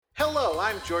Hello,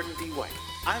 I'm Jordan D. White.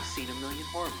 I've seen a million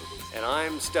horror movies. And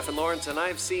I'm Stefan Lawrence, and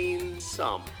I've seen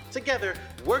some. Together,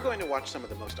 we're going to watch some of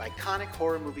the most iconic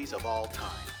horror movies of all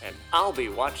time. And I'll be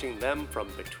watching them from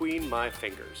between my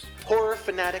fingers. Horror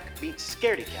fanatic meets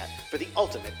scaredy cat for the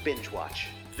ultimate binge watch.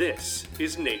 This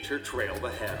is Nature Trail to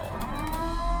Hell.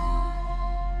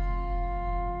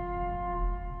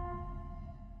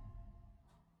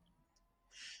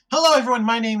 Hello, everyone.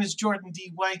 My name is Jordan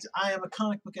D. White. I am a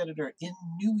comic book editor in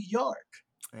New York.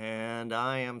 And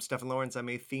I am Stefan Lawrence. I'm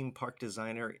a theme park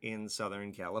designer in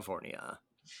Southern California.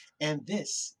 And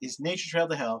this is Nature Trail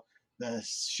to Hell, the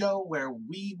show where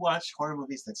we watch horror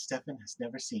movies that Stefan has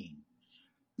never seen.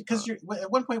 Because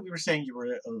at one point we were saying you were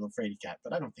a little afraid cat,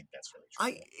 but I don't think that's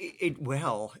really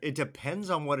true. It depends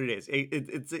on what it is.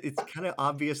 It's kind of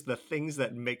obvious the things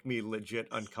that make me legit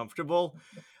uncomfortable.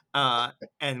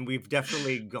 And we've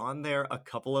definitely gone there a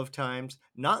couple of times.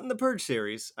 Not in the Purge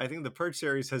series. I think the Purge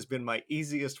series has been my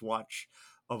easiest watch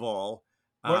of all.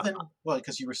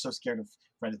 Because you were so scared of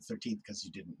Friday the 13th because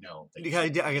you didn't know. I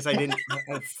guess I didn't.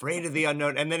 I'm afraid of the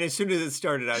unknown. And then as soon as it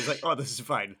started, I was like, "Oh, this is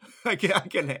fine. I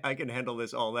can handle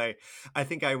this all day." I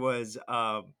think I was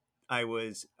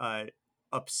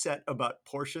upset about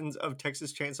portions of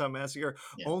Texas Chainsaw Massacre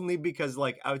only because,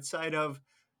 like, outside of.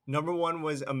 Number one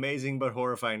was amazing but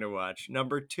horrifying to watch.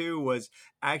 Number two was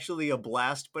actually a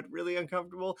blast but really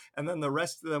uncomfortable. And then the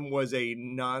rest of them was a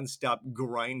nonstop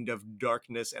grind of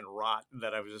darkness and rot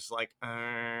that I was just like,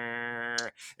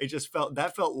 that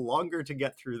felt longer to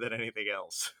get through than anything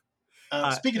else.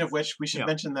 Speaking of which, we should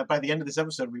mention that by the end of this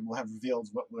episode, we will have revealed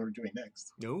what we're doing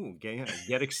next. Oh,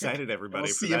 get excited, everybody,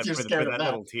 we'll see if you're scared of that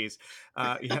little tease.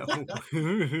 Not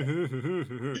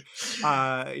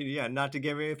to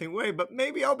give anything away, but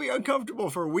maybe I'll be uncomfortable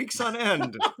for weeks on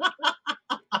end.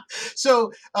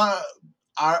 So,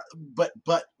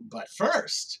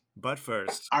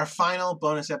 first, our final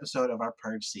bonus episode of our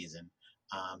Purge season.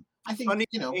 I think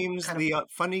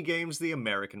Funny Games, the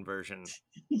American version.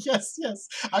 Yes.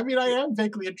 I mean, I am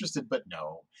vaguely interested, but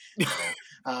no.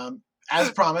 As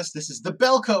promised, this is the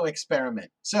Belko Experiment.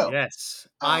 So yes,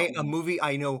 a movie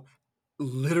I know.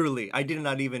 Literally, I did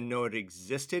not even know it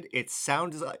existed. It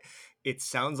sounds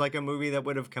like a movie that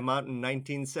would have come out in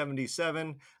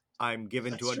 1977. I'm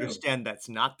given to understand that's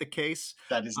not the case.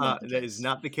 That is not the case. That is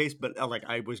not the case. But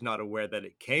I was not aware that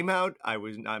it came out.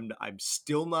 I'm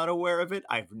still not aware of it.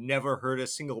 I've never heard a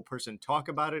single person talk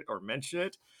about it or mention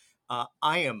it.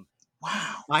 I am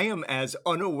as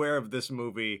unaware of this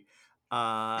movie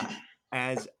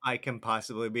as I can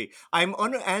possibly be. I'm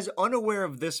as unaware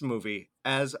of this movie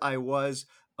as I was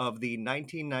of the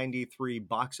 1993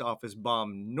 box office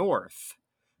bomb North,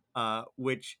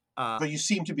 which. But you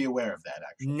seem to be aware of that,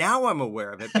 actually. Now I'm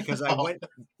aware of it because I went.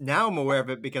 Now I'm aware of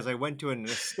it because I went to an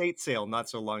estate sale not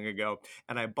so long ago,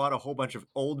 and I bought a whole bunch of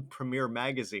old Premiere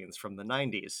magazines from the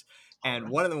 90s, and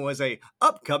one of them was a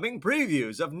upcoming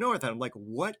previews of North. And I'm like,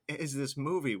 what is this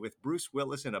movie with Bruce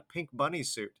Willis in a pink bunny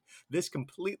suit? This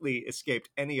completely escaped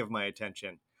any of my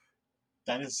attention.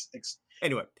 That is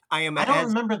anyway. I don't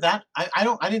remember that.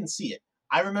 I didn't see it.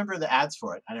 I remember the ads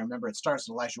for it, and I remember it stars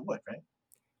Elijah Wood, right?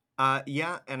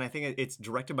 And I think it's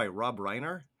directed by Rob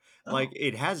Reiner. Oh. Like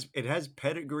it has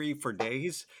pedigree for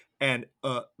days, and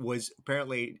was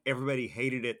apparently everybody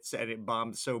hated it, said it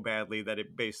bombed so badly that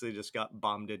it basically just got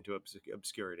bombed into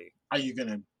obscurity. Are you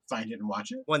gonna find it and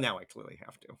watch it? Well, now I clearly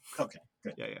have to. Okay,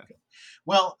 good. Yeah. Good.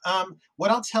 Well, what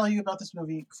I'll tell you about this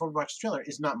movie before we watch the trailer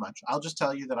is not much. I'll just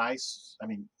tell you that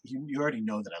you already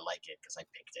know that I like it because I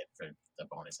picked it for the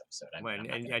bonus episode.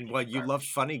 You love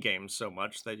Funny Games so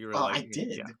much that you were I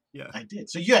did. Yeah, I did.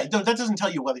 So that doesn't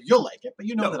tell you whether you'll like it, but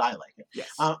you know that I like it. Yes.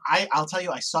 I'll tell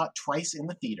you, I saw it twice in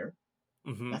the theater.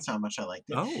 Mm-hmm. That's how much I liked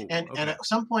it. Oh, and at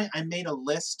some point I made a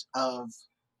list of.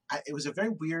 It was a very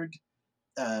weird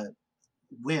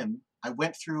whim. I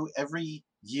went through every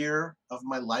year of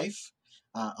my life,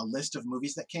 a list of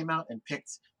movies that came out, and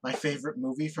picked my favorite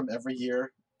movie from every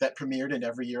year that premiered in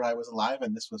every year I was alive,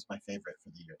 and this was my favorite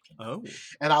for the year it came out.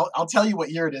 And I'll tell you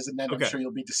what year it is, and then I'm sure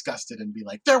you'll be disgusted and be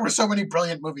like, there were so many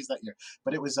brilliant movies that year.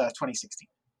 But it was 2016.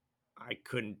 I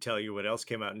couldn't tell you what else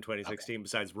came out in 2016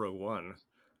 besides Rogue One.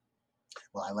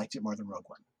 Well, I liked it more than Rogue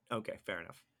One. Okay, fair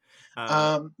enough.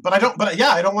 But I don't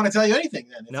want to tell you anything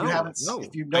then.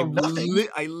 If you know nothing.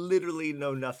 I literally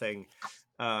know nothing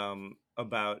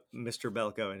about Mr.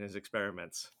 Belko and his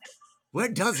experiments. Where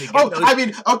does he get those? I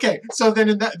mean, okay, so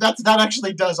then that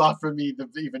actually does offer me the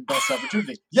even best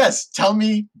opportunity. Yes, tell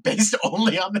me, based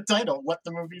only on the title, what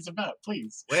the movie's about,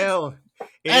 please. Well,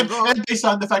 and based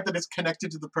on the fact that it's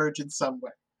connected to The Purge in some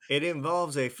way. It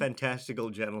involves a fantastical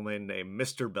gentleman named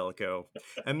Mr. Belko,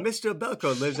 and Mr.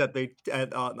 Belko lives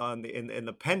in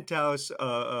the penthouse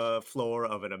floor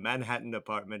of a Manhattan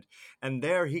apartment, and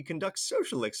there he conducts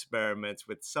social experiments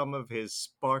with some of his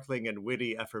sparkling and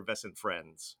witty, effervescent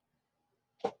friends.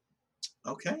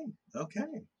 Okay.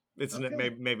 It's Okay.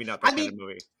 maybe not I that kind mean, of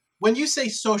movie. when you say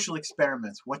social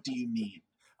experiments, what do you mean?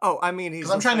 Oh, I mean, Because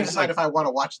he's I'm just trying to like, decide if I want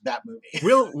to watch that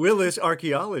movie. will this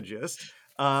archaeologist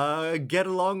get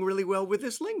along really well with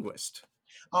this linguist?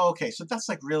 Oh, okay, so that's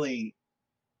like really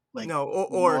like No,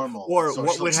 normal or what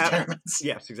social would happen? experiments.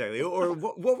 Yes, exactly. Or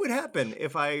what would happen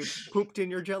if I pooped in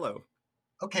your Jello?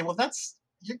 Okay, well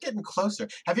you're getting closer.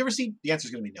 Have you ever seen? The answer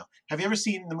is going to be no. Have you ever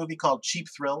seen the movie called Cheap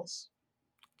Thrills?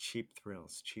 Cheap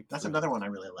thrills, cheap That's thrills. another one I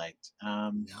really liked.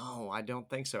 No, I don't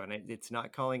think so, and it's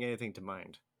not calling anything to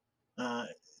mind. Uh,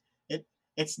 it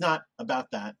it's not about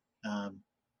that.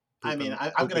 I mean,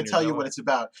 I'm Poop going in to your tell you Jello. what it's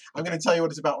about. I'm Okay, going to tell you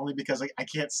what it's about only because I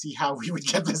can't see how we would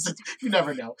get this. You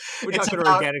never know. we're It's not going to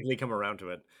about organically come around to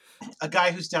it. a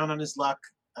guy who's down on his luck,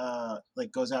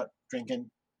 like goes out drinking,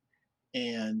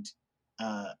 and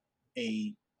uh,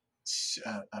 a,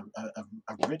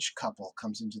 a rich couple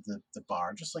comes into the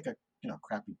bar, just like a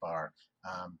crappy bar.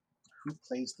 Who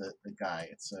plays the guy?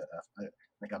 It's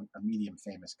like a medium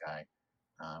famous guy.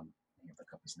 Let me look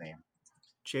up his name.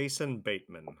 Jason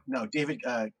Bateman. No, David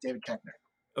Koechner.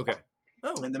 Okay.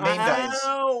 Oh, And the main guy is I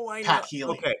know. Pat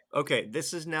Healy. Okay.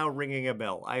 This is now ringing a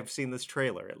bell. I've seen this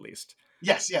trailer at least.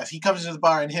 Yes. He comes into the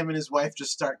bar and him and his wife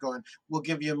just start going, "We'll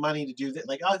give you money to do that."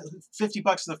 Like, oh,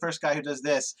 $50 to the first guy who does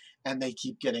this, and they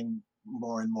keep getting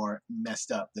more and more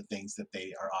messed up the things that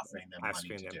they are offering them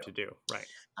money To do. Right.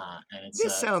 and it's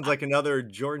This sounds like another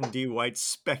Jordan D. White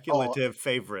speculative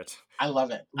favorite. I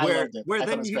love it. I loved it. Where I thought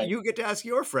it then was great. you get to ask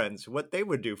your friends what they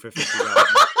would do for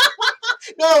 $50.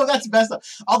 No, that's messed up.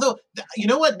 Although, you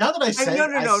know what? Now that I say,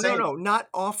 No, not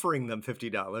offering them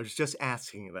 $50, just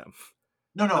asking them.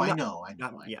 No, I'm I not,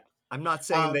 know. Yeah, I'm not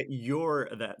saying that you're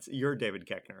David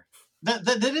Koechner.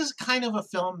 That is kind of a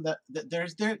film that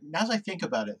there's there. Now as I think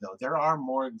about it, though, there are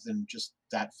more than just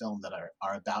that film that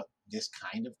are about this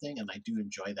kind of thing, and I do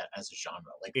enjoy that as a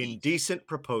genre. Like Indecent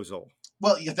Proposal.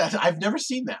 Well, yeah, I've never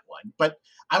seen that one, but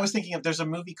I was thinking of there's a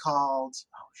movie called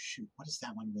what is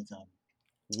that one with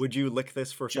Would you lick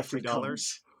this for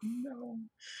 $50?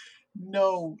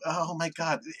 No. Oh my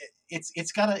God, it's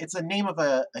it's a name of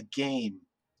a game,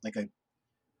 like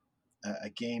a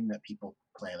game that people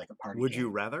play, like a party Would game. you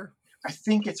rather? I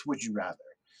think it's Would You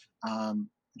Rather.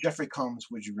 Jeffrey Combs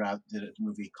Would You Rather did a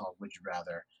movie called Would You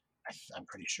Rather. I'm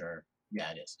pretty sure. Yeah,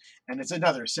 it is. And it's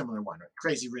another similar one. A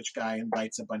crazy rich guy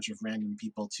invites a bunch of random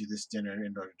people to this dinner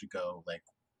in order to go, like,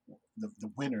 the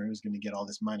winner is going to get all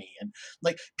this money. And,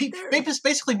 like,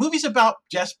 basically movies about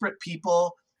desperate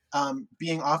people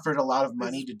being offered a lot of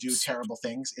money to do terrible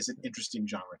things is an interesting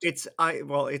genre. It's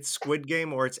Squid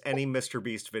Game or it's any Mr.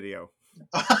 Beast video.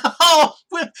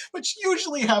 Which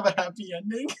usually have a happy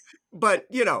ending. But,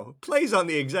 plays on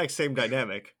the exact same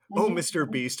dynamic. Oh, Mr.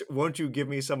 Beast, won't you give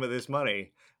me some of this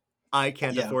money? I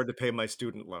can't afford to pay my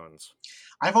student loans.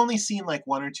 I've only seen like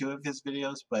one or two of his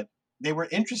videos, but they were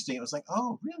interesting. It was like,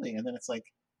 oh, really? And then it's like,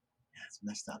 yeah, it's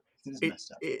messed up. It is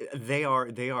messed up.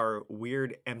 They are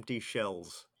weird, empty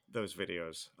shells, those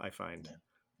videos, I find.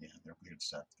 Yeah, they're weird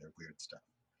stuff.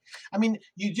 I mean,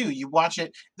 you watch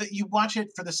it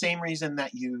for the same reason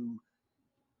that you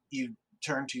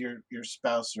turn to your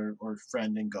spouse or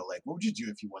friend and go like, what would you do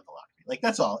if you won the lottery? Like,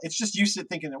 that's all. It's just you sit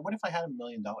thinking, what if I had $1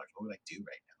 million? What would I do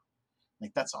right now?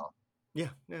 Like, that's all. Yeah,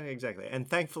 exactly. And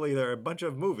thankfully, there are a bunch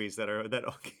of movies that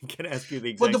can ask you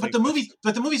the exact same but the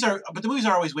movies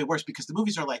are always way worse, because the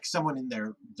movies are like someone in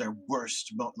their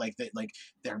worst like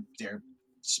their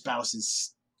spouse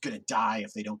is gonna die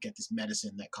if they don't get this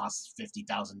medicine that costs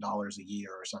 $50,000 a year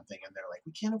or something, and they're like,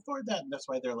 we can't afford that, and that's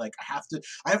why they're like,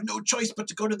 I have no choice but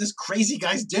to go to this crazy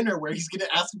guy's dinner where he's gonna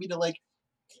ask me to, like,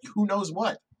 who knows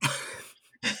what.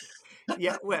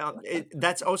 Yeah, well,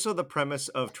 that's also the premise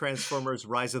of Transformers: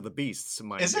 Rise of the Beasts,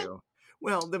 mind you.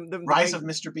 Well, the Rise of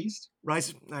Mr. Beast.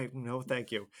 No,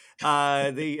 thank you.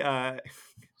 I'm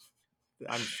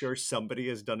sure somebody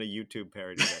has done a YouTube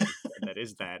parody that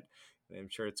is that. I'm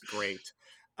sure it's great.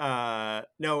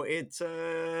 No, it's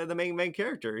the main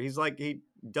character. He's like, he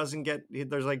doesn't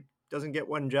get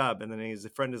one job, and then his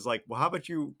friend is like, well, how about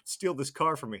you steal this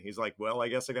car from me? He's like, well, I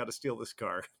guess I got to steal this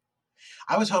car.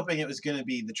 I was hoping it was going to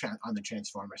be on the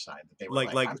Transformer side, that they were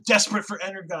like I'm desperate for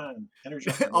energon.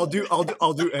 I'll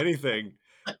do anything.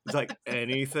 It's like,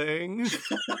 anything.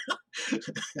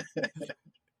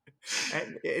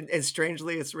 and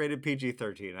strangely, it's rated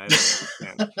PG-13. I don't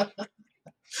understand.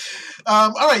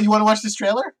 All right, you want to watch this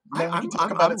trailer? then we can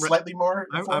talk about it slightly more.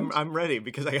 I'm ready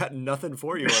because I got nothing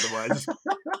for you otherwise.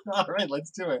 All right,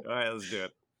 let's do it. All right, let's do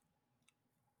it.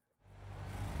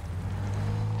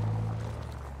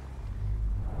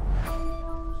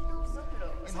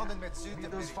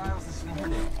 Those files this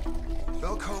morning.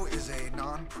 Belko is a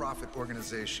non-profit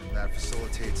organization that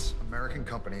facilitates American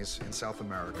companies in South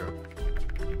America.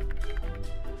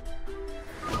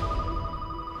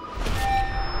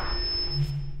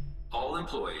 All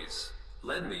employees,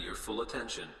 lend me your full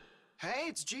attention. Hey,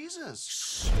 it's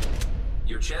Jesus.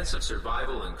 Your chance of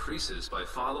survival increases by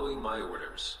following my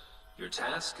orders. Your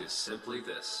task is simply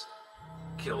this.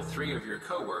 Kill 3 of your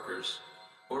co-workers,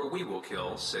 or we will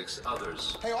kill 6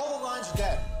 others. Hey, all the lines are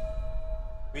dead.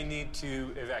 We need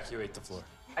to evacuate the floor.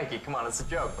 Mikey, come on, it's a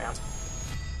joke, man.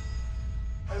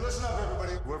 Hey, listen up,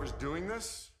 everybody. Whoever's doing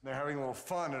this, they're having a little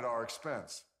fun at our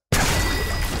expense.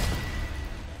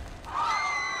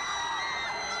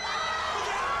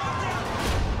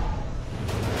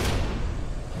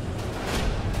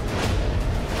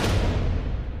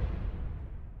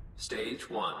 Stage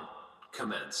 1,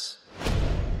 commence.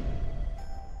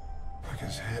 Like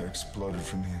his head exploded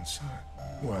from the inside.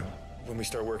 What? When we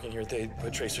start working here, they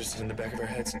put tracers in the back of our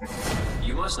heads.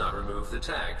 You must not remove the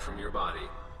tag from your body.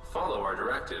 Follow our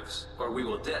directives, or we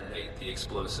will detonate the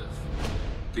explosive.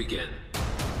 Begin.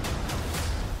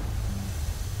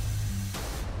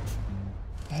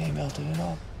 That ain't melted at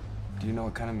all. Do you know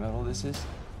what kind of metal this is?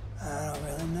 I don't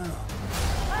really know.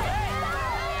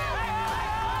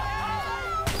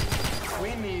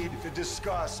 We need to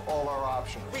discuss all our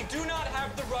options. We do not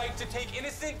have the right to take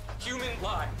innocent human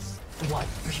lives. What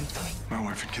are you doing? My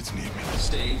wife and kids need me.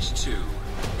 Stage 2,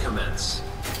 commence.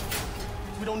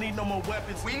 We don't need no more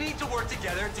weapons. We need to work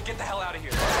together to get the hell out of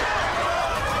here.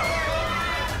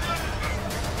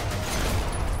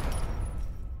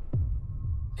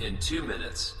 In 2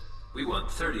 minutes, we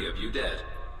want 30 of you dead.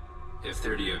 If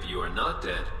 30 of you are not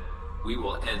dead, we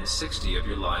will end 60 of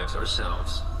your lives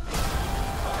ourselves.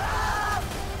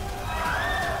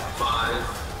 5,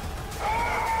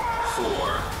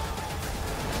 4,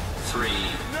 3, 2,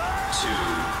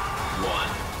 1.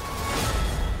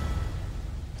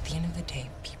 At the end of the day,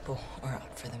 people are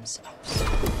out for themselves.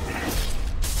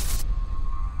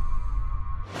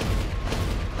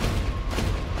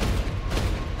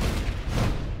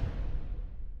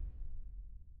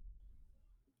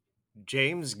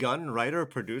 James Gunn, writer,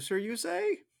 producer, you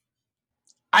say?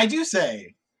 I do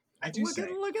say.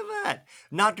 Look at that.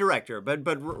 Not director, but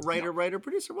writer,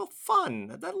 producer. Well, fun.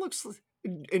 That looks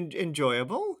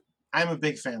enjoyable. I'm a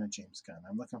big fan of James Gunn.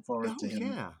 I'm looking forward to him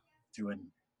Yeah.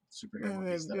 doing superhero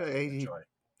movies that I enjoy.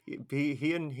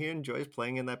 He enjoys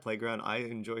playing in that playground. I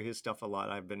enjoy his stuff a lot.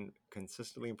 I've been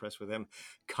consistently impressed with him.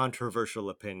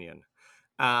 Controversial opinion.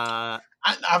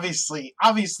 Obviously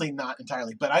not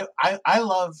entirely, but I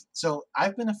love. So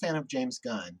I've been a fan of James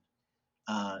Gunn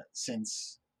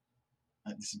since.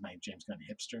 This is my James Gunn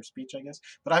hipster speech, I guess.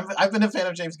 But I've been a fan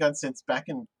of James Gunn since back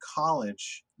in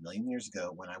college, a million years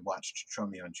ago, when I watched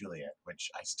Romeo and Juliet, which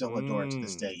I still adore to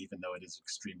this day, even though it is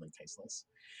extremely tasteless.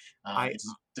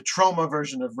 It's the trauma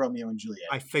version of Romeo and Juliet.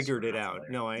 I figured it out.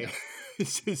 No,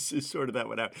 sorted that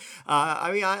one out.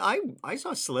 I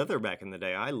saw Slither back in the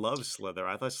day. I love Slither.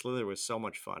 I thought Slither was so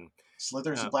much fun.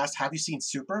 Slither is a blast. Have you seen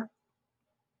Super?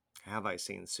 Have I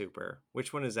seen Super?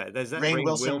 Which one is that? Is that Rainn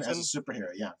Wilson as a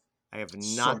superhero? Yeah. I have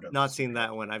not seen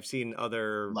that one. I've seen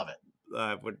other. Love it.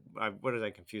 What is I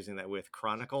confusing that with?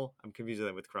 Chronicle? I'm confusing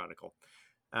that with Chronicle.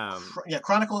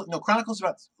 Chronicle. No, Chronicle's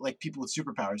about like people with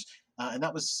superpowers, and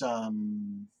that was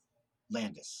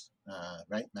Landis,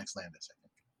 right? Max Landis, I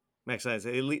think. Max Landis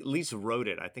at least wrote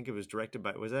it. I think it was directed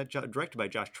by. Was that directed by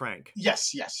Josh Trank?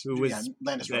 Yes. Who was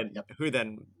Landis wrote it, yep. Who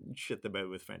then shit the bed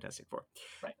with Fantastic Four.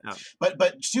 Right.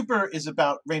 But Super is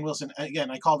about Rainn Wilson. Again,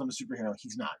 I called him a superhero.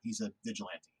 He's not. He's a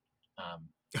vigilante. I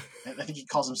think he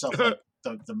calls himself like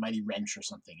the mighty wrench or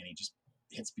something, and he just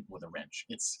hits people with a wrench.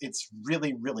 It's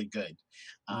really, really good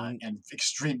and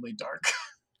extremely dark.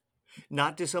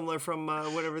 Not dissimilar from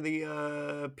whatever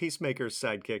the Peacemaker's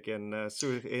sidekick in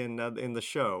the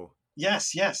show.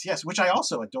 Yes, which I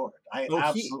also adored. I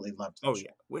absolutely loved that show. Yeah,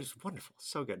 it was wonderful,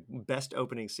 so good. Best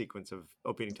opening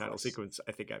title sequence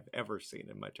I think I've ever seen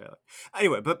in my childhood.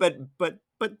 Anyway,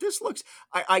 but this looks.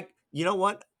 I you know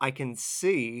what? I can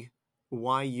see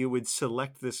why you would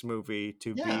select this movie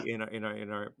to be in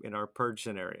our purge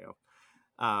scenario.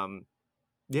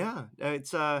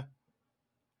 It's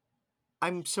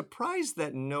I'm surprised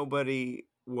that nobody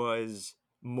was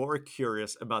more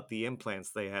curious about the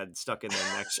implants they had stuck in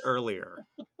their necks earlier.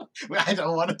 I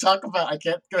don't want to talk about. I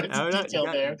can't go into No, detail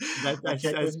there.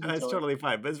 That's totally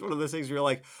fine. But it's one of those things where you're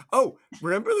like, oh,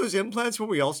 remember those implants when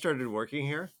we all started working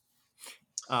here?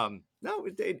 No,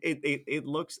 it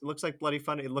looks like bloody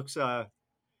fun. It looks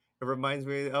it reminds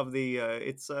me of the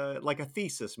it's like a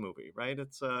thesis movie, right?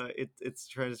 It's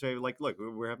trying to say like, look,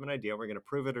 we have an idea, we're going to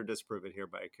prove it or disprove it here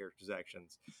by a character's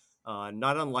actions.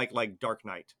 Not unlike like Dark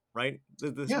Knight, right?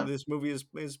 This movie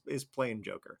is playing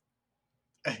Joker.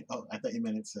 Oh, I thought you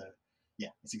meant it's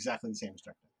it's exactly the same as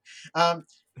Dark Knight.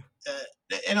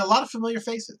 And a lot of familiar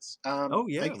faces. Oh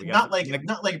yeah, not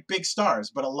like big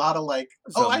stars, but a lot of like,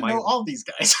 I know all these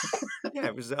guys. Yeah,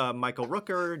 it was Michael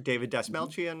Rooker, David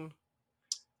Dastmalchian.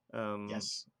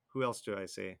 Yes. Who else do I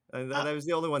see? That was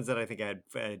the only ones that I think I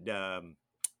had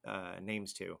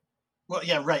names to. Well,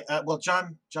 yeah, right. Well,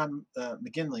 John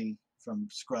McGinley from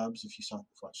Scrubs. If you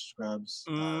watched Scrubs,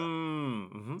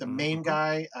 the main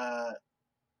guy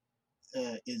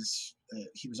is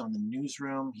he was on the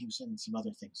Newsroom. He was in some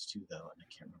other things too, though, and I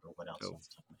can't remember what else off the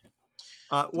top of my head.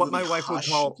 What my wife would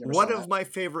call one of my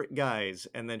favorite guys,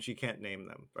 and then she can't name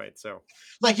them, right? So,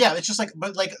 like, yeah, it's just like,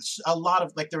 but like a lot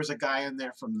of like, there was a guy in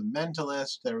there from The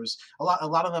Mentalist. There was a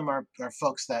lot of them are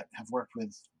folks that have worked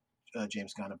with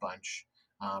James Gunn a bunch.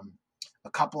 A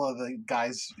couple of the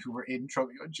guys who were in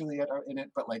Romeo and Juliet are in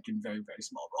it, but like in very, very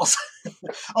small roles.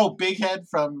 Oh, Big Head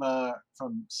from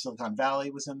Silicon Valley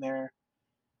was in there.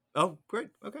 Oh, great.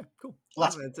 Okay, cool.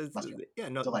 Delightful.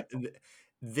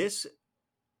 This,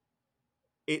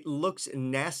 it looks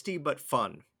nasty but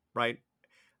fun, right?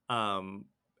 And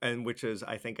which is,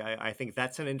 I think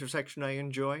that's an intersection I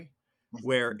enjoy,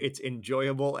 where it's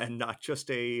enjoyable and not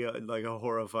just a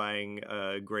horrifying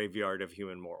graveyard of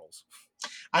human morals.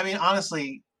 I mean,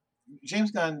 honestly, James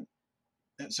Gunn.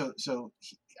 So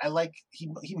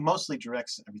he mostly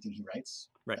directs everything he writes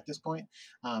at this point.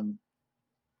 But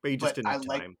he just didn't have time.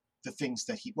 Like the things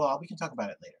that we can talk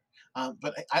about it later.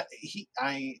 But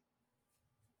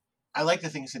I like the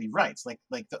things that he writes. Like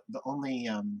the only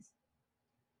oh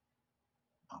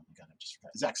my god, I just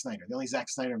forgot. Zack Snyder. The only Zack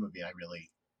Snyder movie I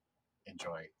really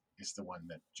enjoy is the one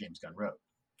that James Gunn wrote,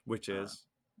 which is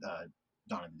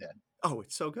Dawn of the Dead. Oh,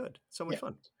 it's so good, so much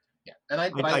fun. Yeah, and I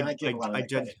give a lot of that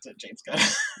credit to James Gunn.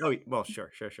 Oh well, sure.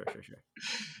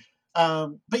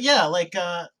 But yeah, like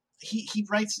he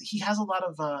writes. He has a lot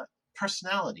of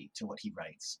personality to what he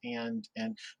writes, and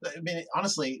I mean,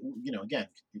 honestly, again,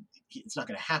 it's not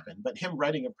going to happen. But him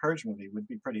writing a Purge movie would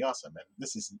be pretty awesome. And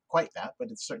this isn't quite that,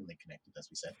 but it's certainly connected, as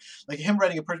we said. Like him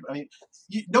writing a Purge. I mean,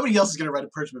 nobody else is going to write a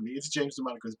Purge movie. It's James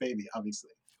DeMonico's baby,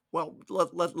 obviously. Well,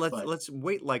 let's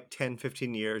wait like 10,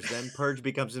 15 years. Then Purge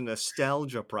becomes a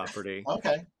nostalgia property.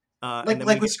 Okay.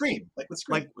 Like with Scream.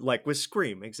 Like with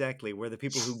Scream, exactly. Where the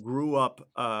people who grew up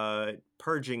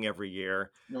purging every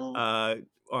year are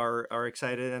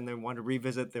excited and they want to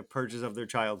revisit the purges of their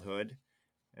childhood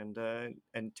and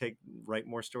write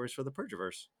more stories for the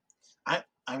Purgeverse. I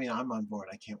mean, I'm on board.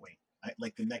 I can't wait.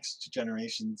 Like the next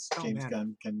generations, James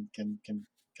Gunn can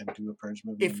do a Purge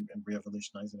movie and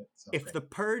revolutionize it. If the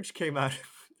Purge came out,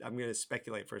 I'm going to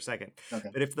speculate for a second,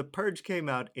 but if the Purge came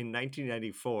out in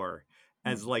 1994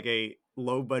 as like a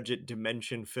low budget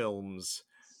Dimension Films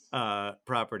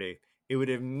property, it would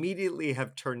immediately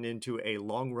have turned into a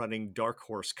long running Dark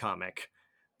Horse comic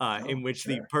in which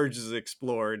the Purge is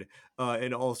explored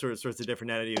in all sorts of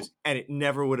different entities, and it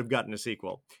never would have gotten a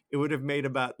sequel. It would have made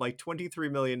about like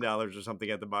 $23 million or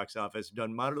something at the box office,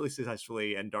 done moderately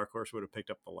successfully, and Dark Horse would have picked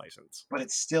up the license. But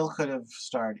it still could have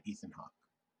starred Ethan Hawke.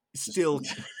 Still,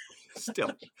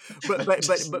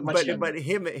 but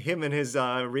him and his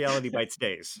reality bites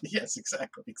days. Yes,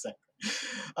 exactly.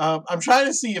 I'm trying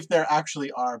to see if there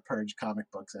actually are Purge comic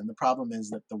books, and the problem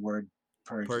is that the word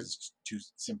Purge is too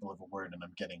simple of a word, and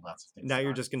I'm getting lots of things. Now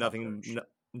you're just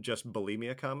just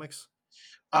bulimia comics.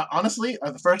 Honestly,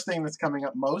 the first thing that's coming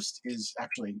up most is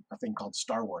actually a thing called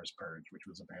Star Wars Purge, which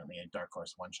was apparently a Dark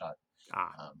Horse one shot.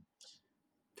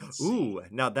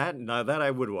 Now that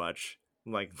I would watch.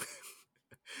 Like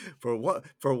for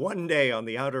one day on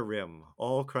the Outer Rim,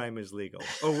 all crime is legal.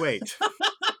 Oh wait.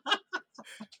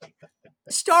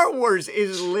 Star Wars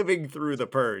is living through the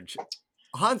Purge.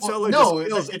 Han Solo just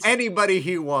kills anybody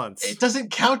he wants. It doesn't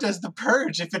count as the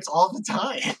Purge if it's all the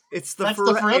time. It's the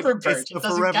forever Purge. It's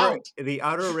the count. The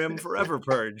Outer Rim forever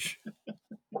Purge.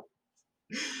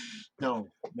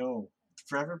 No.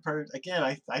 Forever Purge. Again,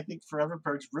 I think Forever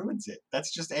Purge ruins it.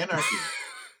 That's just anarchy.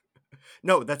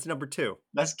 No, that's number 2.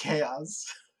 That's chaos.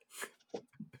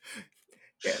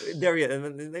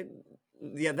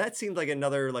 Yeah, that seems like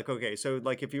another, like, okay, so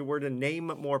like if you were to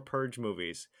name more Purge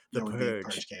movies, The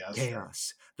Purge,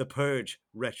 Chaos, The Purge,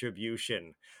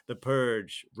 Retribution, The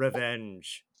Purge,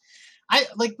 Revenge.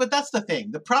 but that's the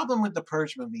thing. The problem with the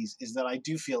Purge movies is that I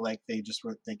do feel like they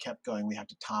kept going. We have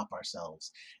to top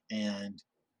ourselves, and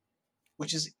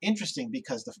which is interesting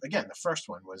because the first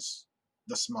one was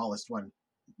the smallest one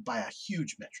by a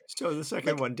huge metric. So the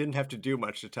second one didn't have to do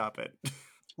much to top it.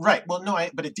 Right. Well, no,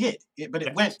 but it did. It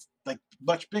went like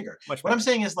much bigger. What I'm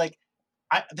saying is like,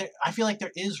 I feel like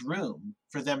there is room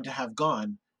for them to have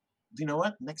gone. You know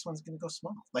what? Next one's going to go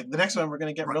small. Like the next one, we're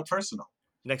going to get real personal.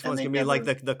 Next one's going to be like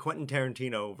the Quentin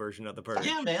Tarantino version of the Purge.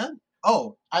 Yeah, man.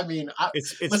 Oh, I mean,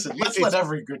 listen. Let's let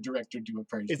every good director do a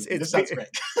Purge movie. This sounds great.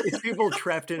 It's people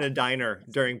trapped in a diner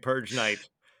during Purge night.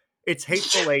 It's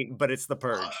Hateful Eight, but it's the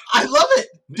Purge. I love it,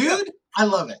 dude. Yeah. I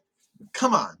love it.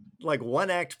 Come on. Like one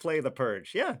act play the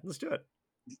Purge. Yeah, let's do it.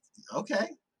 Okay.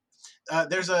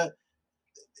 There's a,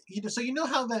 so you know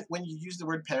how that when you use the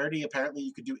word parody, apparently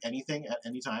you could do anything at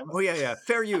any time. Oh yeah.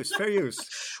 Fair use.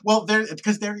 Well,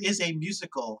 because there is a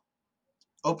musical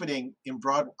opening in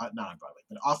not on Broadway,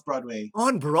 but off Broadway.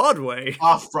 On Broadway.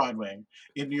 Off Broadway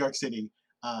in New York City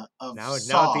of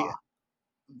Saw,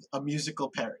 a musical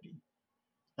parody,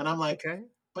 and I'm like, okay,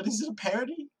 but is it a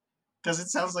parody? Because it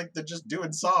sounds like they're just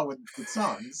doing Saw with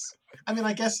songs. I mean,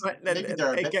 I guess maybe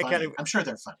they're a bit funny. I'm sure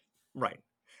they're funny. Right.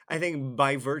 I think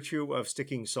by virtue of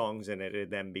sticking songs in it, it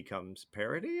then becomes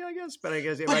parody, I guess. But I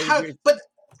guess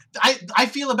I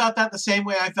feel about that the same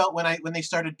way I felt when they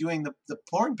started doing the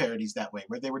porn parodies that way,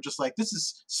 where they were just like, this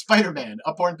is Spider-Man,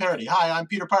 a porn parody. Hi, I'm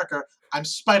Peter Parker. I'm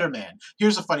Spider-Man.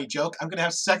 Here's a funny joke. I'm going to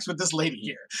have sex with this lady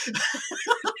here.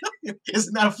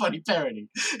 Isn't that a funny parody?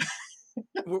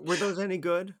 Were those any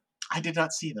good? I did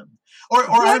not see them. Or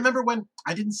I remember when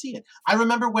I didn't see it. I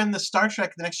remember when the Star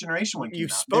Trek The Next Generation one came out. You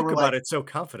spoke about it so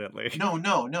confidently. No.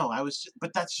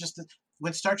 But that's just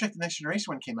when Star Trek The Next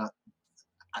Generation one came out,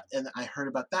 and I heard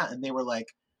about that, and they were like,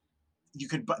 you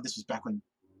could buy. This was back when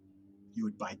you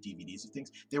would buy DVDs of things.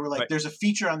 They were like, there's a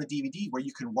feature on the DVD where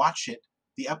you can watch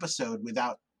the episode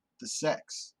without the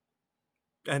sex.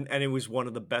 And it was one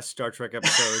of the best Star Trek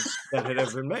episodes that had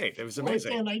ever been made. It was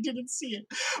amazing. And I didn't see it.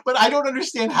 But I don't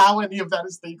understand how any of that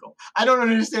is legal.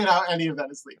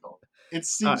 It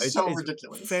seems so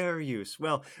ridiculous. Fair use.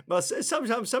 Well,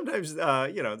 sometimes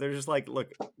they're just like,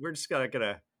 look, we're just not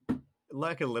gonna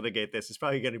litigate this. It's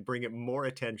probably going to bring it more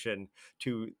attention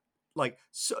to, like,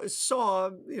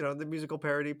 Saw, the musical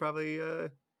parody probably...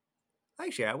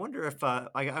 Actually, I wonder if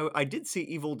I did see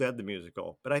Evil Dead the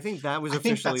musical, but I think that was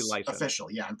officially licensed.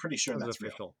 Official, yeah, I'm pretty sure that's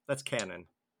official. Real. That's canon.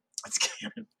 That's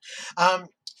canon.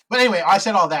 But anyway, I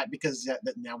said all that because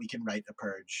now we can write a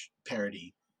Purge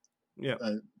parody,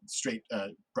 straight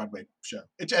Broadway show.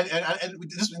 And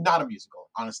this is not a musical,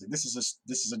 honestly. This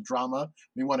is a drama.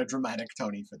 We want a dramatic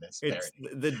Tony for this parody.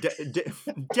 It's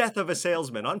the death of a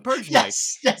salesman on Purge night.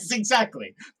 Yes,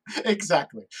 exactly.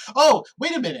 Oh,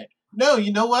 wait a minute. No,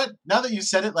 you know what? Now that you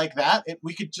said it like that,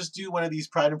 we could just do one of these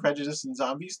Pride and Prejudice and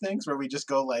Zombies things where we just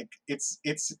go like, it's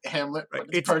Hamlet, but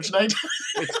it's Purge night.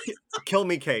 It's Kill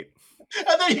Me, Kate.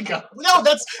 And there you go. No,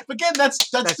 that's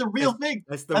the real thing.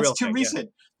 That's too recent.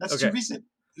 Yeah. That's too recent.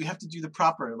 We have to do the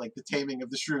proper, like the Taming of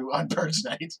the Shrew on Purge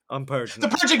night. On Purge night.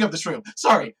 The Purging of the Shrew.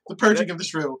 Sorry, the Purging of the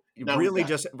Shrew. Really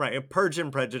just, right, Purge and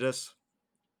Prejudice.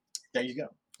 There you go.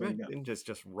 It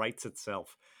just writes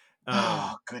itself.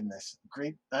 Oh goodness!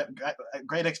 Great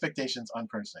expectations on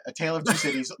Purge night. A Tale of Two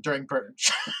Cities during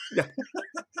Purge,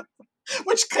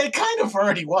 which it kind of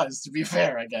already was, to be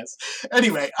fair, I guess.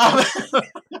 Anyway,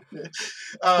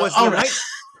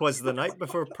 was the night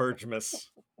before Purgemas.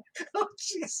 Oh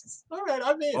Jesus! All right,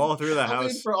 I'm in. All through the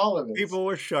house, in for all of it. People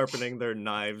were sharpening their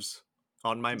knives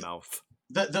on my mouth.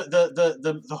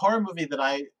 The horror movie that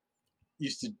I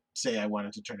used to say I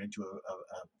wanted to turn into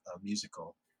a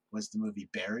musical was the movie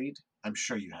Buried. I'm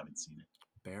sure you haven't seen it.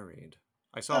 Buried.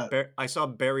 I saw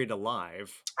Buried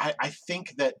Alive. I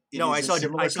think that I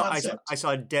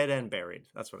saw Dead and Buried.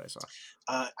 That's what I saw.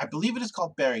 I believe it is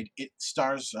called Buried. It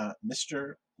stars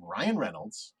Mr. Ryan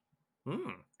Reynolds.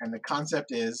 And the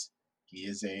concept is he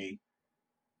is a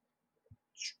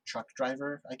truck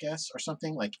driver, I guess, or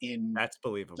something, like in that's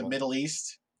believable. The Middle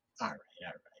East. All right.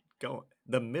 Go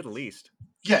the Middle East.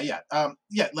 Yeah.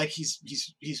 Like he's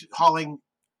hauling,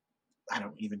 I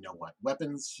don't even know what,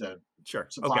 weapons,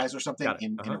 supplies or something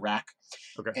in Iraq.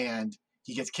 Okay. And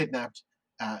he gets kidnapped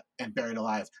and buried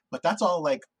alive. But that's all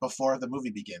like before the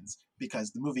movie begins,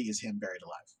 because the movie is him buried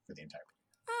alive for the entire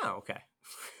movie. Oh, okay.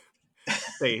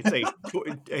 It's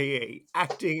a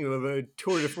acting of a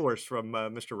tour de force from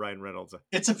Mr. Ryan Reynolds.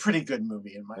 It's a pretty good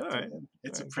movie in my opinion.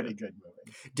 It's a pretty good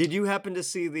movie. Did you happen to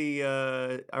see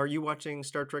are you watching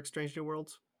Star Trek Strange New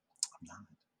Worlds? I'm not.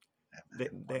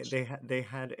 They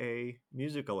had a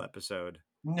musical episode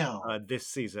this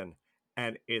season,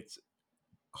 and it's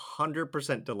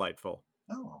 100% delightful.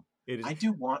 Oh, It is. I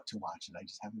do want to watch it. I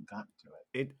just haven't gotten to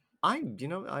it.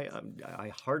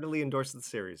 I heartily endorse the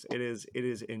series. It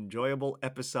is enjoyable,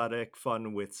 episodic,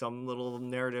 fun with some little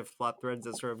narrative plot threads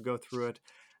that sort of go through it.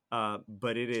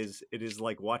 But it is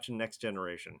like watching Next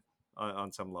Generation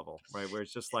on some level, right? Where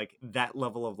it's just like that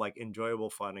level of like enjoyable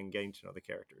fun and getting to know the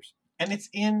characters. And it's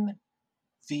in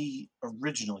the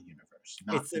original universe,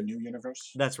 not It's the new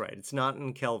universe. That's right. It's not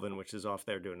in Kelvin, which is off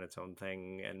there doing its own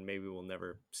thing, and maybe we'll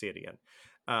never see it again.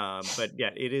 But yeah,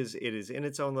 it is in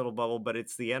its own little bubble. But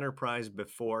it's the Enterprise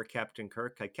before Captain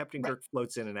Kirk. Like Captain Kirk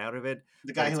floats in and out of it.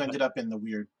 The guy who ended up in the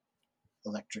weird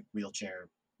electric wheelchair,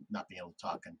 not being able to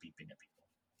talk and beeping at people.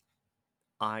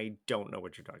 I don't know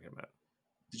what you're talking about.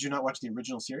 Did you not watch the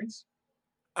original series?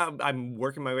 I'm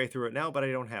working my way through it now, but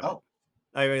I don't have it.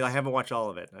 I haven't watched all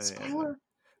of it. Spoiler.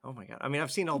 Oh my god! I mean,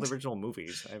 I've seen all the original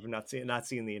movies. I have not seen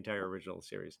the entire original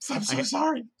series. I'm so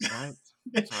sorry.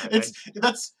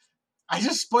 I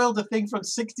just spoiled the thing from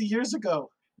 60 years ago.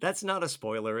 That's not a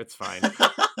spoiler. It's fine.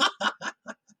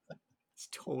 It's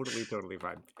totally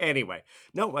fine. Anyway,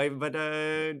 no,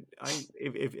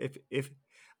 if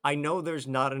I know there's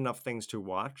not enough things to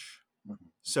watch.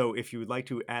 So if you would like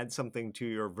to add something to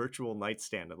your virtual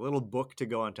nightstand, a little book to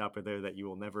go on top of there that you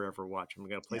will never ever watch, I'm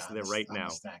going to place it there right now.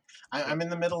 I'm in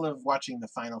the middle of watching the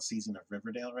final season of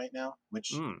Riverdale right now,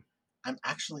 which I'm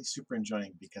actually super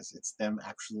enjoying because it's them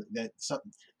actually.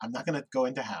 I'm not going to go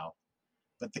into how,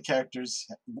 but the characters,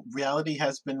 reality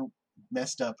has been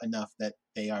messed up enough that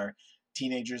they are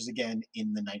teenagers again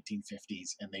in the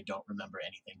 1950s, and they don't remember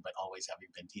anything but always having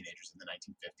been teenagers in the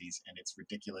 1950s, and it's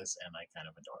ridiculous, and I kind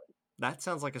of adore it. That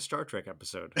sounds like a Star Trek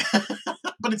episode.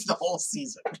 But it's the whole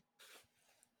season.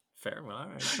 Fair, well, all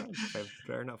right,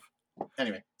 fair enough.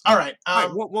 Anyway, all right.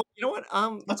 Well, you know what?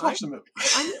 Let's watch the movie.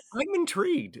 I'm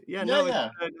intrigued.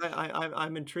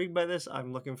 I'm intrigued by this.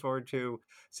 I'm looking forward to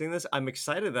seeing this. I'm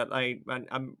excited that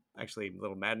I'm actually a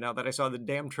little mad now that I saw the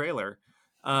damn trailer.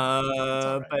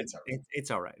 But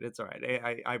it's all right. It's all right.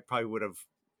 I probably would have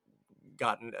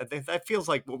gotten. That feels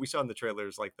like what we saw in the trailer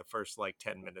is like the first like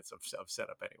 10 minutes of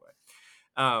setup anyway.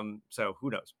 So who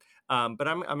knows? But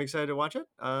I'm excited to watch it.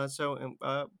 So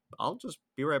I'll just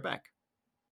be right back.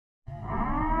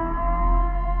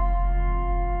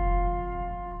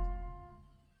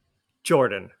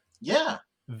 Jordan. Yeah.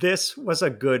 This was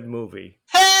a good movie.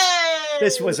 Hey!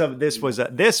 This was a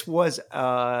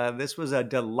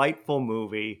delightful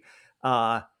movie.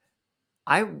 I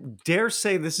dare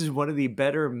say this is one of the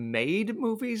better made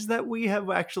movies that we have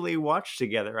actually watched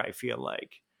together, I feel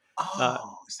like.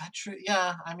 Is that true?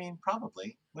 Yeah, I mean,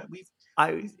 probably. There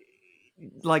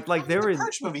is.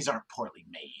 Purge movies aren't poorly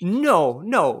made.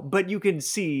 No, but you can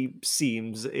see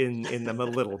seams in them a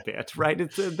little bit, right?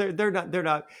 They're not.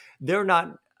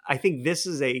 I think this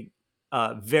is a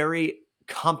very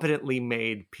competently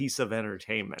made piece of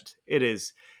entertainment.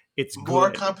 It's more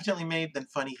good. Competently made than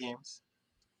Funny Games.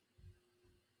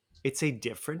 It's a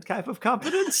different type of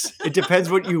competence. It depends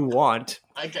what you want.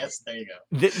 I guess there you go.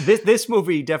 This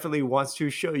movie definitely wants to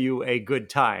show you a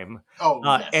good time.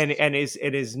 Yes. and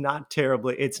is not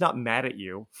terribly. It's not mad at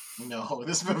you. No,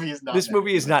 this movie is not. This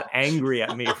movie is not angry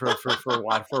at me for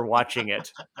watching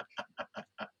it.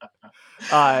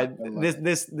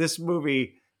 This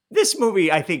movie.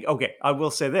 I think. Okay, I will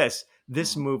say this.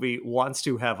 This movie wants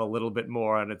to have a little bit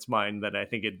more on its mind than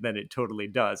it totally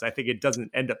does. I think it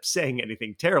doesn't end up saying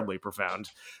anything terribly profound,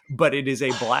 but it is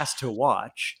a blast to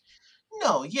watch.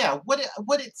 No, yeah.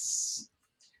 This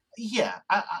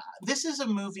is a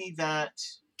movie that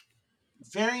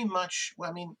very much. Well,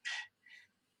 I mean,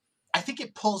 I think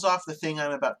it pulls off the thing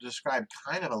I'm about to describe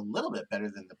kind of a little bit better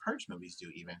than the Purge movies do.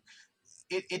 Even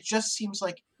it just seems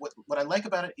like what I like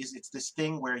about it is it's this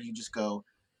thing where you just go,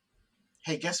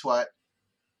 hey, guess what?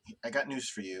 I got news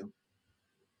for you.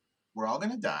 We're all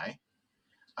going to die.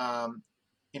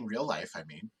 In real life, I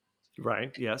mean.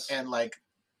 Right, yes. And, let's,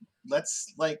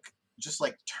 just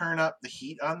turn up the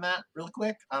heat on that real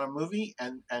quick on a movie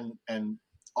and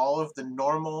all of the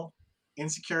normal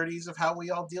insecurities of how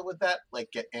we all deal with that,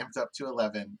 get amped up to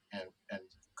 11 and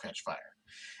catch fire.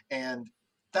 And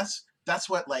that's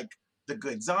what, the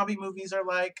good zombie movies are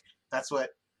like. That's what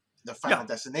the Final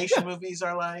Destination movies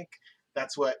are like.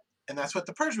 That's what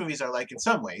the Purge movies are like in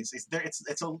some ways.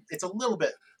 It's a little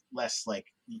bit less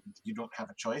you don't have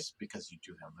a choice because you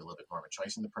do have a little bit more of a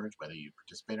choice in the Purge whether you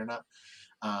participate or not.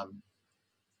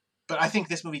 But I think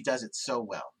this movie does it so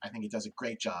well. I think it does a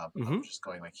great job of just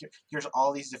going here's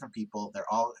all these different people. They're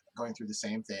all going through the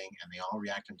same thing and they all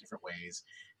react in different ways.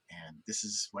 And this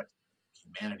is what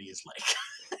humanity is like.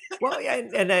 Well, yeah,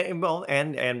 and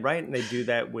right, and they do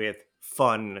that with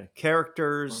fun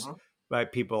characters.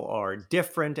 right? People are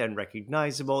different and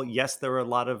recognizable. Yes, there are a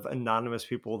lot of anonymous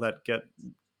people that get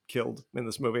killed in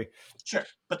this movie. Sure,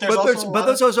 but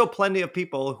there's also plenty of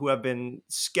people who have been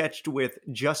sketched with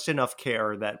just enough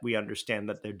care that we understand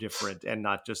that they're different and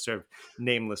not just sort of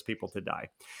nameless people to die.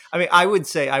 I mean, I would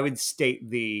state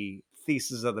the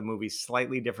thesis of the movie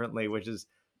slightly differently, which is,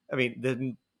 I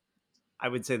mean, I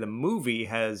would say the movie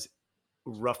has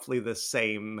roughly the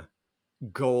same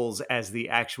goals as the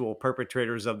actual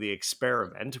perpetrators of the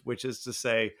experiment, which is to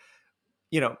say,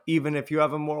 even if you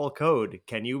have a moral code,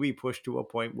 can you be pushed to a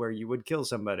point where you would kill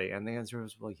somebody? And the answer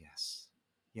is, well, yes.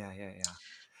 Yeah.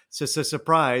 So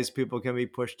surprise, people can be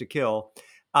pushed to kill.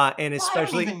 And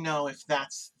especially... I don't even know if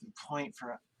that's the point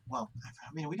for... Well,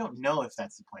 I mean, we don't know if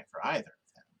that's the point for either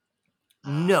of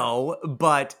them. No,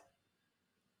 but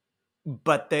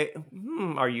they...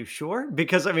 are you sure?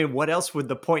 Because, I mean, what else would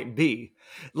the point be?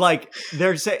 Like,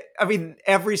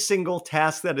 every single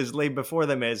task that is laid before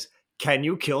them is, can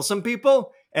you kill some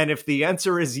people? And if the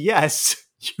answer is yes,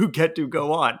 you get to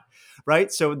go on,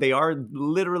 right? So they are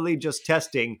literally just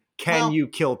testing, can you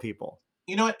kill people?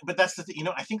 You know what? But that's the thing.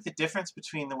 I think the difference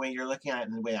between the way you're looking at it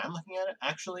and the way I'm looking at it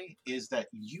actually is that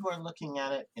you are looking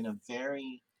at it in a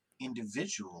very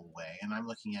individual way, and I'm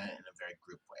looking at it in a very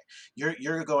group way.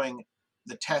 You're going,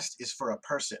 the test is for a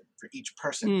person, for each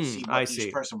person to see what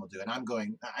each person will do. And I'm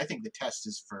going, I think the test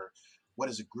is for what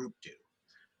does a group do?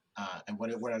 And what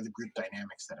are the group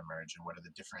dynamics that emerge, and what are the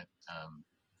different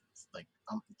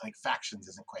like factions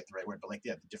isn't quite the right word, but like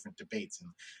the different debates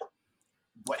and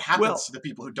what happens to the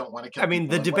people who don't want to kill. I mean,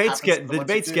 people, the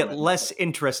debates get less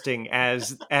interesting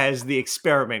as the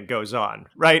experiment goes on,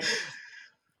 right?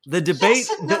 The debate,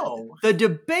 yes and no. The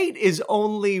debate is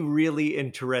only really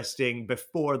interesting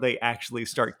before they actually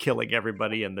start killing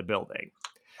everybody in the building,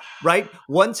 right?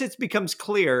 Once it becomes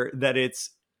clear that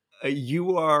it's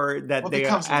it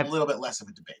becomes a little bit less of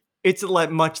a debate. It's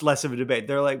much less of a debate.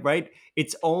 They're like, right?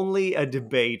 It's only a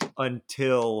debate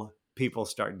until people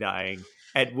start dying,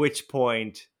 at which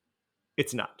point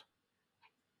it's not.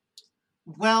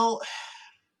 Well,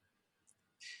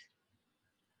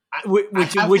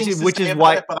 which is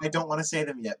why, but I don't want to say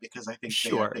them yet because I think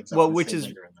sure. They are things Which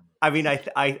is, I mean,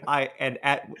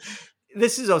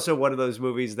 this is also one of those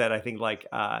movies that I think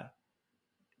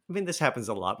I mean, this happens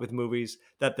a lot with movies,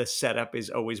 that the setup is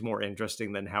always more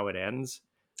interesting than how it ends.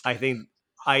 I think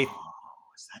is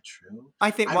that true?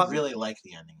 I think I really like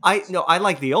the ending. I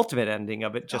like the ultimate ending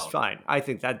of it just fine. I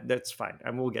think that's fine,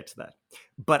 and we'll get to that.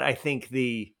 But I think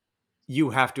you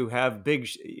have to have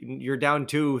you're down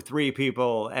 2-3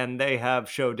 people, and they have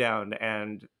showdown,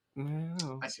 and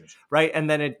I see what right, and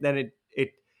then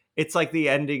it's like the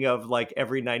ending of like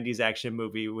every 90s action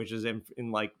movie, which is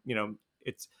in like,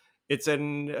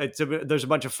 there's a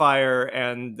bunch of fire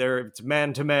and it's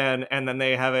man to man, and then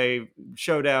they have a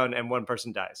showdown and one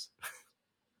person dies.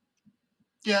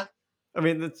 Yeah. I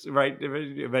mean, that's right.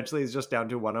 Eventually it's just down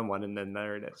to 1-on-1, and then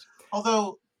there it is.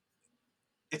 Although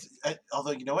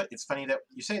you know what? It's funny that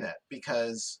you say that,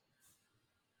 because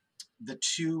the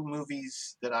two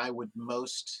movies that I would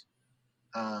most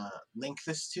link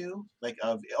this to,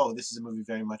 this is a movie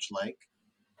very much like,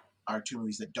 are two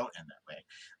movies that don't end that way.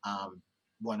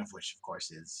 One of which, of course,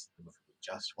 is the movie we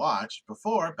just watched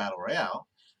before, Battle Royale,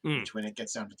 which when it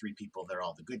gets down to 3 people, they're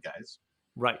all the good guys.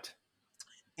 Right.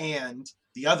 And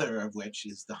the other of which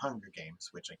is The Hunger Games,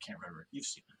 which I can't remember if you've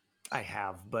seen it. I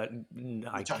have, but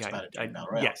I talked about it during Battle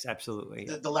Royale. Yes, absolutely.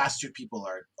 The last 2 people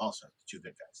are also 2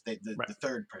 good guys. The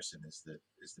third person is the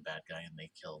bad guy, and they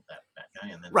kill that bad guy.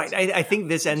 And then right. I think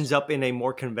this ends up in a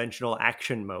more conventional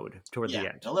action mode toward the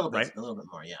end. A little bit, right? A little bit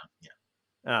more, yeah.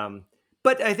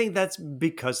 But I think that's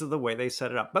because of the way they set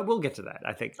it up. But we'll get to that,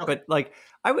 I think. Okay. But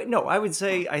I would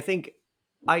say, I think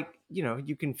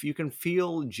you can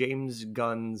feel James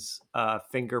Gunn's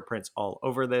fingerprints all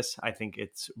over this. I think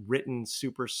it's written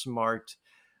super smart.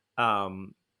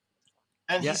 And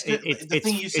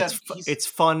it's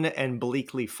fun and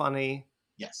bleakly funny.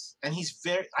 Yes, and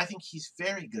I think he's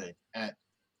very good at,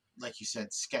 like you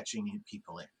said, sketching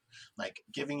people in. Like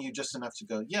giving you just enough to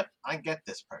go, yep, I get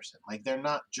this person. Like they're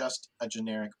not just a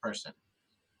generic person.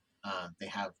 They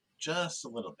have just a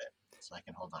little bit, so I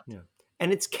can hold on. Yeah,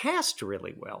 and it's cast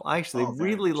really well. I actually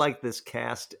really like this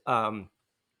cast,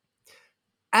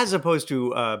 as opposed to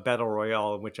Battle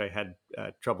Royale, in which I had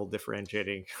trouble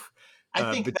differentiating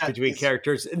between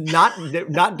characters.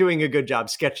 Not doing a good job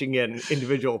sketching in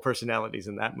individual personalities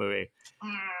in that movie.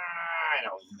 I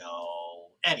don't know.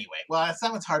 Anyway, well,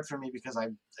 that one's hard for me because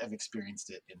I've experienced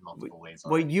it in multiple ways.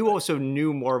 Well, you also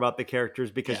knew more about the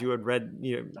characters because you had read,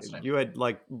 you had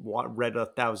read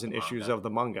 1,000 issues of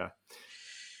the manga.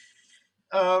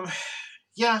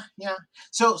 Yeah.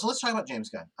 So let's talk about James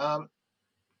Gunn.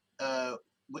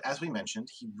 As we mentioned,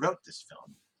 he wrote this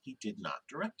film. He did not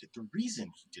direct it. The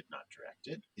reason he did not direct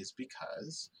it is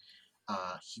because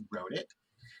he wrote it,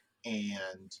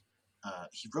 and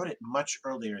he wrote it much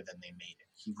earlier than they made it.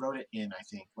 He wrote it in, I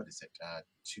think,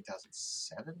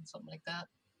 2007, something like that.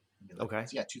 Okay.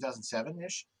 Yeah,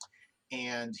 2007-ish.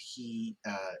 And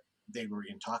they were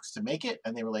in talks to make it,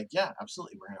 and they were like, yeah,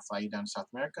 absolutely, we're going to fly you down to South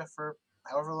America for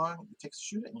however long it takes to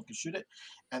shoot it, and you can shoot it.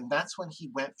 And that's when he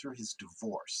went through his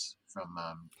divorce from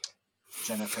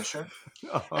Jenna Fisher.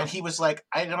 And he was like,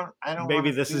 I don't Maybe want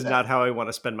to this do is that. not how I want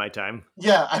to spend my time.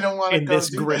 Yeah, I don't want to in go this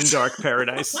do grim, this. dark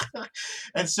paradise.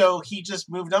 And so he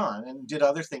just moved on and did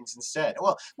other things instead.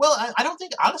 Well, I don't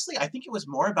think, honestly, I think it was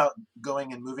more about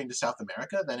going and moving to South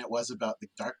America than it was about the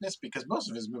darkness, because most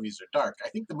of his movies are dark. I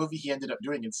think the movie he ended up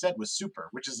doing instead was Super,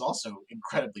 which is also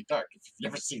incredibly dark, if you've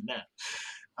never seen that.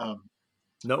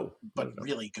 No. But no.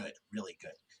 Really good.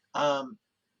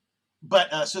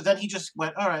 But so then he just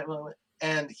went, all right, well,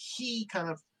 and he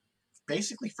kind of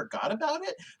basically forgot about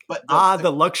it. But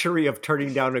the luxury of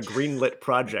turning down a greenlit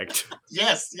project.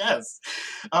 Yes.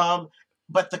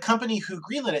 But the company who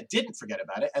greenlit it didn't forget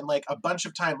about it, and like a bunch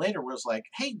of time later was like,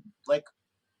 hey, like,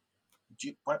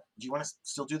 do you want to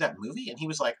still do that movie? And he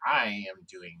was like, I am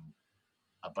doing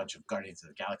a bunch of Guardians of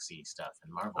the Galaxy stuff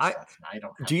and Marvel stuff, and I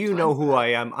don't have Do you time know for who that.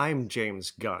 I am? I'm James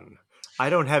Gunn.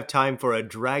 I don't have time for a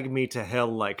drag me to hell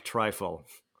like trifle.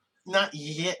 Not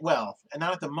yet. Well, and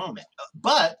not at the moment.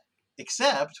 But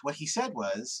except what he said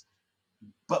was,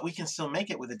 but we can still make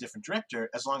it with a different director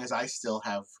as long as I still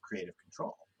have creative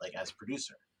control, like as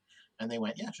producer. And they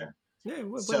went, yeah, sure. Yeah,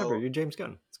 whatever. You're James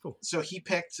Gunn. It's cool. So he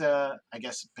picked, helped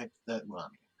pick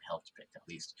at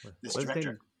least, this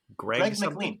director. Greg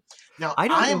McLean. Now,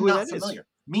 I am not familiar.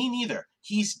 Me neither.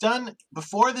 He's done,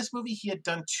 before this movie, he had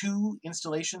done 2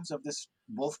 installations of this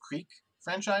Wolf Creek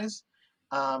franchise.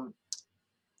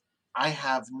 I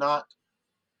have not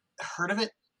heard of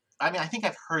it. I mean, I think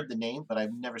I've heard the name, but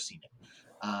I've never seen it.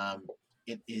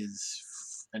 It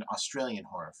is an Australian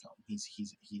horror film. He's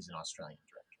an Australian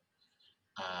director.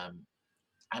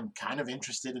 I'm kind of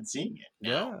interested in seeing it now.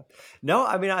 Yeah. No,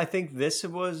 I mean, I think this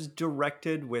was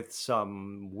directed with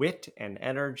some wit and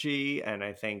energy, and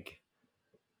I think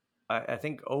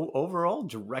overall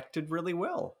directed really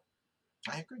well.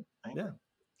 I agree. Yeah.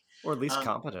 Or at least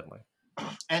competently.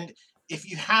 And if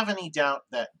you have any doubt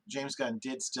that James Gunn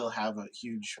did still have a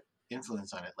huge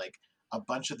influence on it, like a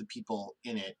bunch of the people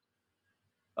in it.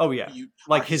 Oh yeah,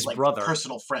 like his brother,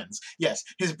 personal friends. Yes,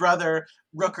 his brother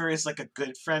Rooker is like a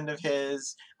good friend of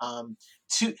his.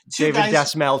 Two David guys,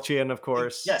 Dasmalchian, of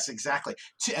course. Yes, exactly.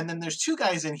 And then there's 2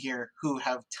 guys in here who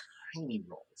have tiny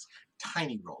roles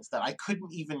that I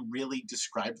couldn't even really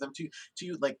describe them to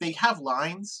you. Like they have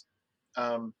lines,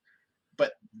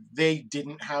 but they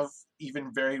didn't have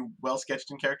even very well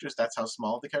sketched in characters. That's how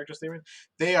small the characters they were in.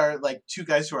 They are like 2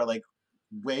 guys who are like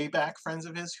way back friends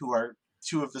of his, who are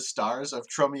 2 of the stars of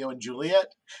Romeo and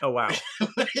Juliet. Oh, wow.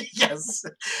 Yes.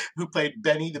 Who played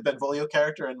Benny, the Benvolio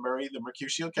character, and Murray, the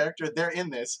Mercutio character. They're in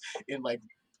this in like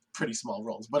pretty small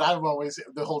roles. But I'm always,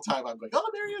 the whole time I'm like, oh,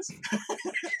 there he is.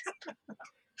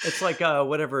 It's like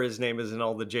whatever his name is in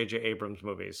all the J.J. Abrams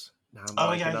movies.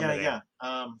 Oh, yeah.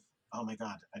 Oh my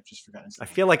God, I've just forgotten his name.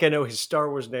 I feel like I know his Star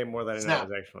Wars name more than I know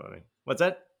his actual name. What's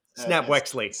that? Snap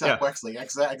Wexley. Wexley,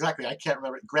 exactly. I can't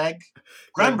remember. Greg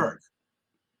Grunberg.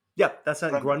 Yeah, that's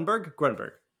not Grunberg?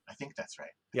 Grunberg. I think that's right.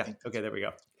 Yeah, okay, there we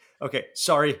go. Okay,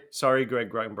 sorry, Greg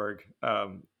Grunberg,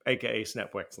 a.k.a.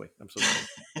 Snap Wexley. I'm so sorry.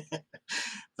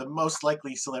 The most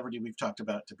likely celebrity we've talked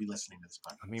about to be listening to this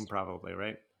podcast. I mean, probably,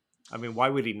 right? I mean, why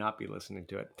would he not be listening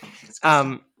to it?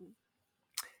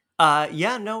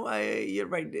 You're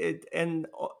right. And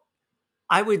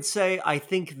I would say I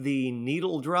think the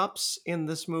needle drops in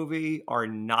this movie are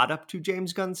not up to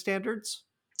James Gunn standards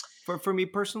for me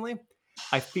personally.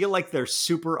 I feel like they're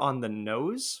super on the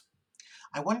nose.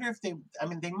 I wonder if they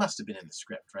must have been in the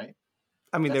script, right?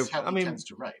 I mean, that's how he tends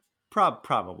to write.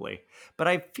 Probably. But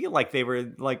I feel like they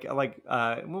were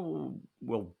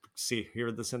we'll see,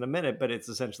 hear this in a minute, but it's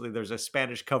essentially there's a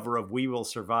Spanish cover of We Will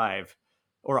Survive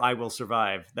or I Will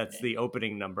Survive. That's the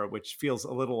opening number, which feels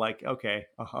a little like, okay,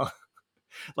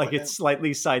 like it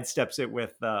slightly sidesteps it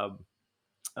with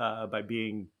by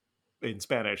being in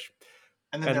Spanish.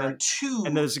 And then there are 2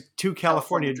 and there's 2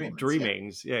 California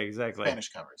Dreamings. Yeah, exactly. Spanish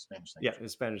covers.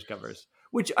 Spanish covers,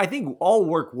 which I think all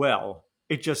work well.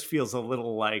 It just feels a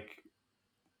little like,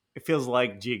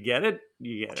 do you get it?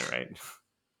 You get it, right?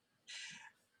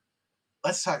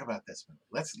 let's talk about this movie.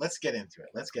 Let's get into it.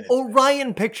 Let's get into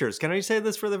Orion Pictures. Can I say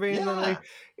this for the very end of the Yeah.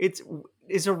 day?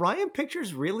 Is Orion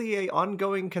Pictures really a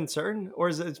ongoing concern, or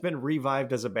is it's been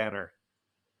revived as a banner?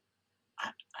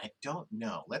 I don't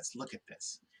know. Let's look at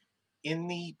this. In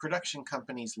the production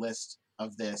company's list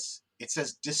of this, it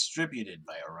says distributed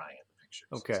by Orion Pictures.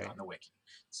 Okay. It's on the wiki.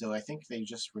 So I think they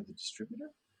just were the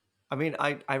distributor. I mean,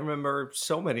 I remember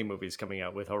so many movies coming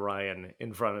out with Orion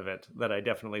in front of it that I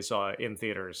definitely saw in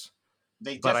theaters.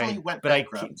 They definitely went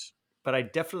bankrupt. But I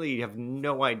definitely have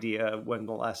no idea when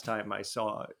the last time I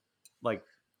saw, like...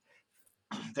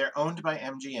 They're owned by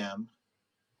MGM.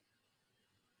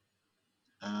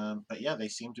 But yeah, they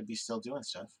seem to be still doing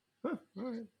stuff. Huh,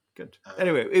 all right, good.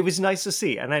 Anyway, it was nice to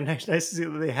see. And nice to see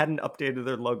that they hadn't updated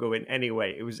their logo in any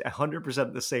way. It was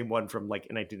 100% the same one from like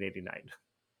 1989.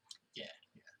 Yeah.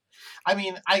 I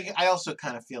mean, I also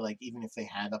kind of feel like even if they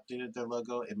had updated their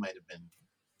logo, it might have been...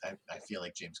 I feel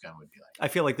like James Gunn would be like... I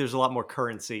feel like there's a lot more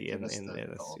currency in this.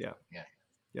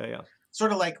 Yeah.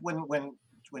 Sort of like when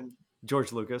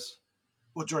George Lucas.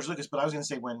 Well, George Lucas, but I was going to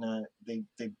say when they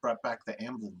brought back the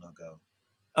Amblin logo.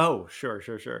 Oh, sure.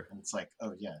 And it's like,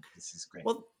 oh yeah, this is great.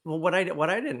 Well, what I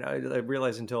didn't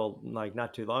realize until like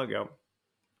not too long ago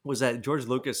was that George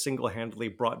Lucas single-handedly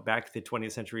brought back the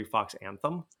 20th Century Fox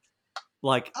anthem.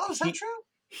 Like, is that true?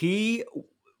 He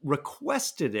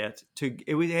requested it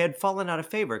it had fallen out of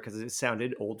favor because it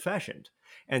sounded old-fashioned,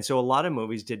 and so a lot of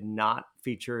movies did not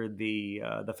feature the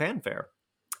fanfare.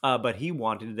 But he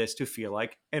wanted this to feel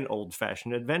like an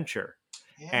old-fashioned adventure.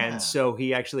 Yeah. And so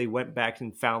he actually went back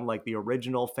and found like the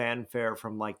original fanfare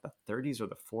from like the 30s or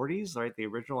the 40s, right? The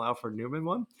original Alfred Newman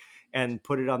one, and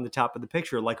put it on the top of the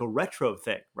picture like a retro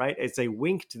thing, right? It's a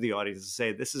wink to the audience to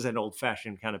say, this is an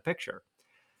old-fashioned kind of picture.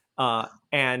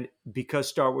 And because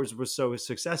Star Wars was so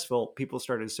successful, people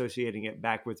started associating it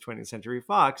back with 20th Century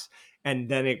Fox, and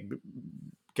then it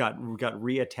got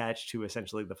reattached to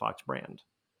essentially the Fox brand.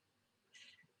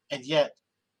 And yet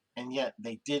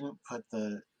they didn't put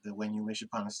the When You Wish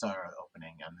Upon a Star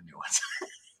opening on the new ones.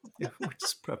 Which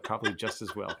is probably just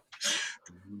as well.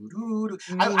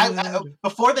 I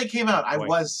before they came out, I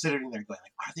was sitting there going,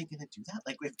 like, are they going to do that?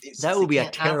 Like, that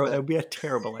would be a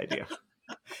terrible idea.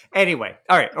 Anyway,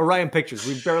 all right, Orion Pictures.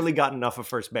 We've barely gotten enough of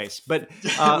first base, but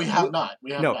we have not.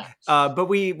 But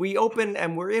we open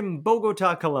and we're in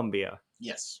Bogota, Colombia.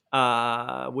 Yes.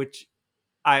 Which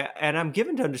I'm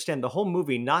given to understand the whole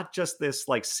movie, not just this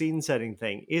like scene setting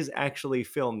thing, is actually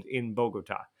filmed in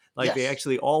Bogota. Like they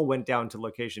actually all went down to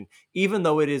location, even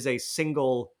though it is a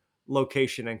single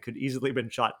location and could easily have been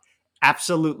shot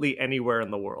absolutely anywhere in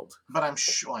the world. But I'm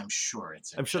sure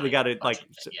it's. I'm sure they got it like.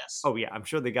 Yes. Oh yeah, I'm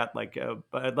sure they got like.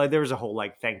 But like there was a whole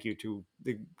like thank you to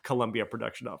the Columbia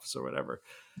production office or whatever.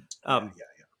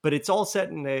 But it's all set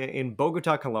in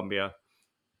Bogota, Colombia.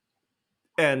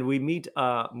 And we meet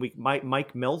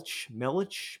Mike Milch. Just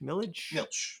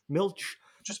Milch.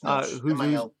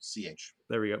 M-I-L-C-H.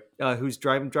 There we go. Who's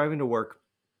driving to work.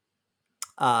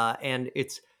 And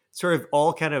it's sort of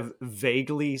all kind of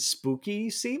vaguely spooky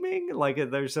seeming. Like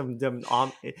there's some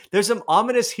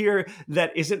ominous here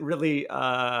that isn't really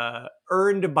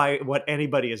earned by what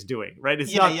anybody is doing, right?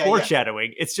 It's not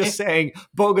foreshadowing. It's just saying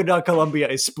Bogota, Colombia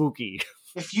is spooky.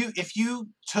 If you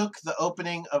took the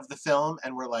opening of the film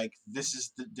and were like, this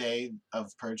is the day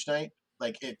of Purge Night,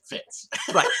 like it fits.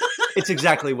 Right. It's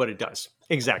exactly what it does.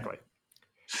 Exactly.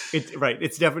 It's right.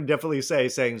 It's definitely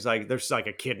saying like there's like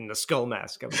a kid in a skull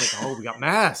mask. I was like, oh, we got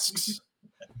masks.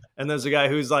 And there's a guy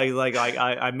who's like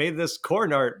I made this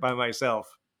corn art by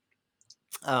myself.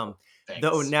 Though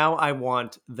now I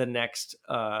want the next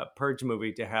Purge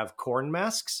movie to have corn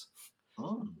masks.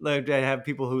 Oh. Like to have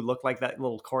people who look like that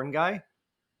little corn guy.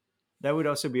 That would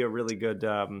also be a really good,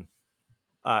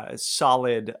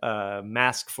 solid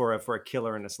mask for a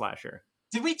killer and a slasher.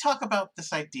 Did we talk about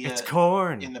this idea? It's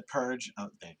corn in the Purge. Oh,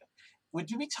 there you go.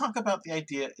 Did we talk about the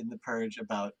idea in the Purge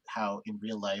about how in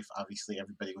real life, obviously,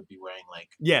 everybody would be wearing like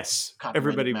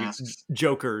everybody masks.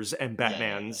 Jokers and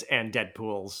Batmans and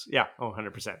Deadpools. Yeah,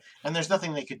 100%. And there's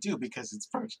nothing they could do because it's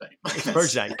Purge Night. It's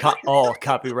Purge Night. All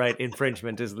copyright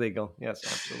infringement is legal. Yes,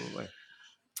 absolutely.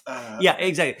 Yeah,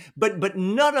 exactly. But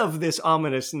none of this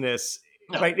ominousness,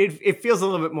 right? It feels a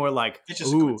little bit more like,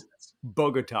 ooh,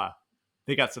 Bogota.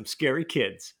 They got some scary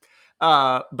kids.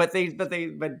 But he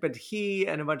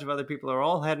and a bunch of other people are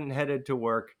all headed to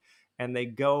work, and they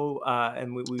go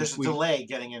and there's a delay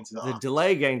getting into the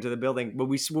delay getting to the building. But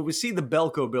we see the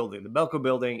Belko building. The Belko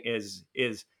building is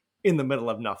in the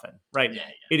middle of nothing, right? Yeah.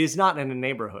 It is not in a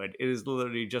neighborhood. It is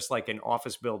literally just like an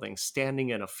office building standing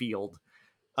in a field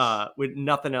with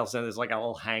nothing else. And there's like a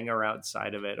little hangar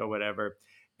outside of it or whatever.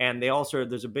 and they also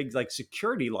there's a big like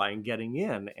security line getting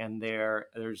in, and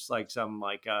there's like some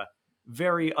like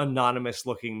very anonymous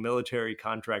looking military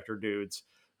contractor dudes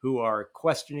who are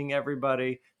questioning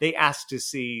everybody. They ask to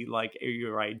see like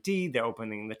your ID. They're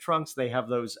opening the trunks. They have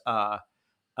those uh,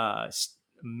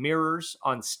 mirrors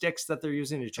on sticks that they're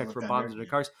using to check for bombs in the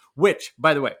cars. Which,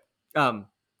 by the way,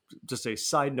 just a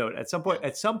side note. At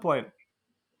some point,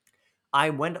 I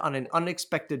went on an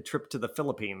unexpected trip to the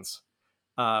Philippines.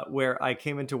 Where I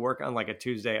came into work on like a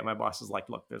Tuesday, and my boss is like,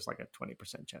 "Look, there's like a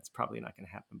 20% chance, probably not going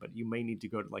to happen, but you may need to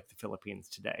go to like the Philippines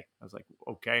today." I was like,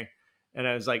 "Okay," and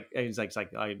I was like, "He's like,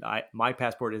 my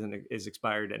passport is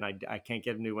expired, and I can't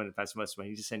get a new one at fast enough, so I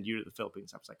need to send you to the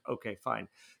Philippines." I was like, "Okay, fine,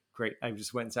 great." I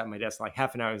just went and sat at my desk like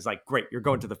half an hour. I was like, "Great, you're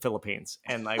going to the Philippines,"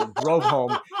 and I drove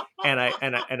home, and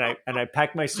I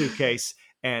packed my suitcase,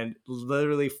 and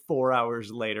literally 4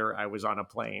 hours later, I was on a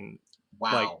plane.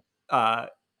 Wow. Like,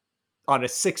 on a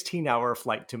 16-hour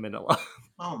flight to Manila.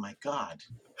 Oh my God.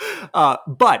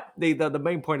 But the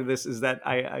main point of this is that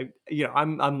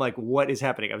I'm like, what is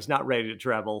happening? I was not ready to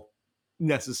travel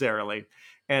necessarily,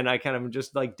 and I kind of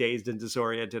just like dazed and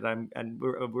disoriented.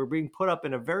 We're being put up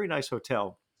in a very nice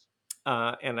hotel,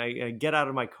 and I get out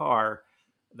of my car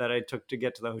that I took to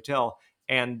get to the hotel,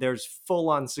 and there's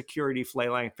full-on security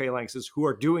phalanxes who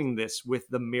are doing this with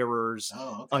the mirrors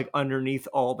like underneath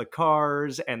all the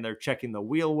cars, and they're checking the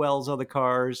wheel wells of the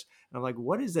cars. And I'm like,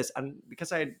 what is this? And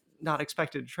because I had not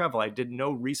expected to travel, I did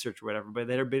no research or whatever, but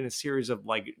there had been a series of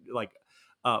like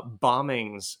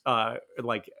bombings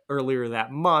like earlier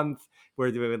that month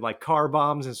where they would like car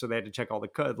bombs, and so they had to check all the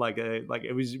code. Like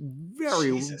it was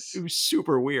it was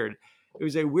super weird. It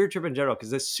was a weird trip in general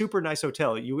because this super nice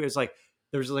hotel,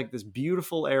 there's like this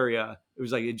beautiful area. It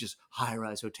was like it just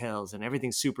high-rise hotels, and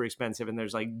everything's super expensive, and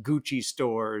there's like Gucci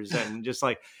stores and just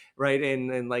like right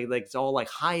in, and like it's all like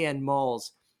high-end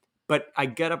malls. But I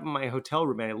get up in my hotel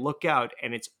room and I look out,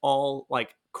 and it's all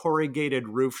like corrugated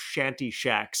roof shanty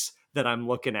shacks that I'm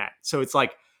looking at. So it's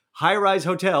like high-rise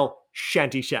hotel,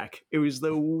 shanty shack. It was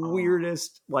the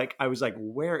weirdest. Like I was like,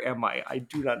 where am I? I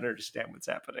do not understand what's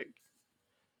happening.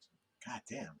 God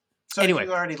damn. So anyway,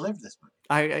 you already lived this movie.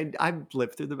 I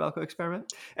lived through the Belko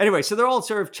Experiment. Anyway, so they're all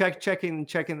sort of checking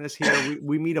this here.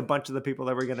 We meet a bunch of the people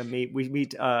that we're going to meet. We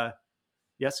meet.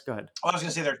 Yes, go ahead. I was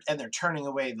going to say they're turning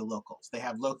away the locals. They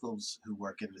have locals who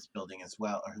work in this building as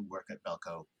well, or who work at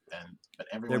Belko, but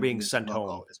everyone they're being who is sent local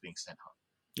home. is being sent home.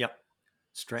 Yep.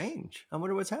 Strange. I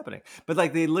wonder what's happening. But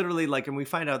like they literally like, and we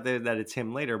find out that it's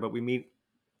him later. But we meet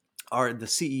the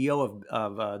CEO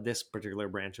of this particular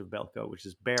branch of Belko, which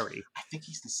is Barry. I think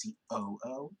he's the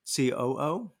COO.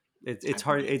 COO. It's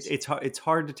hard. It's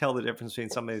hard to tell the difference between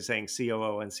somebody saying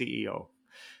COO and CEO.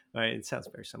 Right? It sounds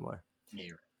very similar. Yeah,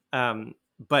 you're right.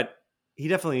 But he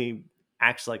definitely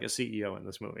acts like a CEO in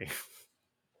this movie.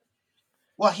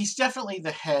 Well, he's definitely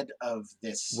the head of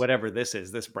this whatever this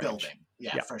is, this branch building.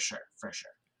 Yeah, for sure.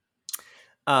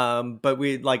 But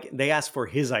they asked for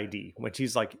his ID, which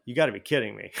he's like, you got to be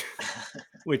kidding me.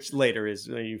 Which later is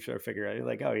you sort of figure out,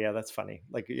 like, oh yeah, that's funny.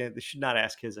 Like, yeah, they should not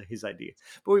ask his ID.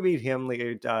 But we meet him,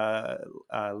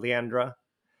 Leandra,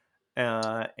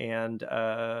 and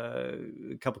a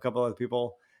couple other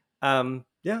people. And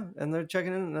they're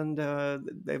checking in, and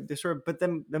they sort of. But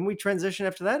then we transition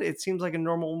after that. It seems like a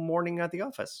normal morning at the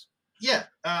office. Yeah.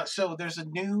 So there's a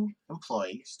new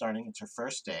employee starting. It's her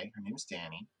first day. Her name is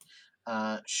Danny.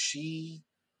 She,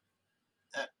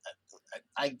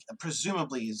 I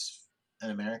presumably is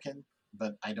an American,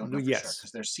 but I don't know for sure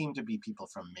because there seem to be people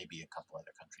from maybe a couple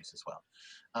other countries as well.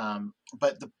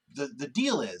 But the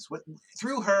deal is,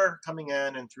 through her coming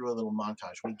in and through a little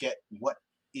montage, we get what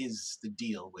is the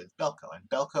deal with Belko. And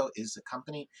Belko is a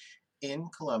company in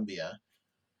Colombia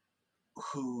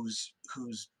whose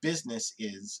business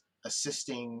is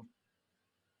assisting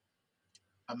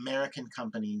American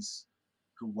companies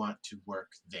who want to work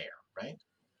there, right?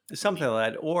 Something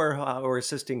like that, or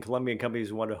assisting Colombian companies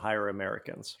who want to hire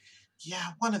Americans.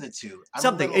 Yeah, one of the two.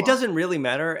 Something. It doesn't really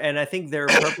matter, and I think they're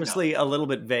purposely a little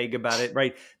bit vague about it,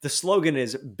 right? The slogan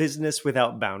is "Business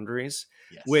without boundaries,"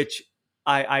 which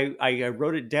I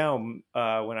wrote it down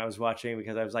when I was watching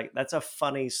because I was like, "That's a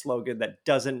funny slogan that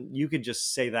doesn't. You could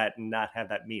just say that and not have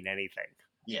that mean anything."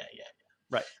 Yeah.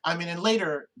 Right. I mean, and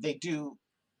later they do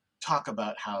talk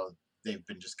about how they've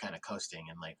been just kind of coasting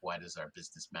and like, why does our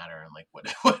business matter? And like, what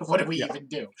do we even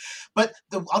do? But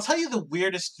I'll tell you the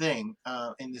weirdest thing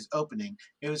in this opening.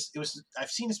 It was I've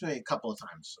seen this movie a couple of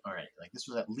times already. Like this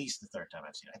was at least the third time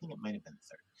I've seen it. I think it might have been the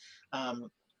third.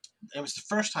 It was the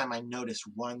first time I noticed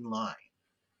one line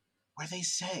where they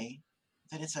say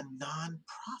that it's a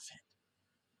non-profit.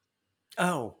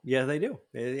 Oh, yeah, they do.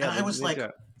 And I was like,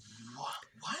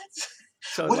 what?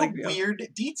 So What like, a weird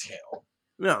detail.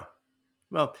 No.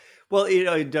 Well,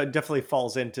 it definitely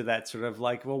falls into that sort of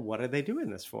like, well, what are they doing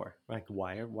this for? Like,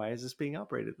 why is this being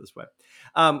operated this way?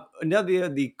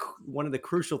 Another one of the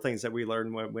crucial things that we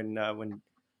learn when I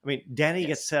mean, Danny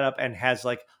gets set up and has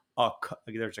like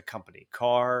there's a company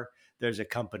car, there's a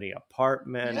company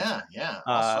apartment, Yeah,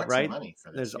 all sorts of right? money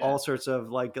for this. There's all sorts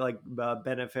of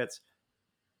benefits.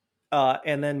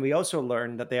 And then we also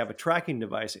learned that they have a tracking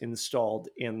device installed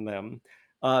in them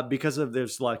because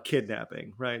there's a lot of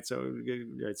kidnapping, right? So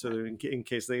in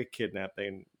case they get kidnapped,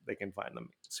 they can find them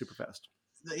super fast.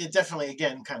 It definitely,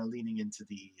 again, kind of leaning into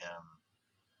the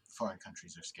foreign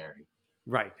countries are scary.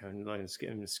 Right, and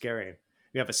it's scary.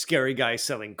 You have a scary guy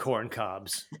selling corn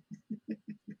cobs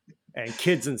and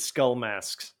kids in skull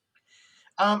masks.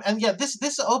 And yeah,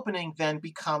 this opening then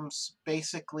becomes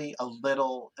basically a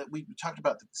little. We talked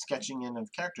about the sketching in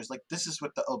of characters. Like, this is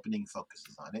what the opening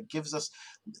focuses on. It gives us.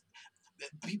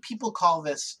 People call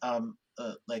this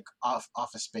like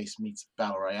Office Space meets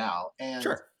Battle Royale, and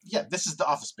sure. Yeah, this is the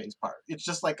Office Space part. It's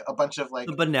just like a bunch of like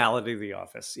the banality of the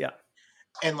Office, yeah.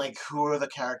 And like who are the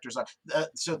characters are.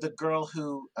 So the girl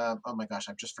who oh my gosh,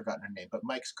 I've just forgotten her name, but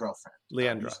Mike's girlfriend,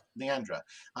 Leandra.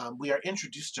 We are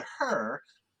introduced to her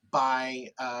by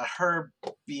her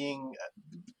being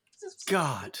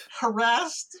God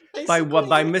harassed by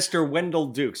Mr. Wendell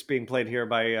Dukes, being played here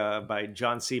by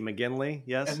John C. McGinley.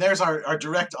 Yes, and there's our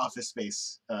direct Office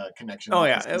Space connection. Oh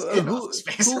yeah,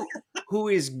 who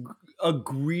is a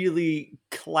really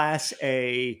class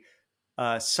A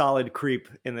solid creep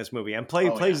in this movie, and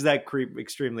plays that creep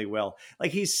extremely well.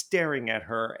 Like, he's staring at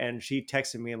her, and she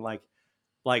texted me and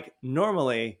like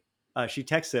normally she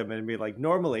texts him and be like,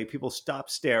 normally people stop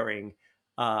staring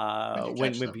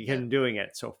when we begin doing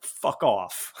it, so fuck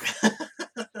off.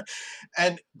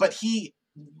 But he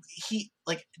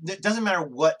like, it doesn't matter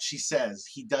what she says,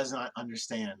 he does not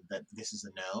understand that this is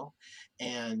a no.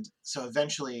 And so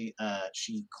eventually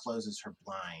she closes her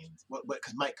blind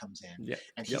because Mike comes in,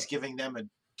 and he's giving them a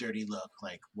dirty look,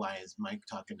 like, why is Mike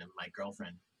talking to my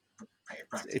girlfriend?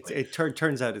 It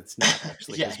turns out it's not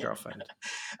actually his girlfriend.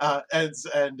 And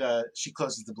she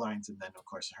closes the blinds, and then of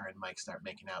course her and Mike start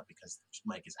making out because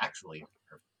Mike is actually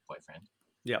her boyfriend.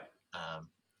 Yep.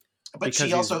 But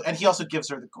because he also gives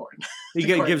her the corn. He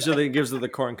gives her the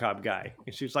corn cob guy,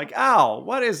 and she's like, "Ow,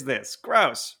 what is this?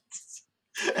 Gross."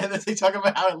 And then they talk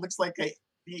about how it looks like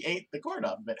he ate the corn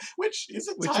off of it, which is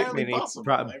entirely possible.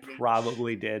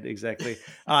 Probably did, exactly.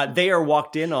 They are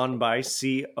walked in on by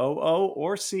COO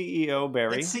or CEO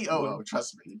Barry. It's COO,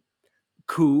 trust me.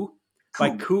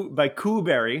 By Coo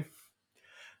Barry,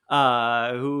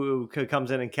 who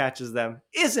comes in and catches them.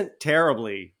 Isn't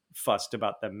terribly fussed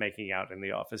about them making out in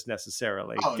the office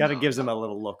necessarily. Gives them a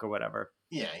little look or whatever.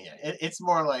 Yeah. It's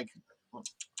more like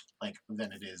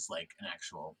than it is like an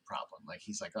actual problem. Like,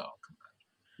 he's like, oh, come on.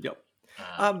 Yep.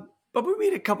 But we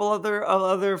meet a couple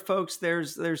other folks.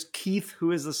 There's Keith,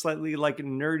 who is a slightly like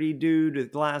nerdy dude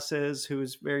with glasses, who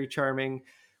is very charming.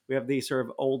 We have the sort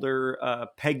of older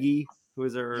Peggy, who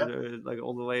is like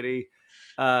older lady.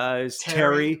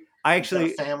 Terry.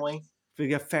 We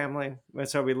got family.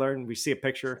 That's how we learn. We see a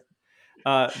picture.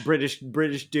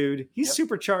 British dude. He's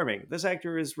super charming. This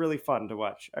actor is really fun to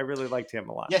watch. I really liked him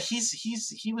a lot. Yeah,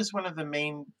 he was one of the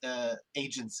main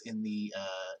agents in the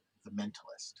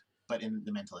Mentalist. But in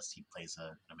The Mentalist, he plays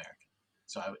an American.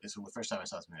 So the first time I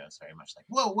saw this movie, I was very much like,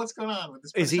 "Whoa, what's going on with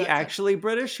this?" Is he actually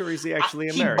British, or is he actually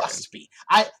American? He must be.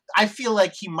 I feel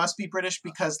like he must be British,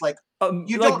 because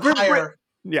you don't hire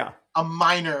a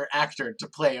minor actor to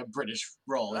play a British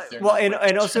role if they're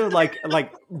and also like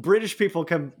British people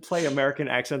can play American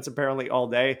accents apparently all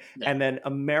day, and then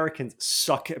Americans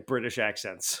suck at British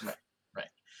accents. Right.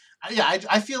 Yeah,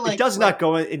 I feel like it does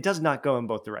not go in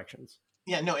both directions.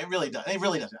 Yeah, no, it really does. It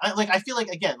really doesn't. I feel like,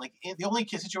 again, like, the only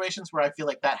situations where I feel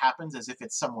like that happens is if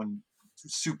it's someone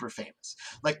super famous.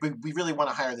 Like, we really want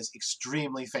to hire this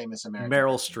extremely famous American.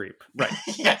 Meryl Streep, right?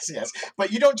 yes.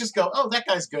 But you don't just go, oh, that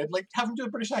guy's good. Like, have him do a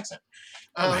British accent.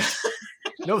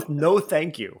 No,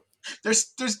 thank you.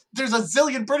 There's a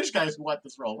zillion British guys who want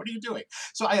this role. What are you doing?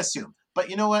 So I assume. But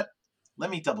you know what?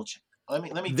 Let me double check. Let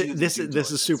me do this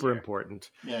is super important.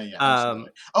 Yeah.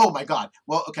 Absolutely. Oh my God.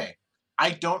 Well, okay.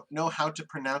 I don't know how to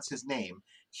pronounce his name.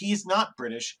 He's not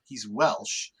British. He's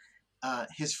Welsh.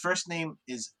 His first name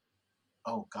is,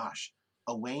 oh gosh,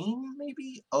 Owain,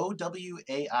 maybe?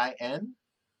 Owain.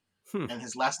 And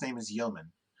his last name is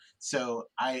Yeoman. So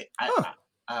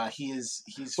he's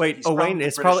Owain.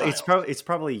 It's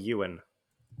probably Ewan.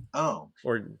 Oh.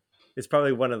 Or it's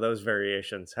probably one of those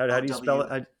variations. How do you spell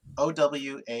it?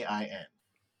 Owain.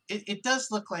 It does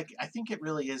look like, I think it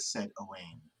really is said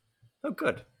Owain. Oh,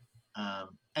 good.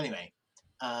 Anyway,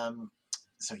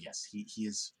 so yes, he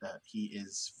is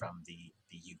from the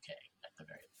UK at the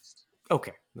very least.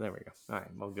 Okay, there we go. All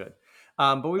right, well, good.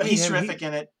 But we But meet he's him. terrific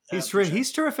in it.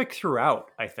 He's terrific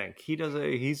throughout. I think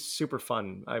he's super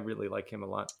fun. I really like him a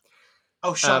lot.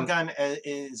 Oh, Sean Gunn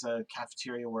is a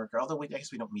cafeteria worker. Although I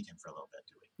guess we don't meet him for a little bit,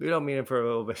 do we? We don't meet him for a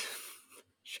little bit.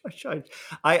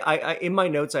 I in my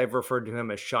notes I've referred to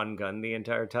him as Sean Gunn the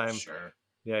entire time. Sure.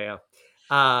 Yeah.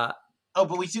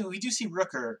 But we do see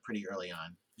Rooker pretty early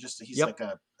on. Just he's like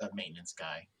a maintenance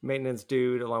guy. Maintenance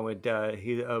dude, along with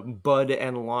Bud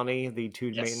and Lonnie, the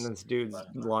two maintenance dudes.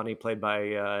 Lonnie played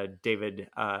by David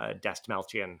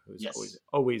Dastmalchian, who's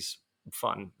always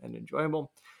fun and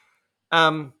enjoyable.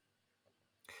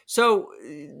 So,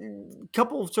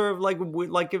 couple sort of like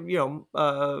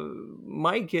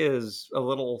Mike is a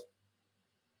little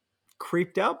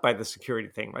creeped out by the security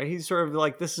thing, right? He's sort of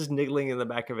like, this is niggling in the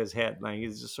back of his head. Like,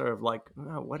 he's just sort of like,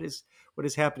 oh, what is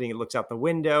happening? He looks out the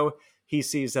window. He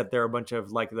sees that there are a bunch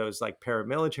of like those like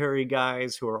paramilitary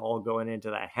guys who are all going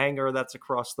into that hangar that's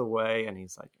across the way. And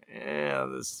he's like,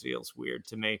 this feels weird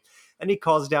to me. And he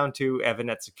calls down to Evan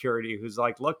at security, who's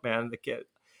like, look, man, the kid,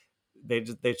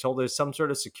 they told us some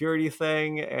sort of security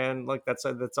thing. And like, that's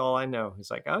all I know. He's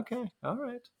like, okay, all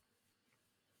right.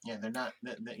 Yeah, they're not.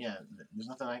 Yeah, there's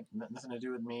nothing to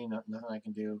do with me. Nothing I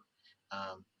can do.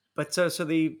 But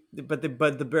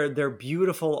their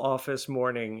beautiful office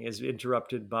morning is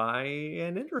interrupted by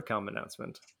an intercom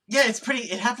announcement. Yeah,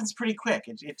 it happens pretty quick.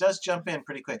 It does jump in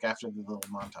pretty quick after the little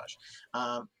montage.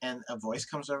 And a voice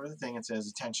comes over the thing and says,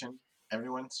 "Attention,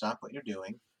 everyone, stop what you're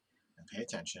doing and pay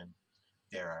attention.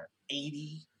 There are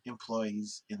 80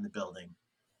 employees in the building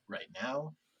right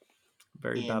now.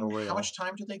 Very battle royale. How much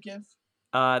time do they give?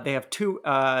 They have 2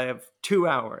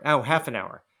 hours. Oh, half an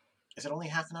hour. Is it only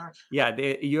half an hour? Yeah,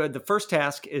 the first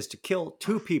task is to kill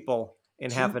 2 people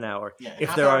in half an hour. Yeah,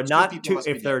 if there are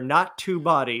not 2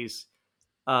 bodies,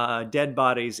 dead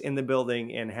bodies in the building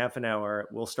in half an hour,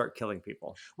 we'll start killing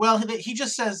people. Well, he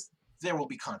just says there will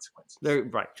be consequences.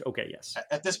 Right. Okay. Yes.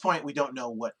 At this point, we don't know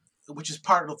what, which is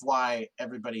part of why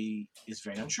everybody is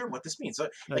very unsure what this means. So,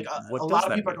 like a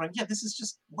lot of people are going, "Yeah, this is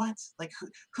just what? Like,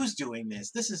 who's doing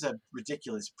this? This is a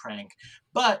ridiculous prank."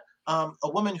 But a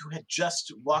woman who had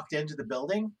just walked into the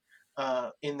building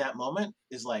in that moment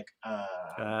is like,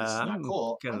 "This is not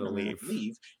cool. I'm going to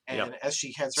leave." And as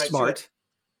she heads right to it,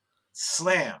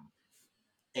 slam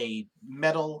a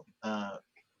metal.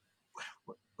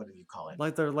 What do you call it?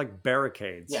 Like they're like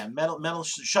barricades. Yeah, metal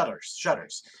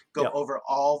shutters go over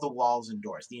all the walls and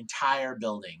doors, the entire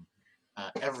building,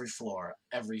 every floor,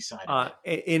 every side of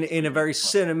it. In a very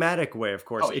cinematic way, of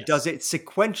course. It does it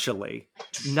sequentially,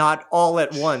 not all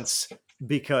at once,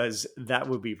 because that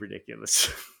would be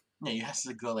ridiculous. Yeah, you have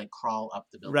to go like crawl up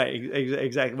the building. Right,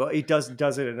 exactly. Well, it does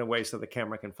it in a way so the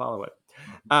camera can follow it.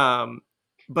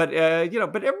 But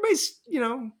everybody's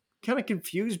kind of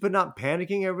confused but not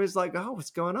panicking. Everybody's like, oh, what's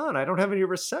going on? I don't have any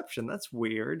reception. That's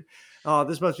weird. Oh,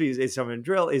 this must be some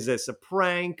drill. Is this a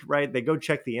prank? Right? They go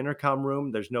check the intercom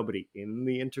room. There's nobody in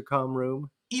the intercom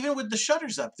room. Even with the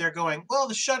shutters up, they're going, well,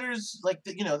 the shutters, like,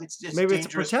 it's maybe a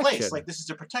dangerous place. Like, this is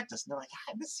to protect us. And they're like,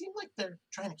 this seems like they're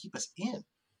trying to keep us in. And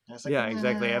it's like, yeah,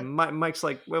 exactly. And Mike's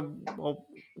like, well,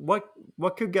 what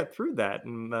could get through that?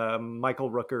 And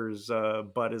Michael Rooker's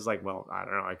Bud is like, well, I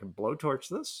don't know. I can blowtorch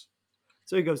this.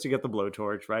 So he goes to get the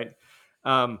blowtorch, right?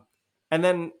 And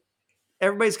then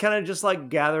everybody's kind of just like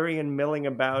gathering and milling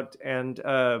about, and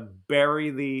Barry,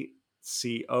 the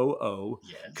COO,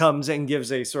 comes and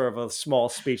gives a sort of a small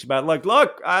speech about, like,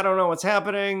 look, I don't know what's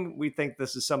happening. We think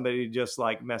this is somebody just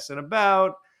like messing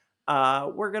about.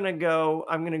 I'm going to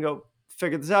go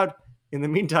figure this out. In the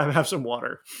meantime, have some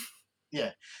water.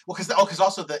 Yeah. Well, because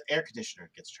also the air conditioner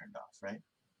gets turned off, right?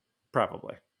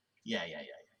 Probably. Yeah.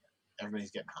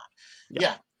 Everybody's getting hot.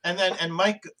 Yeah. And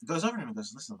Mike goes over to him and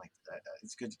goes, listen, like,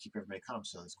 it's good to keep everybody calm.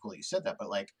 So it's cool that you said that. But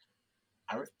like,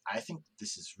 I think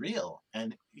this is real.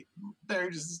 And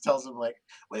Barry just tells him, like,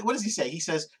 wait, what does he say? He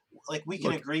says, like, we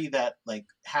can agree that like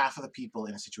half of the people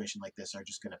in a situation like this are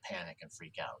just going to panic and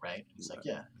freak out, right? And he's like,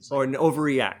 yeah. He's or like,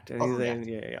 overreact. And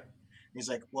overreact. He's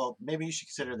like, well, maybe you should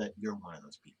consider that you're one of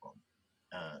those people.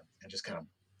 And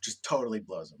just totally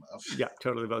blows him up. Yeah,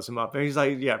 totally blows him up. And he's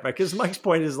like, yeah, right. Because Mike's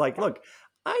point is like, look,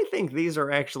 I think these are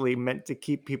actually meant to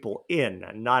keep people in,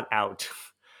 not out.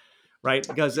 Right?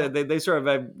 Because they sort of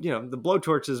have, the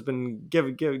blowtorch has been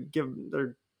given,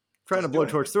 they're trying to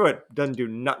blowtorch through it. Doesn't do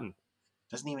nothing.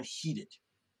 Doesn't even heat it.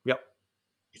 Yep.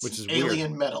 It's which is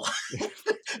alien weird. Metal.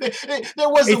 There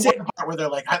was one part where they're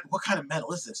like, what kind of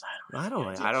metal is this? I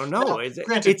don't know.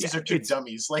 Granted, these are two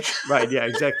dummies. Like, right. Yeah,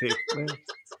 exactly.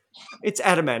 It's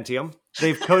adamantium.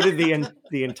 They've coated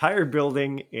the entire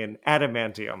building in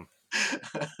adamantium.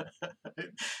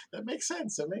 That makes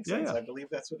sense. That makes Yeah, sense. yeah. I believe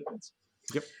that's what it is.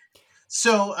 Yep.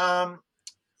 So,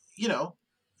 you know,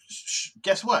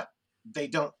 guess what? They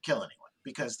don't kill anyone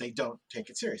because they don't take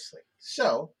it seriously.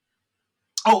 So,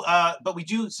 but we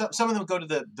do. Some of them go to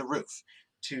the roof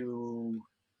to.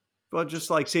 Well, just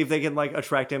like see if they can like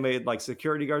attract anybody, like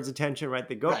security guards' attention, right?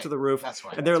 They go up Right. to the roof That's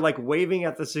why. and they're like waving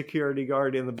at the security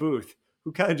guard in the booth,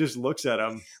 who kind of just looks at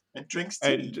them and drinks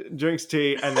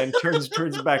tea and then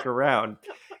turns back around.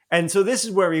 And so this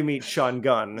is where we meet Sean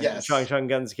Gunn, Yes. Sean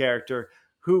Gunn's character,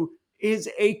 who is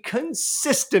a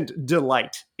consistent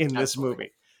delight in this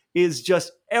movie. Is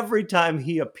just every time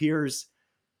he appears,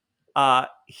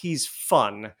 he's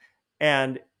fun,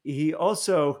 and he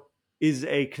also is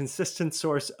a consistent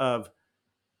source of.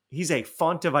 He's a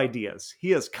font of ideas.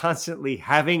 He is constantly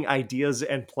having ideas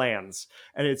and plans,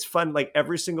 and it's fun. Like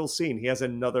every single scene, he has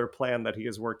another plan that he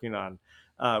is working on,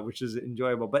 which is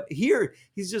enjoyable. But here,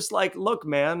 he's just like, "Look,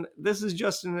 man, this is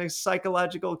just a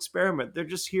psychological experiment. They're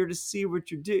just here to see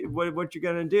what you do, what you're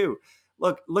gonna do.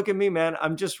 Look at me, man.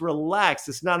 I'm just relaxed.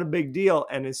 It's not a big deal."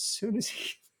 And as soon as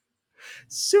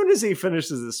he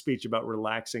finishes the speech about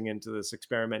relaxing into this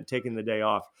experiment, taking the day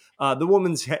off, the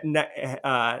woman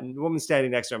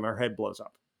standing next to him, her head blows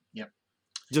up. Yep.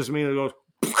 Just immediately goes.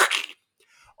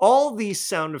 All these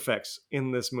sound effects in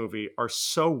this movie are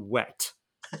so wet.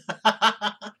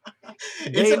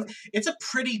 It's a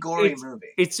pretty gory movie.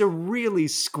 It's a really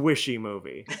squishy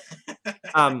movie.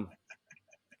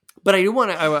 But I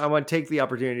want to take the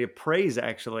opportunity to praise.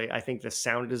 Actually, I think the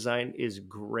sound design is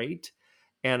great.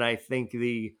 And I think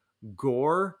the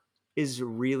gore is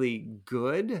really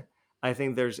good. I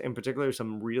think there's, in particular,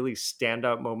 some really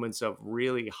standout moments of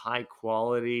really high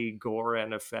quality gore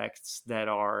and effects that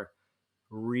are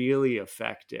really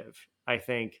effective. I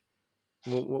think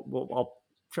I'll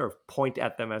sort of point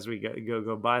at them as we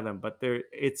go by them, but they're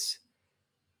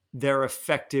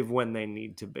effective when they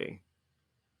need to be.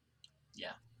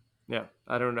 Yeah. Yeah,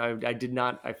 I don't know. I did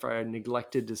not. I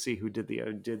neglected to see who did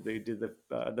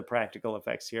the practical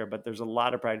effects here. But there's a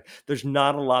lot of There's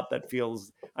not a lot that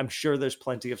feels. I'm sure there's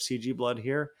plenty of CG blood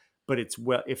here, but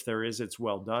if there is, it's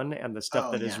well done, and the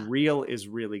stuff that is real is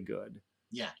really good.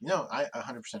 Yeah, no, I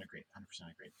 100% agree.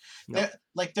 100% agree. Yep.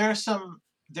 There are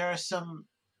some.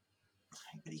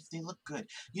 They look good.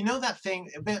 You know that thing.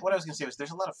 What I was going to say was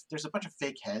there's a bunch of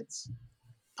fake heads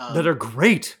that are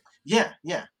great. Yeah,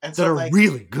 and so that are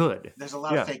really good. There's a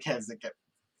lot of fake heads that get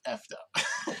effed up.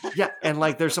 Yeah, and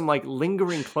like there's some like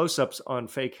lingering close-ups on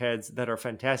fake heads that are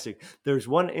fantastic. There's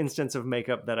one instance of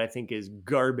makeup that I think is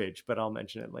garbage, but I'll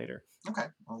mention it later. Okay,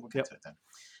 well, we'll get to it then.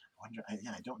 I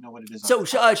don't know what it is. So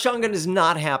Sean Gunn is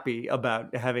not happy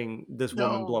about having this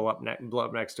woman blow up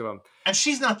next to him, and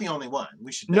she's not the only one.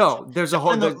 We should there's a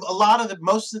whole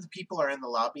most of the people are in the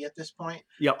lobby at this point.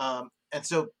 Yep. And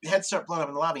so heads start blowing up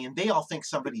in the lobby, and they all think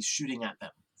somebody's shooting at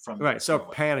them from right. So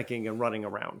panicking and running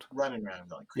around going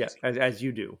crazy. Yeah, as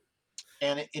you do.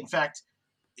 And in fact,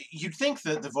 you'd think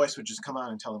that the voice would just come on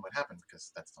and tell them what happened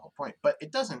because that's the whole point, but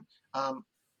it doesn't.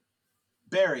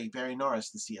 Barry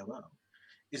Norris, the COO,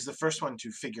 is the first one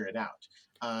to figure it out.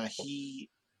 He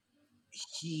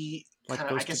kind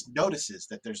of, I guess, notices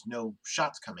that there's no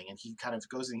shots coming, and he kind of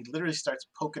goes and he literally starts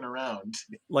poking around,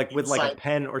 like with like a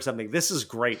pen or something. This is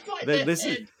great. This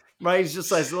is right. He's just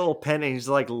like a little pen, and he's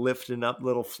like lifting up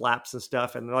little flaps and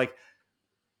stuff, and like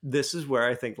this is where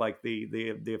I think like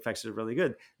the effects are really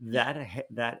good.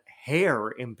 That hair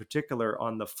in particular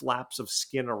on the flaps of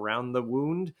skin around the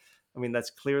wound. I mean, that's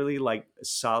clearly like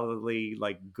solidly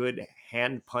like good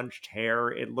hand punched hair.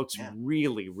 It looks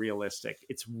really realistic.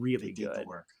 It's really good. The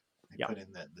work. They put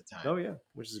in the time. Oh yeah,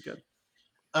 which is good.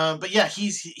 But yeah,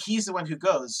 he's the one who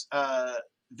goes.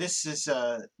 This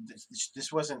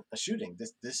wasn't a shooting.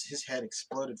 This his head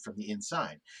exploded from the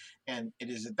inside, and it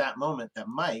is at that moment that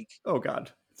Mike, oh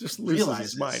God, just loses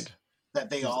his mind that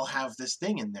they all have this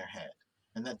thing in their head,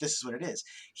 and that this is what it is.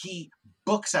 He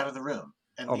books out of the room.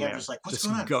 And Leandra's like, what's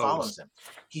going on? Follows him.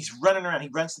 He's running around. He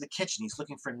runs to the kitchen. He's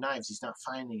looking for knives. He's not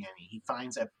finding any. He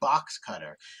finds a box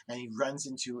cutter, and he runs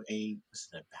into a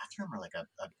bathroom or like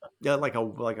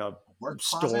a work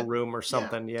storeroom or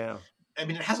something. Yeah. I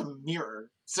mean, it has a mirror,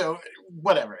 so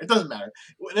whatever. It doesn't matter.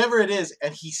 Whatever it is,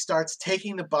 and he starts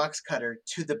taking the box cutter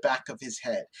to the back of his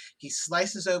head. He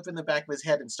slices open the back of his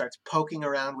head and starts poking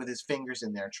around with his fingers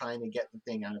in there, trying to get the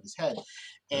thing out of his head.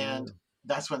 And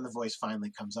that's when the voice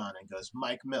finally comes on and goes,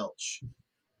 Mike Milch,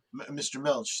 Mr.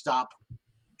 Milch, stop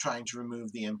trying to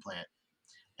remove the implant.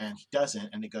 And he doesn't,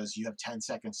 and it goes, you have 10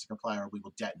 seconds to comply or we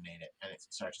will detonate it. And it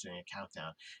starts doing a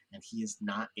countdown. And he is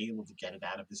not able to get it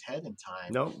out of his head in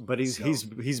time. No, but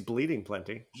he's bleeding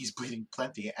plenty. He's bleeding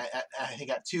plenty. I think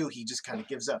at 2, he just kind of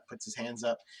gives up, puts his hands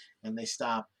up, and they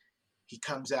stop. He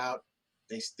comes out,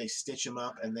 they stitch him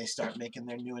up, and they start making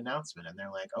their new announcement. And they're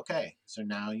like, okay, so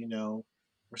now you know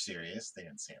we're serious. They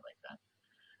didn't say it like that.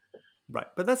 Right,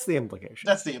 but that's the implication.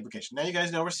 That's the implication. Now you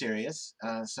guys know we're serious.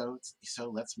 So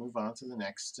let's move on to the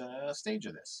next stage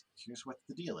of this. Here's what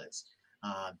the deal is.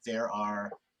 There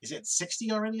are, is it 60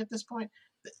 already at this point?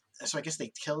 So I guess they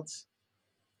killed.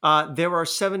 There are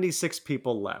 76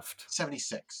 people left.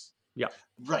 76. Yeah.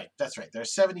 Right, that's right. There are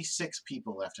 76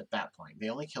 people left at that point. They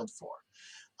only killed 4.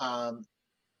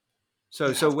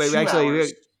 So wait,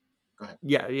 actually, go ahead.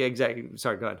 Yeah, exactly.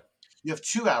 Sorry, go ahead. You have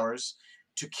 2 hours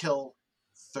to kill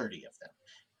 30 of them.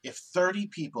 If 30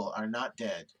 people are not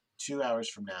dead 2 hours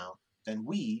from now, then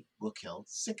we will kill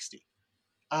 60.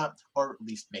 Or at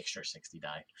least make sure 60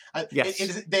 die.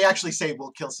 Yes. They actually say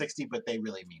we'll kill 60, but they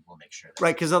really mean we'll make sure.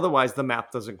 Right, because otherwise the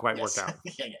math doesn't quite work out.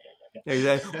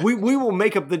 Yeah. We will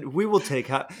make up we will take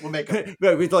we'll make up.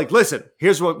 We're like, listen,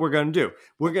 here's what we're going to do.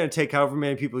 We're going to take however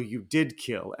many people you did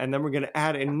kill, and then we're going to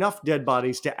add enough dead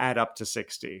bodies to add up to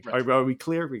 60. Right. Are we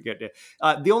clear? We get it.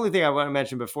 The only thing I want to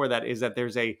mention before that is that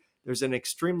there's an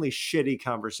extremely shitty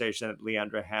conversation that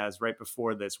Leandra has right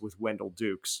before this with Wendell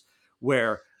Dukes,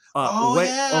 where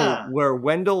where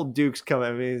Wendell Dukes come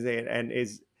and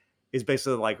is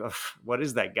basically like, what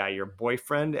is that guy, your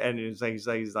boyfriend? And he's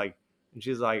like, and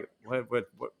she's like, what?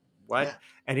 Yeah.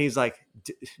 And he's like,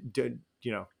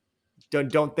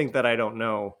 don't think that I don't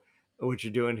know what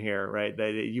you're doing here, right?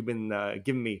 That you've been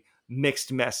giving me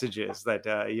mixed messages, that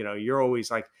you're always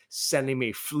like sending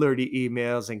me flirty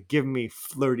emails and giving me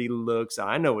flirty looks.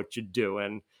 I know what you're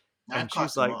doing. And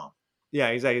she's like, yeah,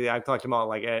 exactly. I've talked to them all.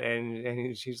 Like,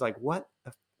 and she's like, what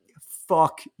the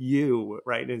fuck you,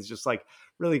 right? And it's just like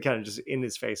really kind of just in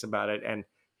his face about it, and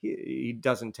he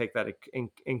doesn't take that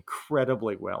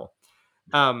incredibly well.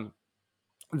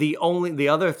 The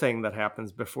other thing that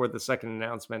happens before the second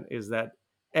announcement is that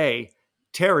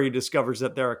Terry discovers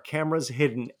that there are cameras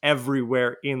hidden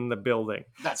everywhere in the building.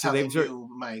 That's how they knew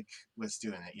Mike was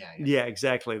doing it. Yeah,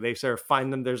 exactly. They sort of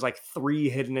find them. There's like 3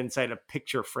 hidden inside a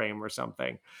picture frame or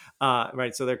something.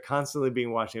 Right. So they're constantly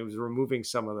being watched. It was removing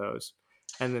some of those.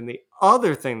 And then the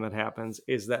other thing that happens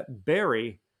is that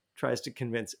Barry tries to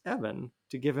convince Evan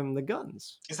to give him the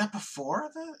guns. Is that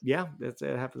before that? Yeah, it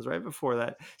happens right before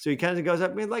that. So he kind of goes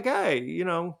up and he's like, hey,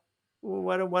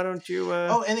 why don't you?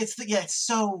 And it's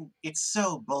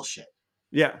so bullshit.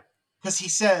 Yeah, because he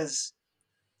says,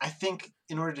 I think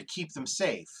in order to keep them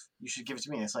safe, you should give it to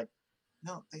me. And it's like,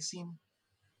 no, they seem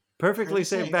perfectly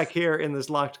safe back here in this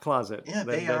locked closet. Yeah,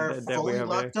 they are fully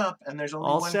locked up, and there's only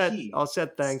one key. All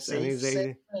set, thanks.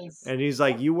 Safe, and he's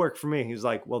like, you work for me. He's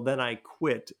like, well, then I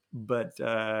quit, but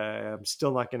I'm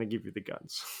still not going to give you the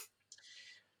guns.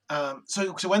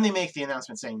 So when they make the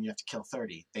announcement saying you have to kill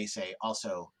 30, they say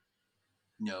also,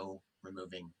 no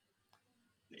removing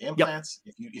the implants.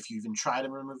 Yep. If you even try to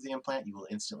remove the implant, you will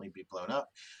instantly be blown up.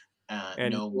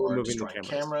 And no more destroying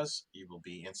cameras. You will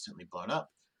be instantly blown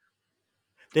up.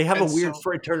 They have a weird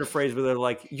turn of phrase where they're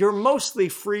like, you're mostly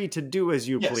free to do as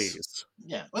you please.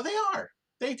 Yeah, well, they are.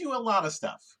 They do a lot of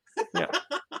stuff. Yeah.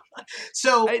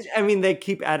 So I mean, they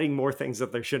keep adding more things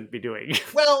that they shouldn't be doing.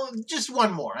 Well, just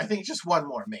one more. I think just one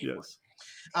more, maybe.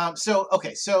 Yes.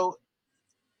 So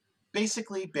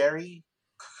basically, Barry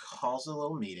calls a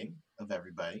little meeting of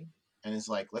everybody and is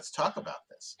like, let's talk about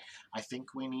this. I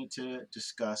think we need to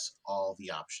discuss all the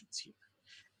options here.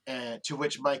 And to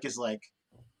which Mike is like,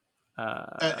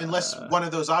 unless one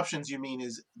of those options you mean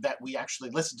is that we actually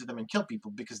listen to them and kill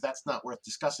people, because that's not worth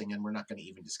discussing, and we're not going to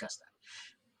even discuss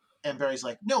that. And Barry's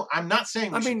like, no, I'm not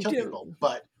saying we should kill people,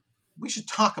 but we should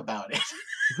talk about it.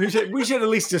 we should at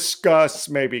least discuss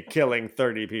maybe killing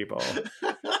 30 people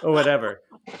or whatever.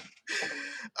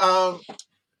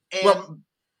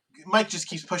 Mike just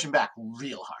keeps pushing back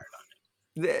real hard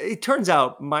on it. It turns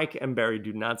out Mike and Barry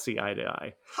do not see eye to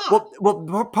eye. Huh.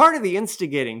 Well, part of the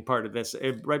instigating part of this,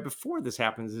 right before this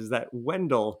happens, is that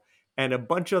Wendell and a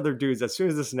bunch of other dudes, as soon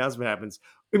as this announcement happens,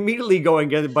 immediately go and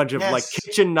get a bunch of like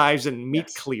kitchen knives and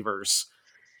meat cleavers.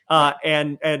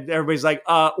 And everybody's like,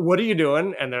 what are you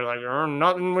doing? And they're like,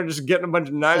 nothing. We're just getting a bunch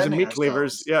of knives and meat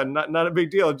cleavers. Yeah, not a big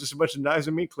deal. Just a bunch of knives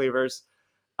and meat cleavers.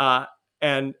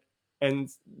 And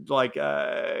like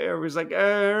everybody's like,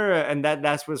 and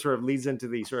that's what sort of leads into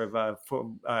the sort of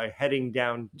heading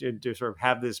down to sort of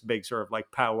have this big sort of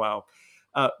like powwow.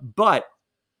 But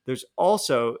there's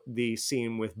also the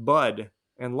scene with Bud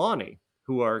and Lonnie,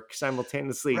 who are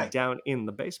simultaneously Right. down in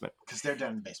the basement. Because they're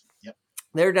down in the basement. Yep.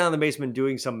 They're down in the basement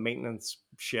doing some maintenance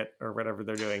shit or whatever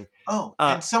they're doing. Oh,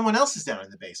 and someone else is down in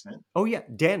the basement. Oh yeah,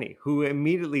 Danny, who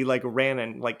immediately like ran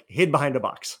and like hid behind a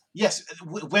box. Yes,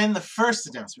 when the first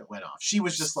announcement went off, she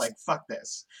was just like, "Fuck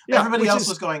this." Yeah, Everybody else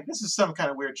was going, "This is some kind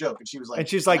of weird joke," and she was like, and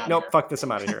she's like, "Nope, fuck this,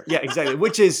 I'm out of here." Yeah, exactly.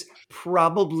 Which is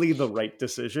probably the right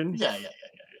decision. Yeah.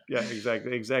 Yeah,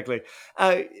 exactly.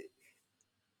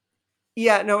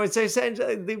 Yeah, no, it's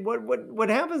essentially what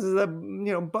happens is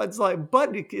that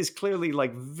Bud is clearly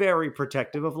like very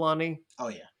protective of Lonnie. Oh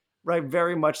yeah. Right,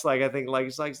 very much like I think like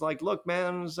it's like look,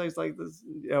 man, it's like this,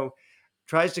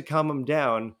 tries to calm him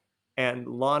down, and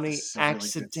Lonnie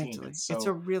accidentally. It's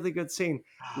a really good scene.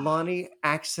 Lonnie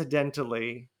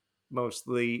accidentally,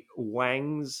 mostly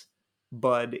wangs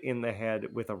Bud in the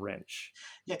head with a wrench.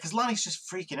 Yeah, because Lonnie's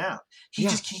just freaking out. He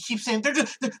keeps saying they're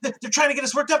trying to get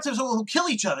us worked up so we'll kill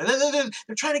each other. They're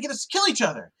trying to get us to kill each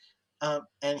other.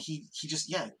 And he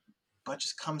just Bud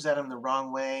just comes at him the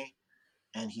wrong way.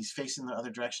 And he's facing the other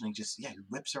direction. And he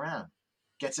whips around,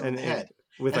 gets him in the head.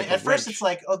 At first, it's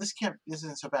like, oh, this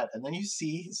isn't so bad. And then you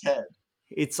see his head.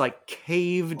 It's like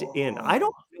caved in. I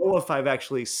don't know if I've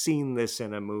actually seen this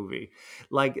in a movie.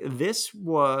 Like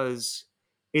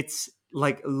it's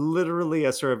like literally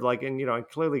a sort of like, and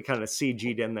clearly kind of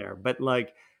CG'd in there, but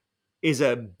like is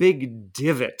a big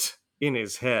divot in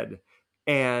his head.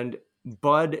 And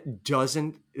Bud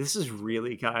doesn't, this is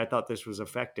really, I thought this was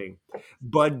affecting.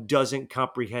 Bud doesn't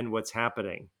comprehend what's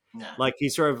happening. No. Like he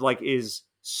sort of like is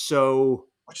so.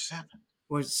 What just happened?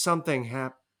 Well, something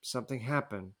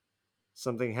happened,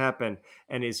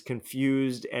 and is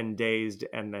confused and dazed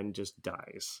and then just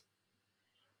dies.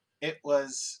 It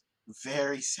was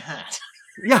very sad.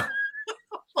 Yeah.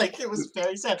 Like it was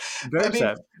very sad. Very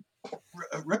sad.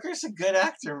 Rooker's a good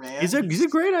actor, man. He's a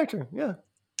great actor. Yeah.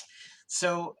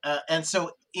 So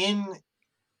in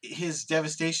his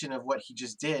devastation of what he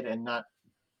just did and not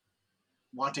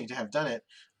wanting to have done it,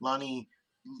 Lonnie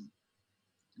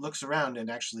looks around and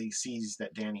actually sees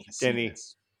that Danny has seen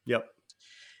this. Yep.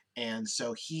 And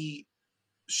so she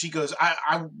goes,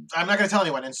 I'm not going to tell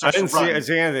anyone. And starts I didn't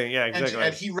see anything. Yeah, exactly.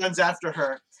 And he runs after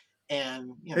her,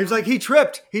 and he's like, he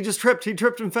tripped. He just tripped. He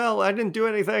tripped and fell. I didn't do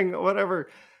anything. Whatever.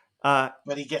 But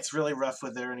he gets really rough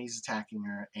with her, and he's attacking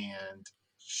her, and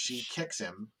she kicks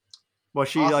him. Well,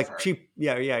 she like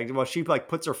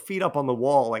puts her feet up on the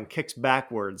wall and kicks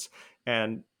backwards,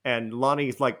 and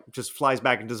Lonnie like just flies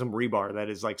back into some rebar that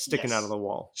is like sticking out of the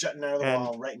wall, jutting out of the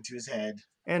wall right into his head,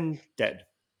 and dead.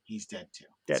 He's dead too.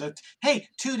 Dead. So hey,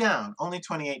 2 down, only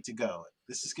 28 to go.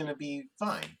 This is gonna be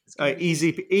fine.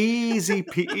 Easy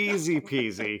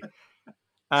peasy.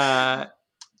 But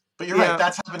you're right.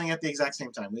 That's happening at the exact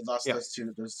same time. We lost those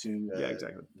two.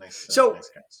 Exactly. Nice. So, nice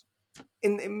guys.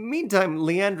 In the meantime,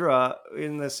 Leandra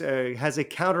in this has a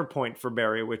counterpoint for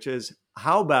Barry, which is,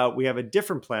 how about we have a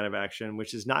different plan of action,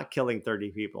 which is not killing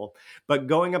 30 people, but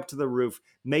going up to the roof,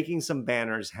 making some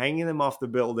banners, hanging them off the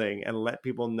building, and let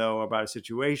people know about a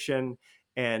situation,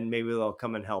 and maybe they'll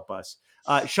come and help us.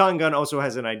 Sean Gunn also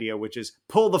has an idea, which is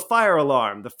pull the fire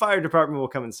alarm. The fire department will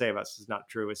come and save us. It's not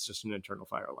true. It's just an internal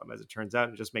fire alarm. As it turns out,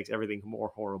 it just makes everything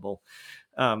more horrible.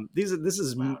 This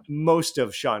is most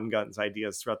of Sean Gunn's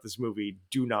ideas throughout this movie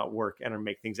do not work and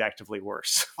make things actively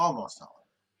worse. Almost all of them.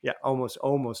 Yeah, almost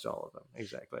all of them.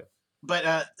 Exactly.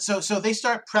 But so they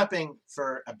start prepping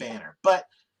for a banner, but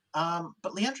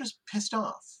Leandra's pissed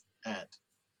off at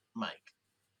Mike.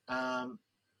 For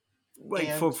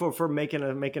making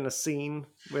a scene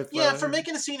with for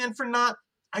making a scene and for not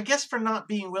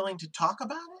being willing to talk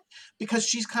about it, because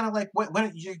she's kind of like,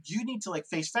 what you need to like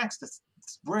face facts.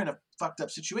 We're in a fucked up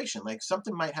situation. Like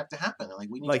something might have to happen. Like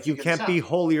we need like to you can't be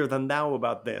holier than thou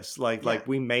about this. Like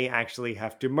we may actually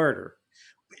have to murder.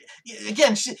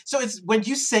 Again, so it's when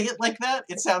you say it like that,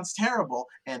 it sounds terrible,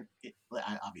 and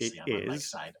obviously I'm on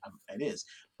Mike's side. It is,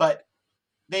 but.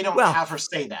 They don't have her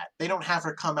say that. They don't have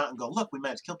her come out and go, look, we might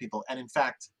have to kill people. And in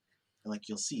fact, like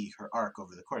you'll see her arc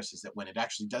over the course is that when it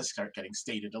actually does start getting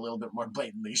stated a little bit more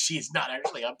blatantly, she's not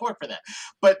actually on board for that.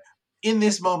 But in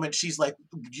this moment, she's like,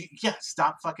 yeah,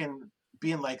 stop fucking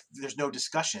being like, there's no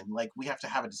discussion. Like, we have to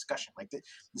have a discussion. Like,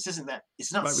 this isn't that.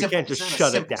 It's not simple. We can't just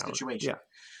shut it down. Situation.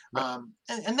 Yeah. Right.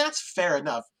 And that's fair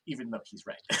enough, even though he's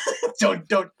right.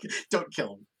 don't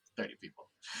kill 30 people.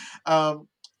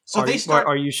 So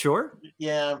are you sure?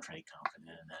 Yeah, I'm pretty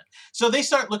confident in that. So they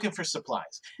start looking for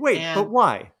supplies. Wait, but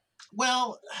why?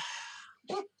 Well,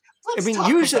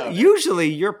 usually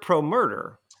you're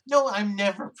pro-murder. No, I'm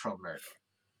never pro-murder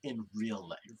in real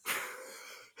life.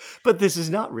 But this is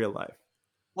not real life.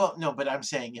 Well, no, but I'm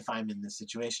saying if I'm in this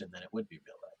situation, then it would be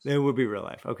real life. It would be real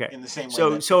life. Okay. In the same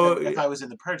way So that if I was in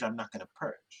the Purge, I'm not going to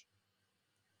purge.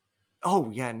 Oh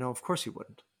yeah, no, of course you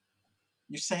wouldn't.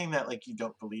 You're saying that like you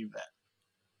don't believe that.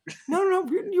 No,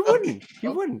 you wouldn't.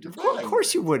 You wouldn't. Of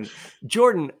course you wouldn't.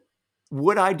 Jordan,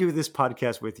 would I do this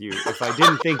podcast with you if I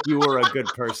didn't think you were a good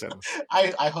person?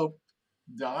 I hope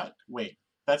not. Wait,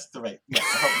 that's the right. Yeah,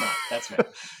 I hope not. That's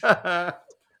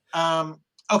right.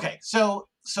 Okay, so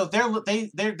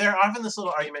they're off in this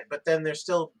little argument, but then they're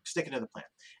still sticking to the plan,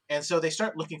 and so they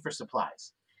start looking for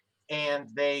supplies, and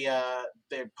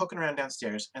they're poking around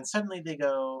downstairs, and suddenly they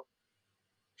go,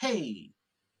 "Hey,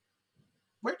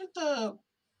 where did the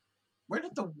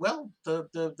welder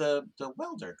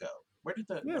go? Where did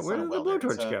the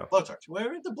blowtorch go? Blowtorch.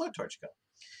 Where did the blowtorch go?"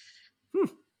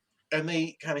 And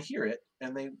they kind of hear it,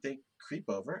 and they creep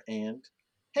over, and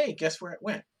hey, guess where it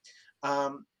went?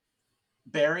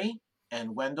 Barry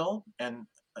and Wendell and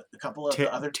a couple of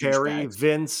the other Terry, douchebags.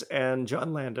 Vince, and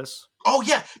John Landis. Oh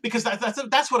yeah, because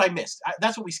that's what I missed.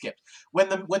 That's what we skipped. When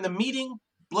the meeting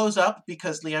blows up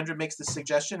because Leandra makes the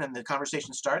suggestion and the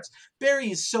conversation starts, Barry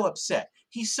is so upset.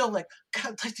 He's so like,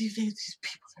 God, these people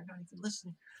are not even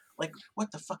listening. Like,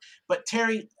 what the fuck? But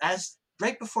Terry,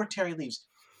 right before Terry leaves,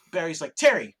 Barry's like,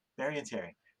 Terry,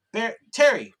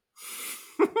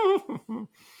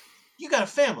 you got a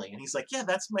family. And he's like, yeah,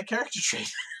 that's my character trait.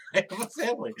 I have a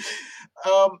family.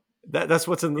 That's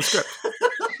what's in the script.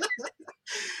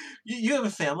 You have a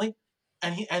family.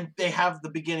 And they have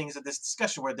the beginnings of this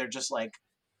discussion where they're just like,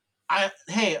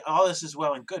 hey, all this is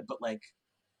well and good, but like,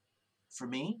 for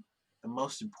me, the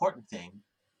most important thing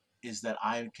is that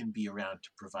I can be around to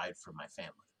provide for my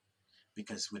family.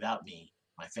 Because without me,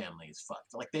 my family is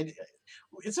fucked. Like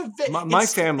my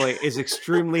family is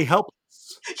extremely helpless.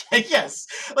 Yes,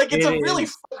 like it's a really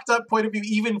fucked up point of view.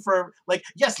 Even for like,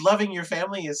 yes, loving your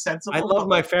family is sensible. I love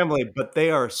my family, but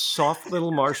they are soft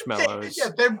little marshmallows. Yeah,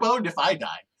 they're boned if I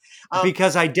die.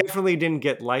 Because I definitely didn't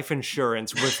get life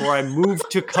insurance before I moved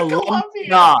to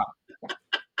Colombia.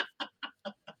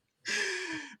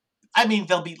 I mean,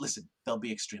 they'll be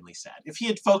extremely sad. If he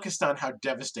had focused on how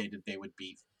devastated they would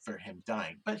be for him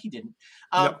dying, but he didn't.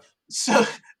 So,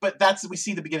 but we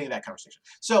see the beginning of that conversation.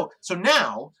 So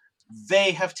now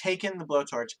they have taken the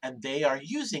blowtorch and they are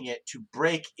using it to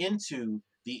break into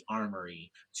the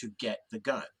armory to get the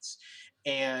guns.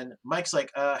 And Mike's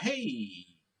like, hey,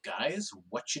 guys,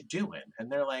 what you doing?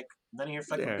 And they're like, none of your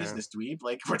fucking business, dweeb.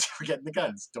 Like, we're getting the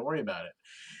guns. Don't worry about it.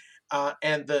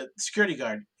 And the security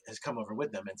guard has come over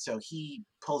with them, and so he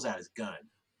pulls out his gun,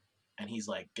 and he's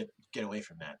like, "Get away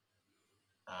from that!"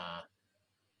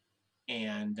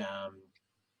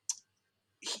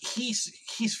 He's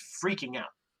freaking out.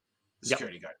 The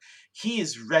security guard. He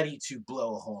is ready to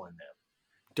blow a hole in them.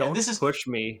 Don't push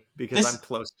me because I'm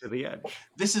close to the edge.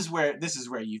 This is where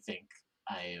you think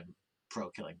I am pro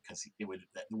killing, because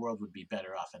the world would be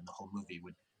better off, and the whole movie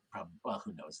would probably, well,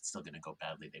 who knows? It's still going to go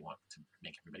badly. They want to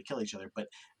make everybody kill each other, but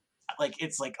like,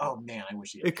 it's like, oh man, I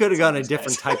wish it could have gone a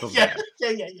different type of yeah.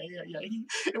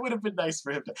 It would have been nice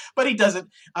for him to, but he doesn't,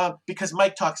 because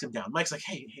Mike talks him down. Mike's like,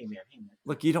 hey man.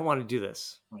 Look, you don't want to do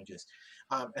this.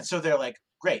 And so they're like,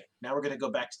 great, now we're going to go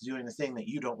back to doing the thing that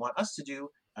you don't want us to do,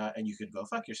 and you could go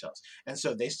fuck yourselves. And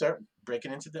so they start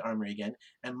breaking into the armory again,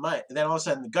 and then all of a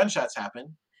sudden the gunshots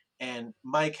happen, and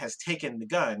Mike has taken the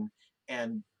gun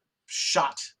and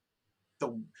shot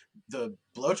the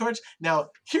blowtorch. Now,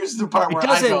 here's the part where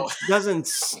it doesn't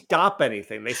stop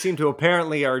anything. They seem to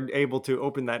apparently are able to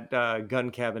open that gun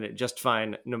cabinet just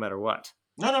fine, no matter what.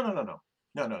 No.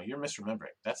 You're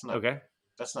misremembering. That's not okay.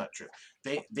 That's not true.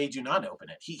 They do not open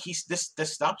it. This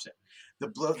stops it. The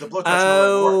blowtorch.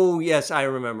 Oh yes, I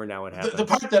remember now what happened. The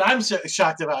part that I'm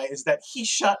shocked about is that he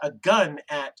shot a gun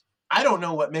at. I don't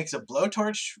know what makes a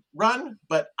blowtorch run,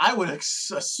 but I would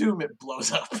assume it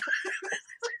blows up.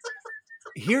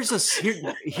 Here's a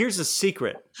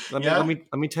secret. Let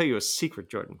me tell you a secret,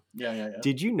 Jordan. Yeah.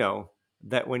 Did you know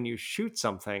that when you shoot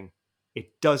something,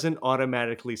 it doesn't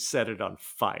automatically set it on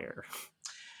fire?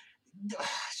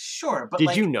 Sure, but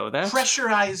did you know that?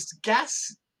 Pressurized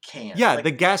gas can. Yeah,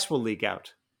 the gas will leak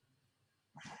out.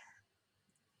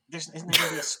 Isn't there going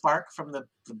to be a spark from the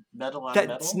metal on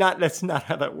metal? That's not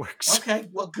how that works. Okay,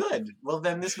 well, good. Well,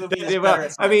 then this movie is better.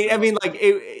 I mean, like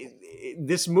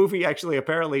this movie actually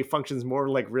apparently functions more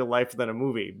like real life than a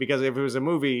movie, because if it was a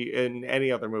movie, in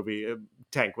any other movie, a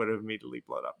tank would have immediately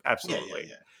blown up. Absolutely.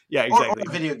 Yeah, exactly. Or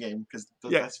a video game, because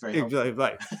Yeah, that's very helpful. exactly.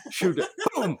 Like, shoot it,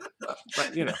 boom.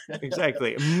 But, you know,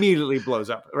 exactly. Immediately blows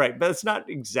up. Right. But it's not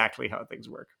exactly how things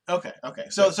work. Okay.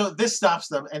 So this stops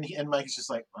them, and Mike is just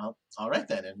like, well, all right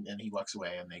then, and he walks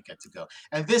away, and they get to go.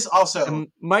 And this also, And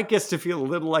Mike gets to feel a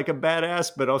little like a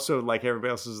badass, but also like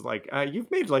everybody else is like,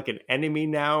 you've made like an enemy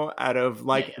now out of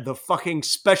like the fucking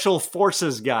special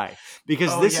forces guy,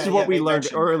 because this is what we learned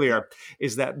earlier: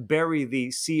 is that Barry,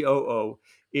 the COO,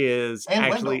 is and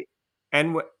actually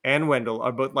and Wendell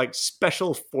are both like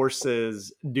special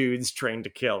forces dudes trained to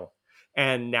kill,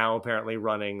 and now apparently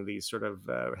running these sort of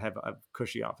have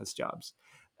cushy office jobs.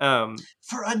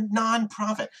 For a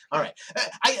non-profit. All right.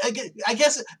 I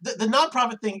guess the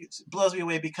non-profit thing blows me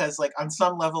away, because like on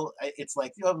some level it's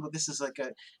like, oh, this is like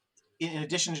a, in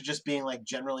addition to just being like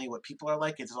generally what people are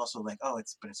like, it's also like, oh,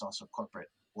 it's also corporate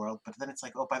world. But then it's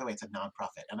like, oh, by the way, it's a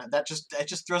non-profit, and that just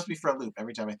throws me for a loop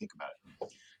every time I think about it.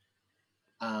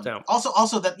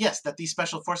 Also that that these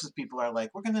special forces people are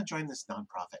like, we're going to join this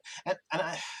non-profit, and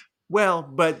I. Well,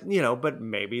 but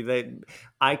maybe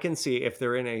I can see if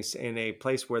they're in a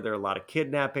place where there are a lot of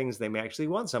kidnappings, they may actually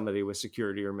want somebody with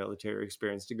security or military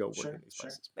experience to go work in these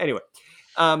places. Anyway,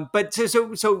 but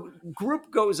so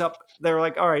group goes up. They're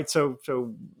like, all right, so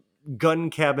gun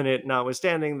cabinet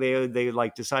notwithstanding, they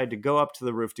like decide to go up to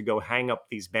the roof to go hang up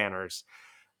these banners,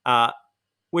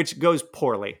 which goes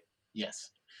poorly.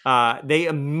 Yes. They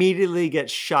immediately get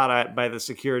shot at by the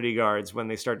security guards when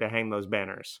they start to hang those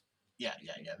banners. Yeah.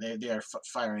 They are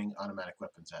firing automatic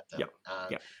weapons at them.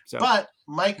 So, but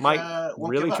Mike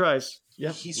really tries.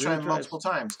 Yeah, he's really trying multiple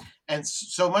times, and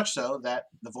so much so that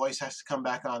the voice has to come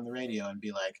back on the radio and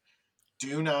be like,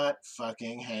 "Do not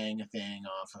fucking hang a thing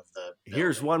off of the building.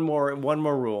 Here's one more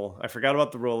rule. I forgot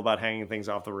about the rule about hanging things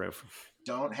off the roof.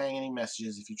 Don't hang any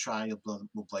messages. If you try, we'll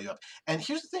blow you up." And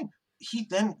here's the thing. He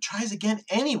then tries again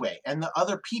anyway, and the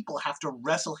other people have to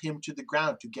wrestle him to the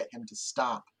ground to get him to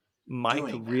stop. Mike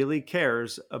really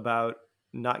cares about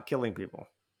not killing people.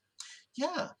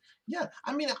 Yeah.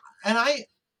 I mean, and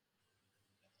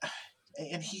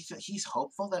he's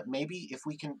hopeful that maybe if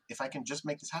I can just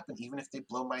make this happen, even if they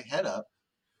blow my head up,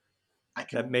 I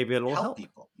can that maybe it'll help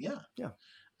people. Yeah.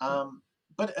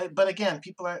 But again,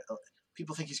 people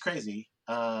think he's crazy.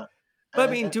 But I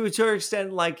mean, to a certain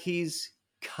extent, like he's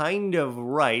kind of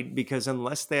right, because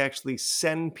unless they actually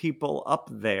send people up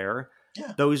there,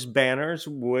 those banners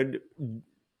would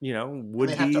be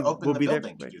there.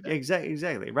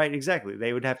 Exactly.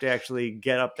 They would have to actually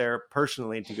get up there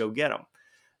personally to go get them.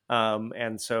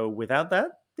 And so without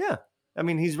that, I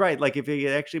mean, he's right. Like if he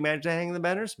actually managed to hang the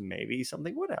banners, maybe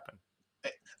something would happen.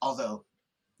 Although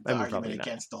the argument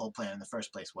against the whole plan in the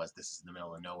first place was this is in the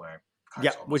middle of nowhere.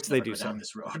 Cars which they do down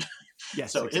this road.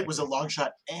 Yes, so it was a long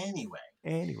shot anyway.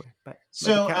 But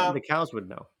the cows would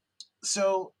know.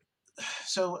 So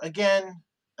again,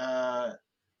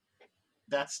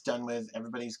 that's done with.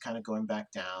 Everybody's kind of going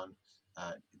back down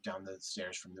the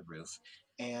stairs from the roof,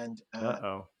 and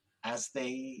as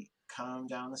they come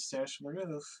down the stairs from the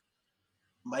roof,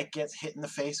 Mike gets hit in the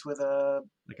face with a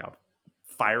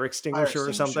fire extinguisher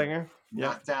or something,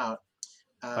 knocked out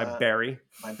by Barry.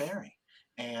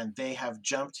 And they have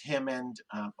jumped him and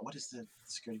what is the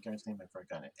security guard's name? I've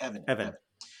forgotten it. Evan.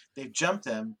 They've jumped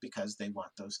them because they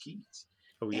want those keys.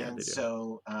 Oh yeah, and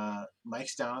so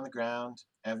Mike's down on the ground.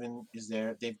 Evan is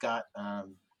there. They've got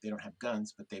they don't have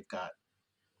guns, but they've got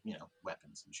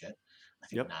weapons and shit. I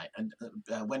think and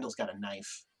Wendell's got a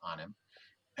knife on him,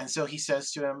 and so he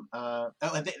says to him,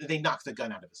 and they knock the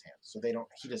gun out of his hand, so he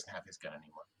doesn't have his gun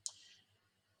anymore.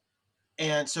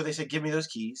 And so they said, "Give me those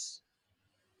keys."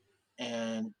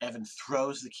 And Evan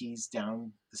throws the keys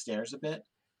down the stairs a bit,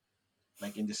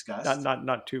 like in disgust.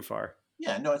 Not too far.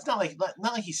 Yeah, no, it's not like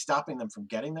he's stopping them from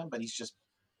getting them, but he's just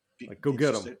go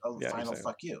get them. Final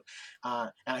fuck you.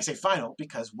 And I say final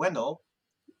because Wendell,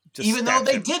 even though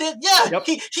they did it,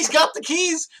 he's got the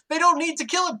keys. They don't need to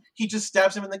kill him. He just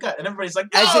stabs him in the gut, and everybody's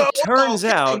like, as it turns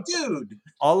out, dude,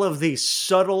 all of the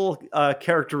subtle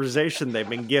characterization they've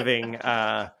been giving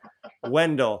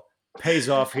Wendell pays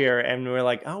off here, and we're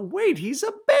like, oh wait, he's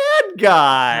a bad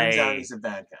guy. Turns out he's a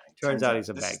bad guy. Turns out he's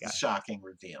a bad guy. The shocking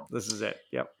reveal. This is it.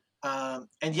 Yep. And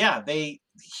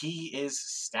he is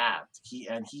stabbed. He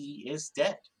is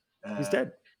dead. He's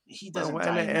dead. He doesn't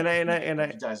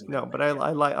die. But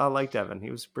I liked Evan. He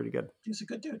was pretty good. He was a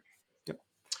good dude. Yep.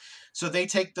 So they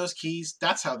take those keys.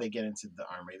 That's how they get into the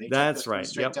armory. They That's take right.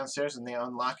 Straight downstairs, and they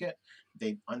unlock it.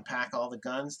 They unpack all the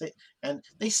guns.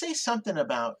 They say something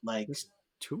about like there's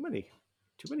too many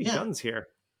guns here.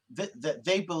 That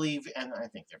they believe, and I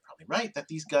think they're probably right, that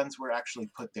these guns were actually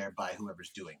put there by whoever's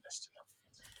doing this to them.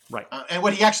 Right. And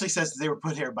what he actually says is they were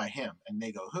put here by him, and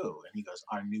they go, who? And he goes,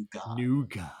 our new god. New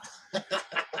god.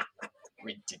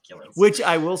 Ridiculous. Which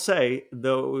I will say,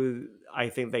 though, I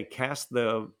think they cast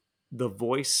the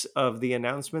voice of the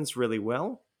announcements really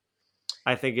well.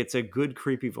 I think it's a good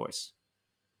creepy voice.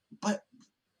 But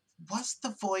was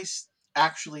the voice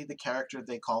actually the character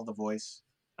they called the voice?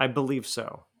 I believe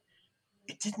so.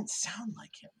 It didn't sound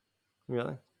like him.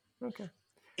 Really? Okay.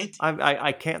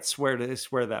 I can't swear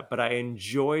that, but I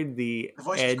enjoyed the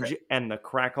edge and the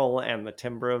crackle and the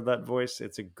timbre of that voice.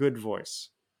 It's a good voice.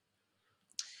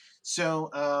 So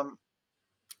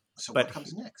what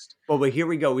comes next? Well, but here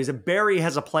we go. Barry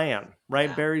has a plan, right?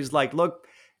 Yeah. Barry's like, look,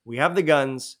 we have the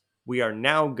guns. We are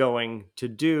now going to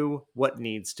do what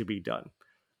needs to be done.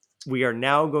 We are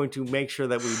now going to make sure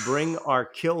that we bring our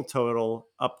kill total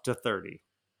up to 30,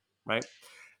 right?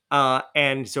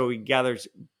 And so he gathers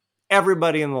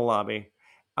everybody in the lobby,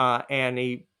 and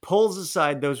he pulls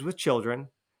aside those with children,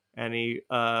 and he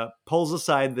pulls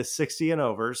aside the 60 and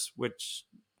overs, which,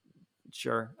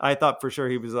 sure, I thought for sure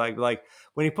he was like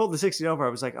when he pulled the 60 and over, I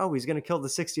was like, oh, he's going to kill the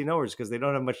 60 and overs because they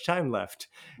don't have much time left.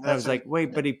 And I was like,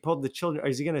 wait, but he pulled the children.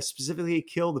 Is he going to specifically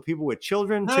kill the people with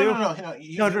children too?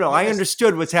 No. I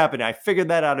understood what's happening. I figured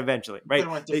that out eventually, right? They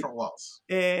went different walls.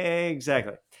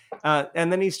 Exactly.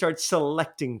 And then he starts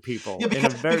selecting people. Yeah,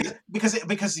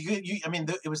 because you I mean,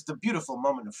 it was the beautiful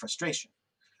moment of frustration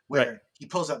where he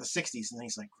pulls out the 60s and then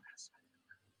he's like,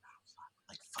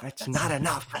 that's not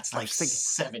enough. That's like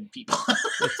 7 people.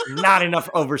 It's not enough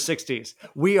over 60s.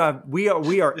 We are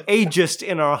ageist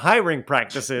in our hiring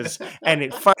practices, and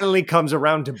it finally comes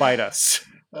around to bite us.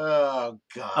 Oh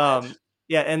God.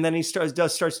 Yeah, and then he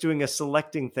starts doing a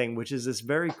selecting thing, which is this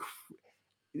very.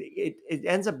 It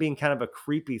ends up being kind of a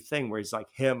creepy thing where he's like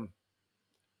him,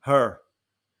 her,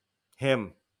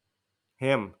 him,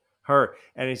 her,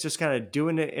 and he's just kind of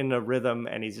doing it in a rhythm,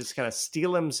 and he's just kind of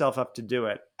steeling himself up to do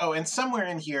it. Oh, and somewhere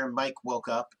in here, Mike woke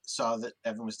up, saw that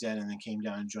everyone was dead, and then came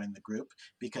down and joined the group,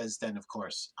 because then, of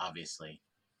course, obviously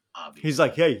he's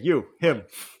like, hey, you, him.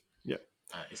 Yeah.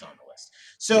 Is on the list.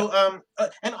 So,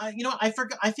 and I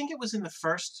forgot, I think it was in the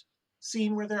first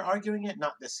scene where they're arguing it,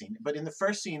 not this scene, but in the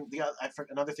first scene,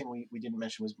 another thing we didn't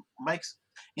mention was Mike's,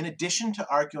 in addition to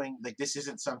arguing like this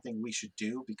isn't something we should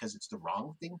do because it's the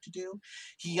wrong thing to do,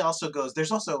 he also goes,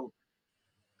 there's also,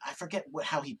 I forget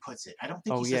how he puts it. I don't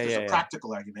think he says there's a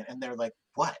practical argument, and they're like,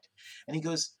 what? And he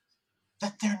goes,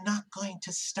 that they're not going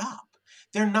to stop.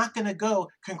 They're not going to go,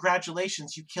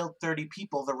 congratulations, you killed 30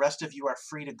 people, the rest of you are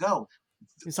free to go.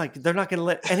 It's like, they're not going to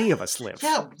let any of us live.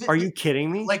 Yeah. Are you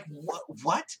kidding me? Like,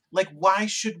 what? Like, why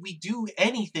should we do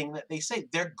anything that they say?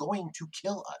 They're going to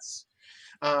kill us.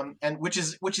 And which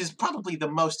is probably the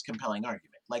most compelling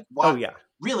argument. Like, why?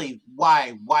 Really,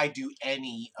 why do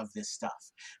any of this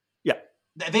stuff? Yeah.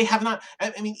 They have not.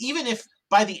 I mean, even if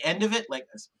by the end of it, like,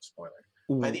 spoiler,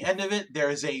 by the end of it, there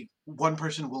is a one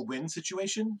person will win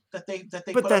situation that they.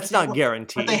 But that's not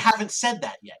guaranteed. But they haven't said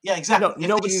that yet. Yeah, exactly.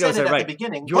 No, nobody knows that, right? At the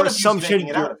beginning, your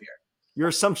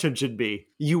assumption should be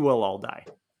you will all die.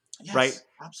 Yes, right?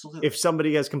 Absolutely. If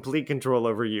somebody has complete control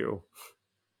over you.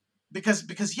 Because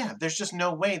there's just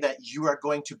no way that you are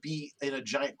going to be in a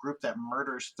giant group that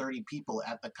murders 30 people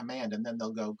at the command, and then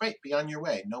they'll go, great, be on your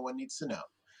way. No one needs to know.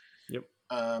 Yep.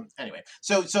 Anyway,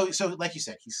 so like you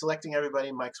said, he's selecting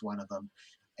everybody. Mike's one of them,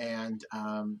 and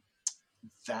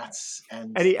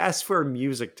he asked for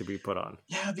music to be put on.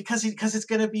 Yeah, because he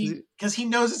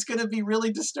knows it's gonna be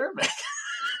really disturbing.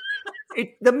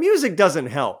 The music doesn't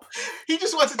help. He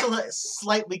just wants it to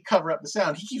slightly cover up the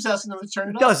sound. He keeps asking them to turn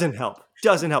it off. Doesn't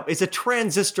help. It's a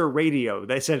transistor radio,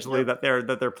 essentially, that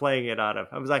they're playing it out of.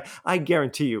 I was like, I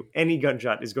guarantee you, any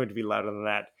gunshot is going to be louder than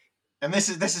that. And this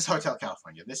is Hotel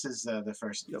California. This is the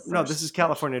first. No, this is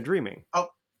California Dreaming. Oh,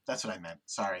 that's what I meant.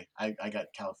 Sorry, I got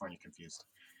California confused.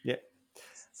 Yeah.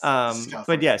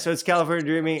 But yeah, so it's California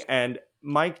Dreaming, and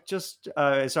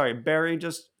Barry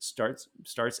just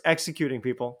starts executing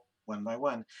people. One by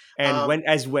one. And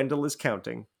as Wendell is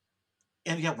counting.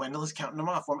 And yeah, Wendell is counting them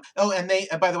off. Oh, and they,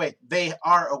 by the way, they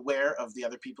are aware of the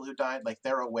other people who died. Like,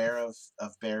 they're aware of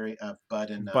Barry,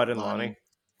 Bud and Lonnie.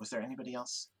 Was there anybody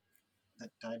else that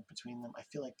died between them? I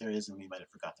feel like there is, and we might have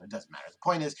forgot them. It doesn't matter. The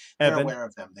point is, they're aware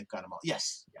of them. They've got them all.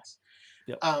 Yes.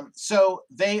 Yep. So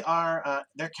they are,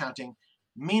 they're counting.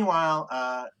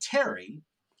 Meanwhile, Terry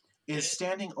is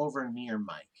standing over near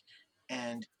Mike,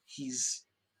 and he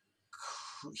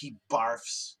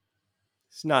barfs.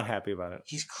 He's not happy about it.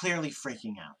 He's clearly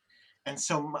freaking out, and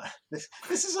so this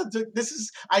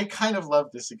is I kind of love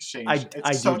this exchange.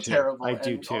 It's so terrible. I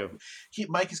do too.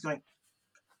 Mike is going,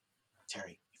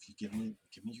 Terry, if you give me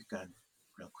your gun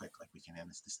real quick, like, we can end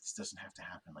this. This doesn't have to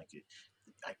happen. Like,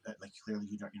 like clearly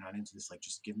you're not into this. Like,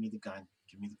 just give me the gun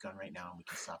right now, and we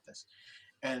can stop this.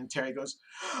 And Terry goes,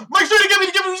 Mike's trying to give me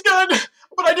this gun,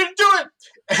 but I didn't do it.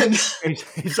 And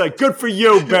he's like, good for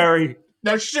you, Barry.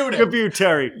 Now shoot him. Good for you,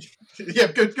 Terry.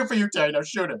 Yeah, good for you, Terry. Now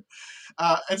shoot him.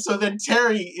 And so then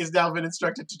Terry is now been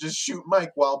instructed to just shoot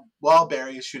Mike while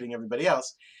Barry is shooting everybody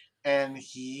else. And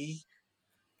he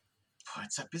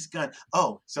puts up his gun.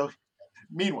 Oh, so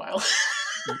meanwhile,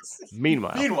 in the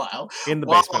while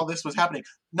basement, all this was happening,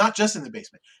 not just in the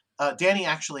basement, Danny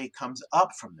actually comes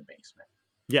up from the basement.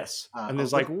 Yes, and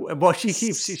there's like, well, she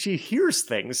hears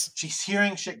things. She's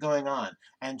hearing shit going on,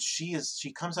 and she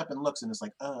comes up and looks and is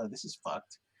like, this is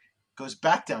fucked. Goes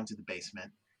back down to the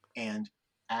basement, and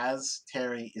as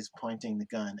Terry is pointing the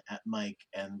gun at Mike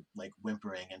and like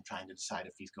whimpering and trying to decide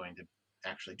if he's going to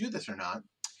actually do this or not,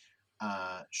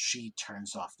 she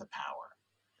turns off the power.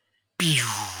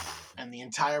 And the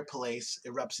entire place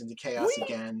erupts into chaos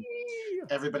again.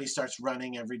 Everybody starts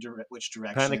running which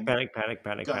direction. Panic.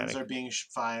 Guns are being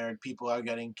fired. People are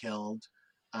getting killed.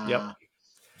 Yep.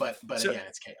 But again,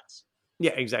 it's chaos.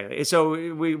 Yeah, exactly.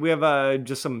 So we have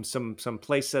just some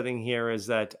place setting here is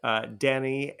that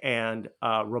Danny and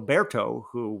Roberto,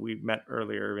 who we met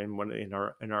earlier in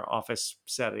our office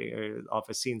setting,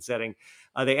 office scene setting,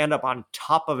 they end up on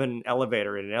top of an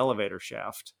elevator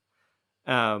shaft.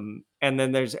 And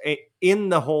then there's in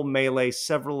the whole melee,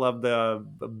 several of the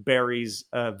Barry's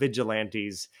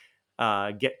vigilantes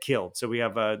get killed. So we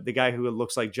have the guy who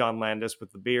looks like John Landis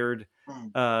with the beard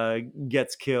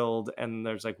gets killed, and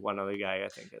there's like one other guy I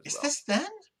think as well. Is this then?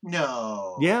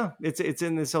 No. Yeah, it's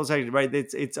in this whole section, right?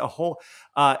 It's a whole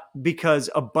because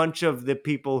a bunch of the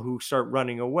people who start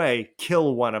running away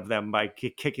kill one of them by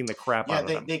kicking the crap out of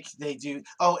them. Yeah, they do.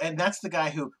 Oh, and that's the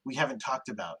guy who we haven't talked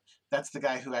about. That's the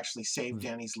guy who actually saved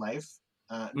Danny's life.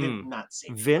 Not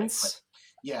saved Vince. Life,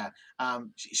 yeah.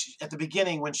 She, at the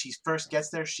beginning, when she first gets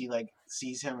there, she like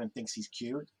sees him and thinks he's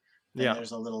cute. And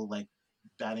there's a little like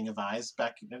batting of eyes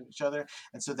back at each other.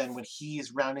 And so then when he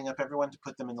is rounding up everyone to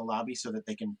put them in the lobby so that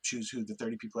they can choose who the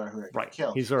 30 people are who are going to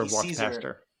kill, he sort of walks past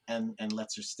her and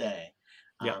lets her stay.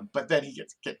 Yeah. But then he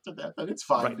gets kicked to death, and it's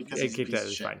fine because he's a piece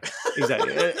of shit. Fine.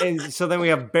 Exactly. and so then we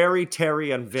have Barry,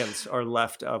 Terry, and Vince are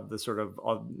left of the sort of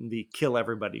the kill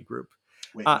everybody group.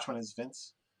 Wait, which one is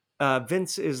Vince?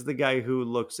 Vince is the guy who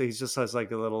he just has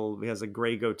like he has a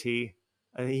gray goatee.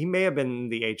 He may have been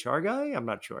the HR guy. I'm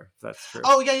not sure if that's true.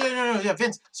 Oh, yeah.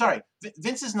 Vince. Sorry.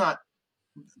 Vince is not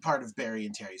part of Barry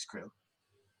and Terry's crew.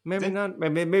 Maybe not.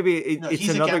 Maybe it's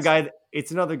another guy.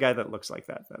 It's another guy that looks like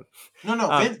that. Then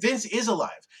no. Vince is alive.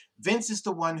 Vince is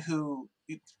the one who.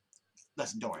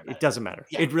 Listen, don't worry about it. It doesn't matter.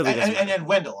 Yeah. It really doesn't. And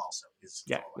Wendell also is.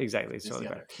 Yeah, exactly.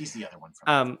 He's the other one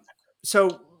from.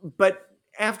 So, but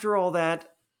after all that,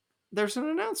 there's an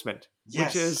announcement,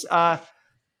 which is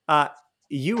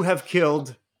you have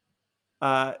killed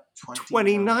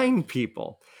 29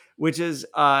 people, which is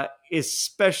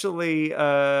especially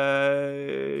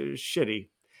shitty.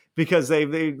 Because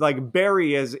they like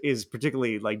Barry is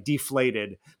particularly like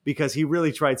deflated because he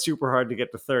really tried super hard to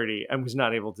get to 30 and was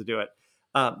not able to do it.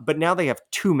 But now they have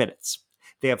 2 minutes.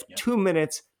 They have 2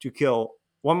 minutes to kill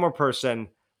one more person,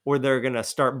 or they're gonna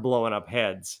start blowing up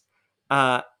heads.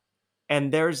 And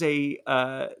there's a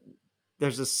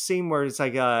scene where it's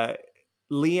like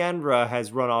Leandra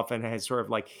has run off and has sort of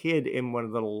like hid in one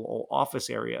of the little office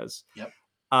areas. Yep.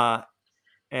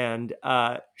 And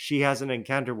she has an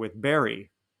encounter with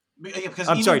Barry. Yeah, because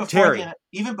Terry.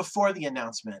 Even before the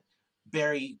announcement,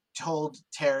 Barry told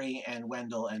Terry and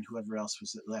Wendell and whoever else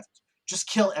was left, just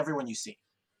kill everyone you see.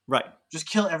 Right. Just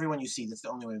kill everyone you see. That's the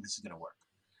only way this is going to work.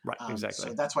 Right, exactly.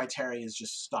 So that's why Terry is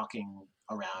just stalking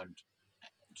around.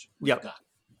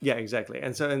 Yeah, exactly.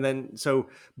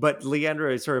 But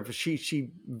Leandra is sort of, she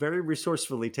very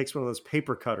resourcefully takes one of those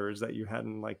paper cutters that you had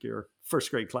in like your first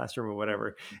grade classroom or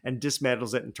whatever and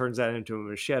dismantles it and turns that into a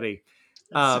machete.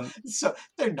 So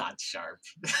they're not sharp.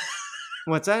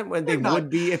 What's that? When they would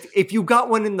be if you got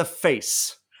one in the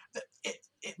face.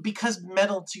 Because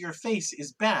metal to your face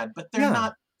is bad, but they're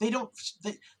not.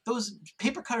 Those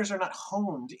paper cutters are not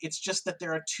honed. It's just that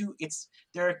there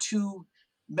are two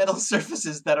metal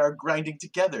surfaces that are grinding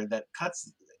together that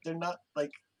cuts. They're not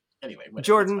like anyway. Whatever,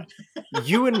 Jordan,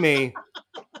 you and me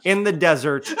in the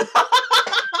desert,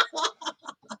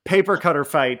 paper cutter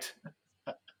fight.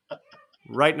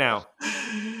 Right now.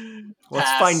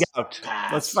 Let's find out.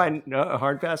 Let's find a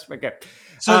hard pass. Okay.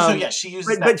 So she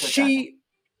uses that. But she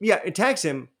attacks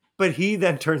him, but he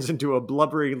then turns into a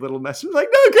blubbery little mess. He's like,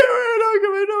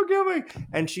 don't kill me.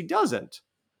 And she doesn't.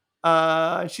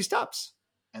 She stops.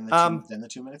 And then the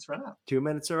 2 minutes run out. 2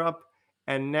 minutes are up.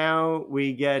 And now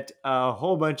we get a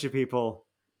whole bunch of people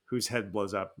whose head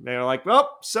blows up. They're like, "Oh,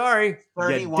 sorry,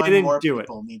 31 didn't more do it.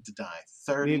 people need to die.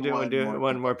 Need 31 to do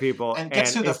one more people." And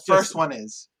guess who the first one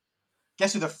is?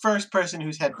 Guess who the first person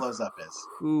whose head blows up is?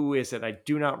 Who is it? I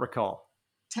do not recall.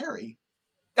 Terry.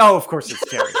 Oh, of course it's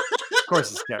Terry. Of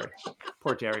course it's Terry.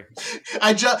 Poor Terry.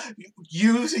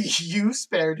 You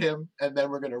spared him, and then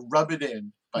we're gonna rub it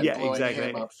in by blowing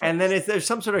him up first. And then there's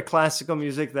some sort of classical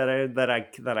music that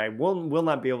I will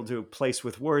not be able to place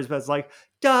with words, but it's like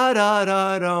da da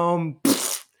da dum,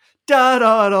 da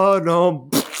da da dum,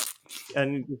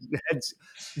 and heads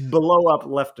blow up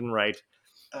left and right.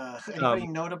 Anybody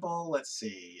notable? Let's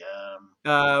see.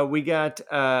 We got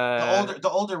the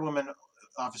older woman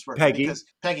office worker,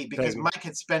 Peggy, because Mike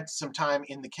had spent some time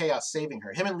in the chaos saving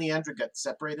her. Him and Leandra got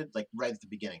separated like right at the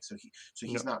beginning, so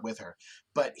he's not with her,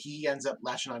 but he ends up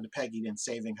latching on to Peggy and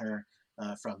saving her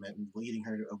from it and leading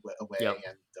her away. And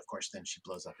of course, then she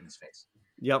blows up in his face.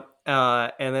 Yep.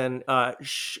 And then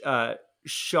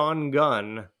Sean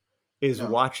Gunn is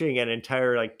watching an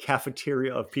entire like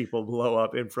cafeteria of people blow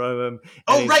up in front of him.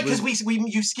 Oh, right, because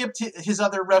you skipped his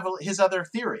other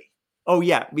theory. Oh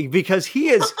yeah, because he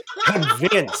is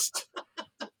convinced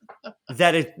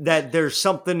that there's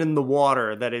something in the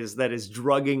water that is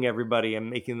drugging everybody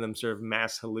and making them sort of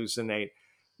mass hallucinate.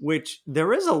 Which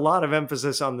there is a lot of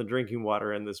emphasis on the drinking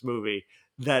water in this movie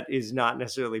that is not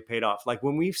necessarily paid off. Like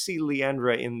when we see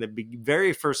Leandra in the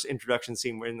very first introduction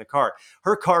scene, we're in the car.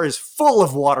 Her car is full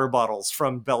of water bottles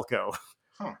from Belko.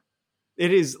 Huh.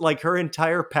 It is like her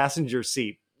entire passenger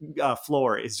seat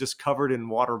floor is just covered in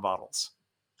water bottles.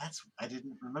 I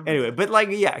didn't remember. Anyway, but like,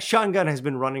 yeah, Sean Gunn has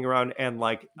been running around and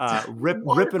like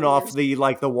ripping off the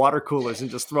water coolers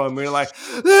and just throwing them. You're like,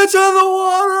 it's in the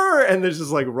water, and they're just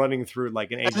like running through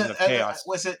like an agent of chaos.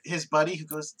 Was it his buddy who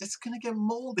goes, "It's gonna get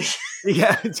moldy"?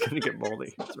 Yeah, it's gonna get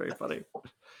moldy. It's very funny.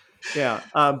 Yeah,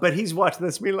 but he's watching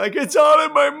this being like, it's all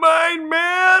in my mind,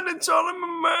 man. It's all in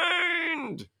my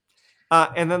mind.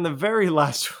 And then the very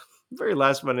last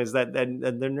one is that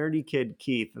the nerdy kid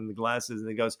Keith in the glasses, and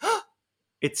he goes, oh,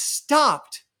 it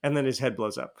stopped, and then his head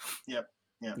blows up. Yep.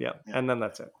 And then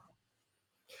that's it.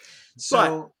 So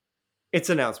but it's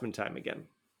announcement time again.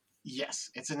 Yes,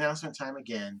 it's announcement time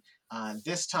again.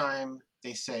 This time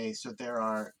they say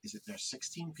there's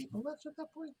 16 people left at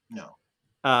that point? No.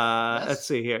 Yes. Let's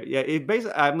see here. Yeah, it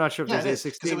basically. I'm not sure if they say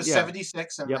 16. Because it was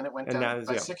 76, and then it went down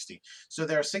by 60. So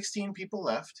there are 16 people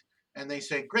left, and they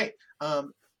say, "Great."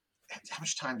 How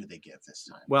much time do they give this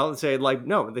time? Well,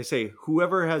 they say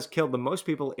whoever has killed the most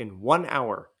people in 1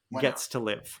 hour gets to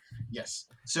live. Yes.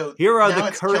 So here are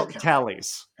the current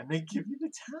tallies. And they give you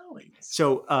the tallies.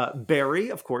 So Barry,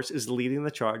 of course, is leading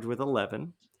the charge with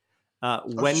 11.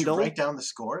 Wendell. Did you write down the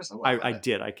scores? Oh, I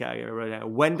did. I wrote it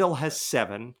down. Wendell has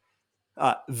 7.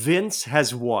 Vince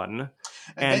has 1.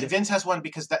 And Vince has 1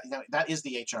 because that is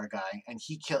the HR guy, and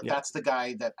he killed. Yeah. That's the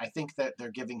guy that I think that they're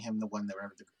giving him the one that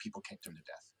the people kicked him to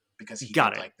death. Because he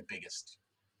got like the biggest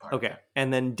part. Okay.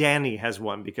 And then Danny has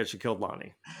 1 because she killed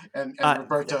Lonnie. And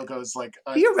Roberto goes like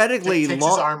theoretically takes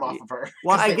his arm off of her.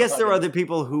 Well, I guess there are other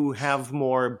people who have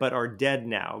more but are dead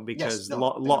now because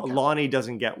Lonnie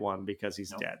doesn't get 1 because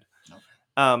he's dead.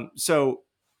 No. So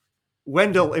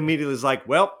Wendell immediately is like,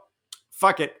 well,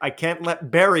 fuck it. I can't let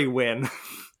Barry win.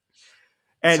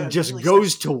 And just really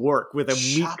goes to work with a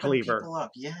meat cleaver. People up.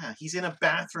 Yeah, he's in a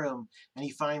bathroom and he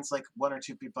finds like 1 or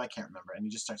 2 people, I can't remember, and he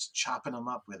just starts chopping them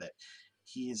up with it.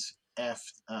 He's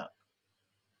effed up.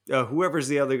 Whoever's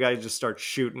the other guy just starts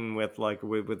shooting with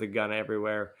a gun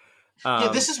everywhere.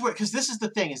 This is where, because this is the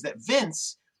thing, is that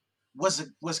Vince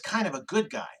was kind of a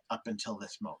good guy up until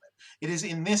this moment. It is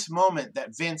in this moment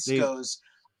that Vince goes,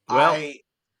 if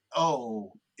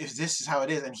this is how it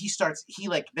is, and he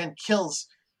then kills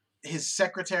his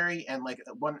secretary and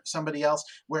somebody else,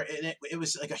 where it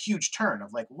was like a huge turn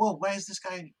of like, whoa, why is this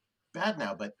guy bad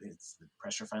now? But the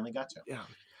pressure finally got to him.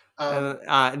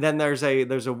 Yeah. Then there's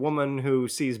a woman who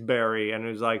sees Barry and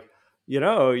is like,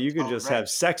 you could just have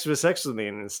sex with me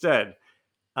instead.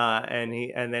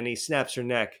 And then he snaps her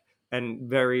neck and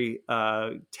very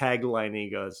tagline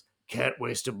he goes, can't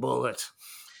waste a bullet.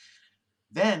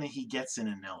 Then he gets in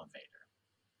an elevator.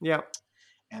 Yeah.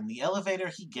 And the elevator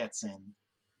he gets in,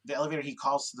 the elevator he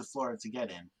calls to the floor to get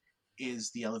in,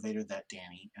 is the elevator that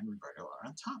Danny and Roberto are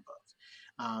on top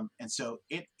of. And so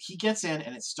he gets in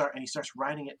and he starts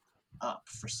riding it up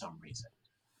for some reason.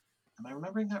 Am I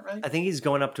remembering that right? I think he's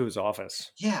going up to his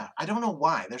office. Yeah, I don't know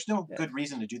why. There's no good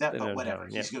reason to do that, but whatever.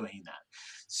 He's doing that.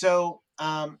 So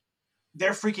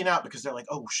they're freaking out because they're like,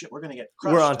 "Oh shit, we're gonna get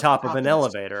crushed." We're on top of an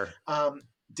elevator.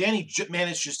 Danny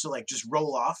manages to just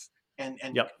roll off and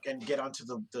get onto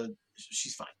the.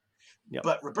 She's fine. Yep.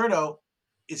 But Roberto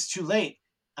is too late,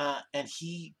 and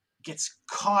he gets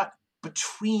caught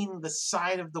between the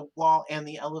side of the wall and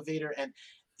the elevator, and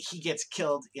he gets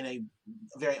killed in a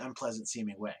very unpleasant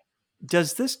seeming way.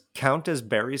 Does this count as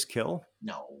Barry's kill?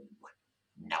 No,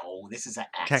 this is an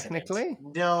accident. Technically?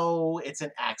 No, it's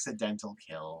an accidental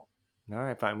kill. All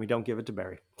right, fine. We don't give it to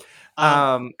Barry.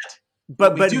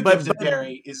 What we do give to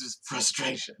Barry is his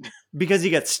frustration. Because he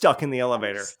gets stuck in the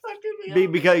elevator.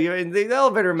 Because the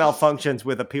elevator malfunctions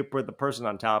with the person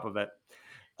on top of it.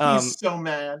 He's so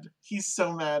mad. He's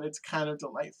so mad. It's kind of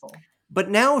delightful. But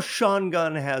now Sean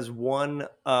Gunn has one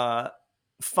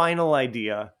final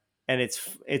idea, and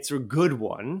it's a good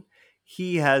one.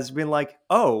 He has been like,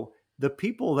 oh, the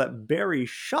people that Barry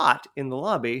shot in the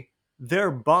lobby, their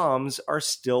bombs are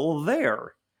still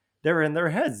there. They're in their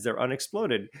heads. They're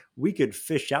unexploded. We could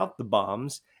fish out the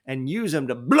bombs and use them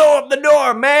to blow up the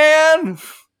door, man.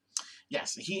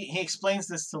 Yes, he explains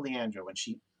this to Leandra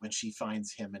when she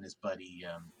finds him and his buddy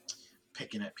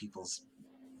picking at people's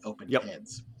open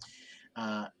heads,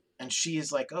 and she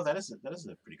is like, "Oh, that is a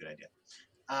pretty good idea."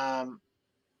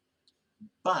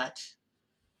 But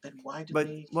then why do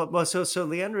they? Well, so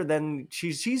Leandra then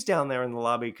she's down there in the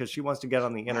lobby because she wants to get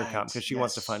on the intercom because she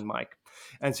wants to find Mike,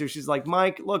 and so she's like,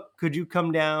 Mike, look, could you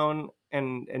come down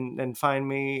and find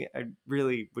me? I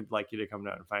really would like you to come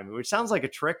down and find me, which sounds like a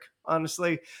trick,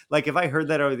 honestly. Like if I heard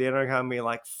that over the intercom, I'd be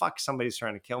like, fuck, somebody's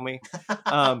trying to kill me.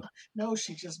 No,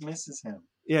 she just misses him.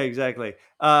 Yeah, exactly.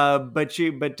 But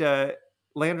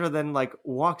Leandra then like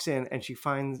walks in and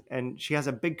she has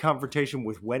a big confrontation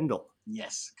with Wendell.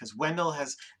 Yes, because Wendell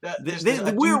has.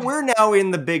 We're now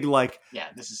in the big like. Yeah,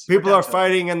 this is people are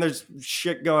fighting and there's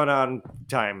shit going on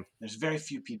time. There's very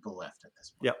few people left at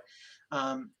this Yep.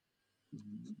 point.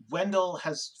 Wendell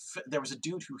there was a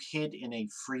dude who hid in a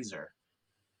freezer.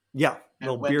 Yeah,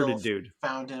 little Wendell bearded dude.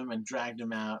 Found him and dragged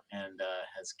him out and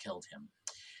has killed him.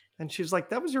 And she's like,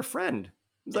 "That was your friend."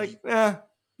 He's like,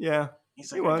 yeah.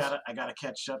 He's like, I gotta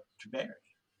catch up to Barry.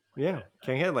 Yeah,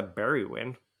 can't let Barry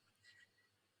win.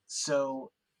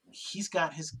 So he's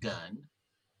got his gun.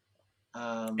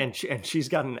 And she's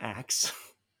got an axe.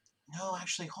 No,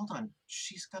 actually, hold on.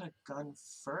 She's got a gun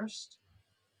first.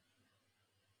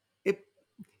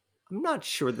 I'm not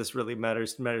sure this really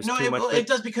matters too much. No, it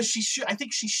does because I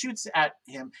think she shoots at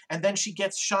him, and then she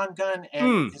gets Sean Gunn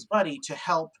and his buddy to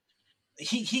help.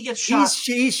 He gets shot.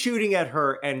 She's shooting at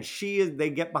her, and they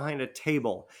get behind a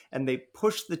table, and they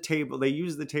push the table. They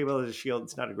use the table as a shield.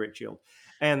 It's not a great shield.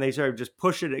 And they sort of just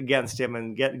push it against him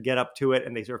and get up to it,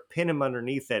 and they sort of pin him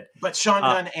underneath it. But Sean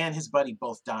Gunn and his buddy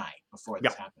both die before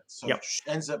this happens. So it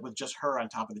ends up with just her on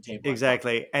top of the table.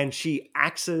 Exactly. And she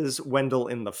axes Wendell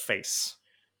in the face.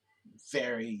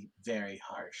 Very, very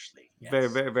harshly. Yes. Very,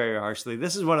 very, very harshly.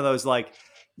 This is one of those, like,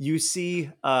 you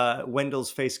see Wendell's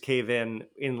face cave in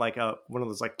like one of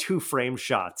those like 2-frame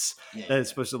shots that is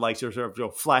supposed to like sort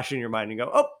of flash in your mind and go,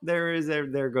 oh, there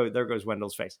goes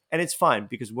Wendell's face, and it's fine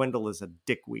because Wendell is a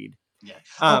dickweed.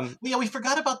 Yeah. We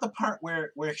forgot about the part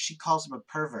where she calls him a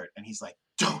pervert, and he's like,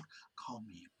 "Don't call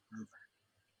me a pervert."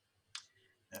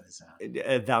 That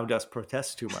is thou dost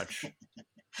protest too much.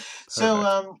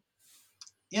 So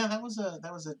yeah, that was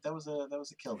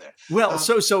a kill there. Well,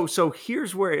 so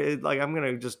here's where like I'm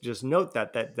gonna just note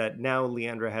that now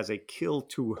Leandra has a kill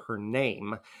to her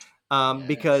name,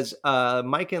 because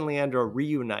Mike and Leandra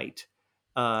reunite,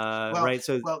 right?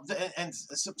 So and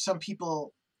some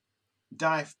people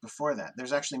die before that.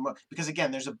 There's actually more because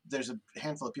again, there's a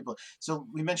handful of people. So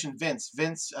we mentioned Vince.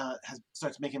 Vince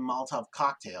starts making Molotov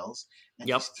cocktails and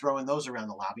he's throwing those around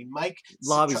the lobby.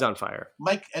 Lobby's on fire.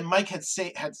 Mike had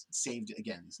saved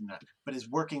again. He's not, but is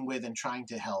working with and trying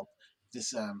to help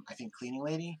this I think cleaning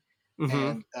lady.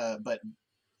 Mm-hmm. And but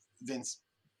Vince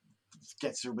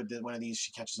gets her with one of these.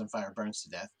 She catches on fire, burns to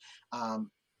death. And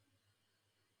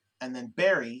then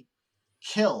Barry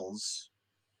kills.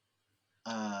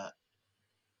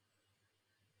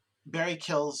 Barry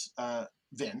kills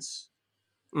Vince,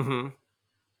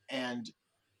 and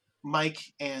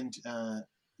Mike and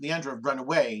Leandra run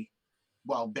away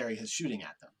while Barry is shooting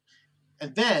at them.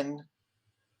 And then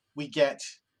we get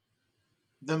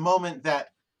the moment that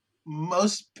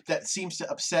seems to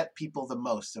upset people the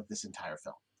most of this entire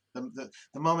film. The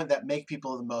moment that make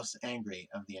people the most angry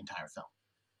of the entire film.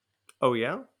 Oh,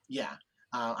 yeah? Yeah.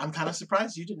 I'm kind of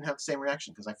surprised you didn't have the same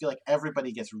reaction because I feel like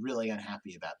everybody gets really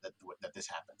unhappy about that this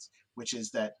happens, which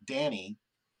is that Danny,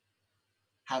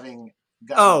 having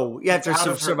gets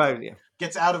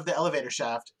out of the elevator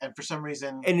shaft and for some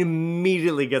reason and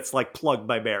immediately gets like plugged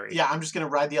by Barry. Yeah, I'm just going to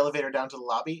ride the elevator down to the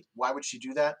lobby. Why would she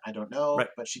do that? I don't know,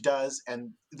 but she does, and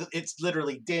it's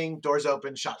literally ding, doors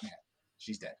open, shot in the head.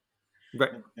 She's dead.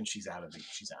 Right, and she's out of it.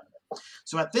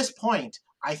 So at this point,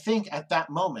 I think at that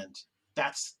moment,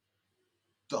 that's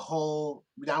the whole.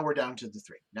 Now we're down to the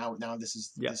 3. Now this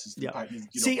is the part you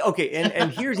See, don't. okay,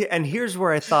 and here's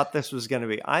where I thought this was going to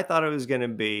be. I thought it was going to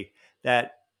be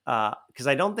that because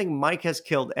I don't think Mike has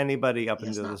killed anybody up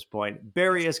until this point.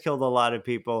 Barry has killed a lot of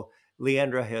people.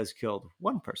 Leandra has killed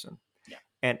one person. Yeah.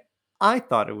 And I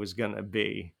thought it was going to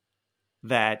be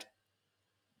that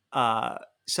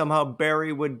somehow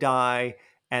Barry would die,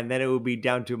 and then it would be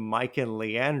down to Mike and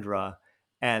Leandra,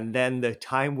 and then the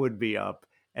time would be up,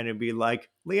 and it'd be like,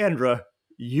 Leandra,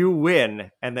 you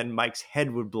win, and then Mike's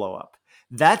head would blow up.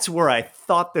 That's where I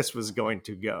thought this was going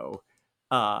to go.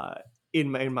 In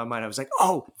my mind, I was like,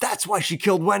 oh, that's why she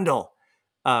killed Wendell.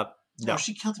 No,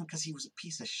 she killed him because he was a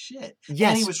piece of shit.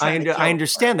 Yes, and he was I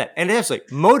understand that, and it's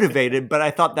like motivated, but I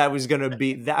thought that was going to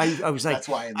be that. I was like, that's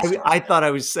why I thought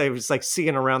I was like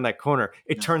seeing around that corner.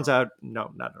 It turns out,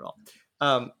 no, not at all.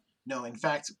 No, in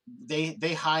fact,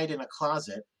 they hide in a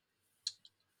closet,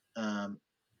 and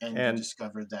you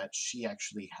discover that she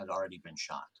actually had already been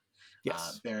shot.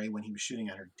 Yes, Barry, when he was shooting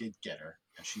at her, did get her,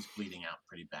 and she's bleeding out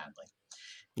pretty badly.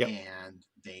 Yep. And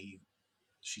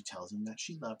she tells him that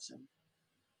she loves him.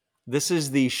 This is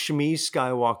the Shmi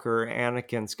Skywalker,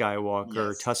 Anakin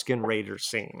Skywalker, Tusken Raider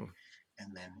scene.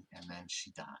 And then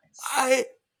she dies. I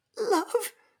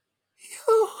love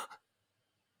you.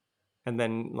 And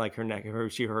then, like,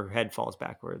 her head falls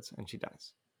backwards, and she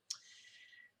dies.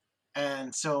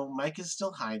 And so Mike is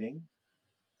still hiding,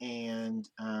 and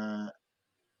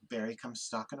Barry comes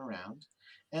stalking around.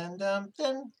 And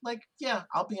then, like, yeah,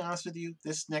 I'll be honest with you.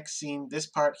 This next scene, this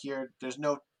part here, there's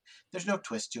no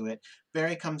twist to it.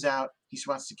 Barry comes out. He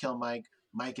wants to kill Mike.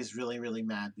 Mike is really, really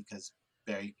mad because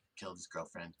Barry killed his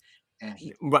girlfriend, and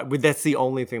right. But that's the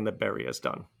only thing that Barry has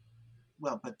done.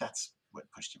 Well, but that's what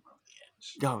pushed him over the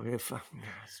edge. Oh,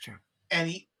 that's true.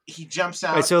 And he jumps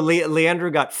out. Right, so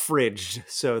Leandra got fridged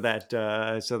so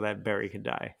that Barry could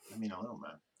die. I mean, a little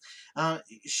bit.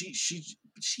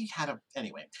 She had a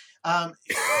anyway.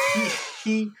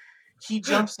 He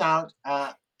jumps out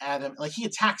at him, like he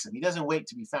attacks him. He doesn't wait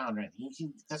to be found or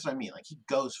anything. That's what I mean. Like he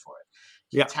goes for it.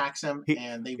 He attacks him,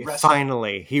 and they wrestle.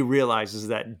 Finally, he realizes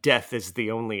that death is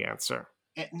the only answer.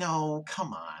 No,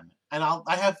 come on. And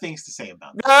I have things to say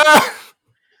about that.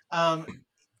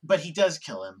 But he does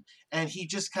kill him, and he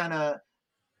just kind of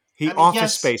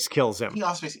Office Space kills him.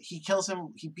 He kills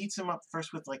him. He beats him up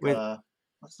first with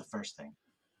what's the first thing?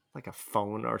 Like a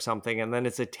phone or something, and then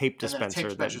it's a tape dispenser. And then a tape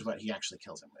dispenser is what he actually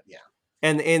kills him with. Yeah.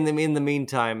 And in the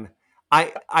meantime,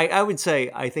 I would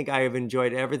say I think I have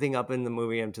enjoyed everything up in the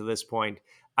movie up to this point.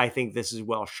 I think this is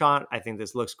well shot. I think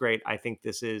this looks great. I think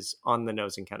this is on the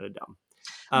nose and kind of dumb.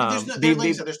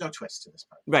 There's no twist to this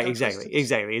part. Right, exactly.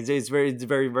 It's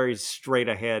very, very straight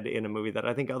ahead in a movie that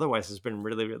I think otherwise has been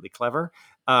really, really clever.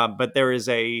 But there is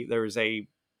a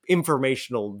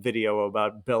informational video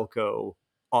about Belko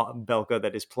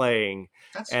that is playing,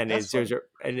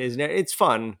 it's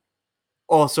fun.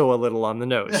 Also a little on the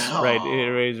nose, right?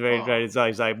 It's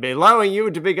like allowing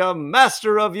you to become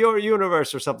master of your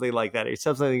universe or something like that. It's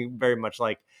something very much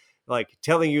like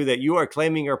telling you that you are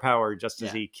claiming your power just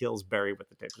as he kills Barry with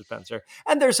the tape dispenser.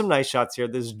 And there's some nice shots here.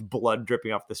 There's blood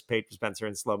dripping off this tape dispenser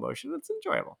in slow motion. It's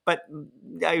enjoyable. But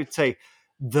I would say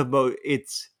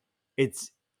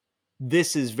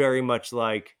this is very much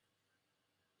like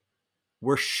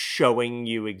we're showing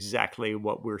you exactly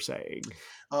what we're saying.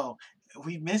 Oh,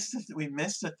 we missed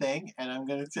a thing, and I'm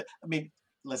going to I mean,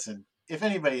 listen, if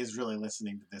anybody is really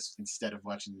listening to this instead of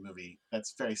watching the movie,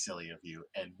 that's very silly of you,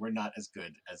 and we're not as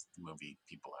good as the movie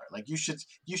people are. Like you should.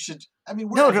 I mean,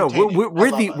 we're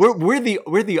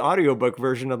the audiobook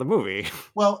version of the movie.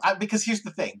 Well, because here's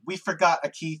the thing: we forgot a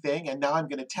key thing, and now I'm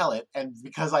going to tell it. And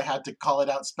because I had to call it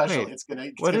out special, it's going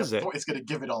to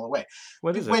give it all away.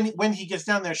 What is it? When he gets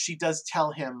down there, she does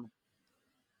tell him,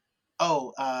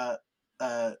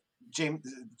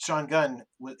 Sean Gunn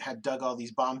had dug all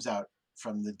these bombs out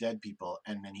from the dead people,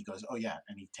 and then he goes, oh yeah,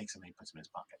 and he takes them and he puts them in his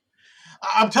pocket.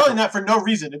 I'm telling that for no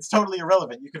reason. It's totally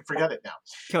irrelevant. You can forget it now.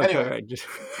 Anyway,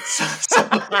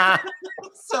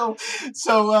 so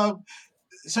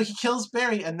he kills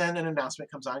Barry, and then an announcement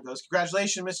comes on and goes,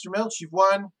 congratulations, Mr. Milch, you've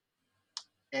won.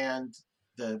 And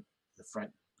the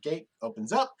front gate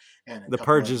opens up, and the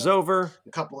purge is over.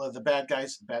 A couple of the bad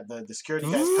guys, the security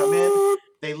guys come in.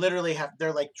 They literally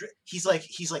he's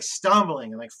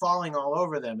stumbling and like falling all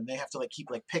over them, and they have to like keep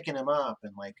like picking him up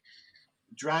and like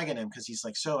dragging him because he's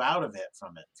like so out of it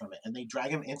from it. And they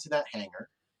drag him into that hangar,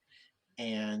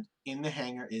 and in the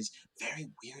hangar is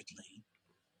very weirdly,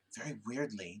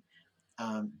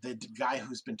 the guy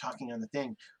who's been talking on the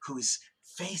thing, whose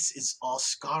face is all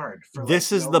scarred.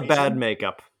 This is the bad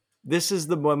makeup. This is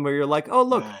the one where you're like, oh,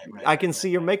 look, I can see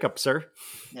your makeup, sir.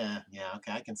 Yeah,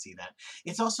 okay, I can see that.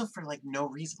 It's also for like no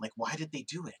reason. Like, why did they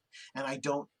do it? And I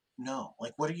don't know.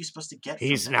 Like, what are you supposed to get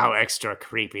He's from that? now extra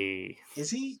creepy. Is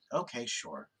he? Okay,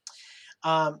 sure.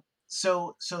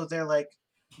 So they're like,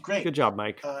 great. Good job,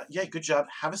 Mike. Yeah, good job.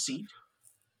 Have a seat.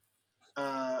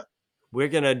 We're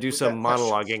going to do some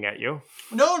monologuing at you.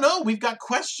 No, we've got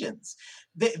questions.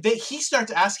 He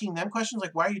starts asking them questions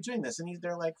like, why are you doing this? And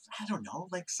they're like, I don't know,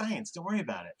 like science, don't worry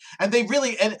about it. And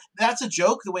and that's a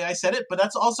joke the way I said it, but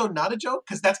that's also not a joke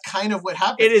because that's kind of what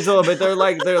happened. It is a little bit. They're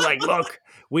like, look,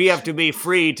 we have to be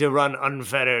free to run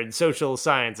unfettered social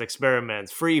science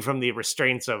experiments, free from the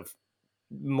restraints of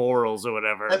morals or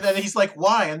whatever. And then he's like,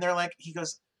 why? And they're like, he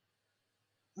goes,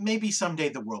 maybe someday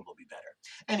the world will be better.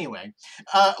 Anyway,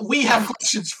 we have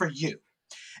questions for you.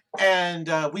 And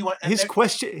we want his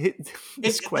question.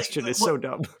 His question is so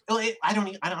dumb. I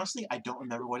honestly don't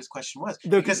remember what his question was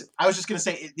because I was just going to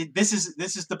say this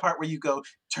is the part where you go.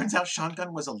 Turns out Sean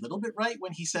Gunn was a little bit right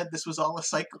when he said this was all a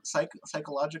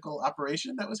psychological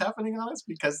operation that was happening on us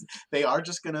because they are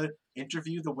just going to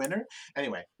interview the winner.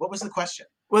 Anyway, what was the question?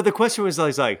 Well, the question was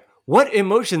like, what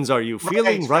emotions are you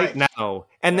feeling right now?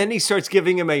 And then he starts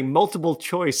giving him a multiple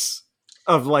choice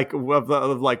of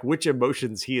which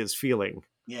emotions he is feeling.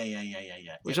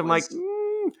 Yeah. Which I'm like,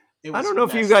 I don't know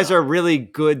if you guys are really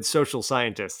good social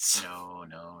scientists.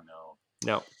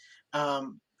 No.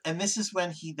 And this is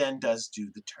when he then does do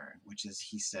the turn, which is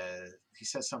he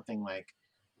says something like,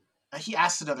 he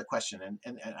asks another question,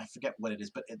 and I forget what it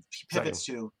is, but he pivots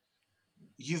to,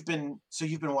 you've been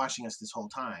watching us this whole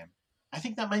time. I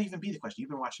think that might even be the question. You've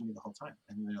been watching me the whole time.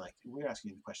 And they're like, we're asking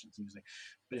you the questions. And he was like,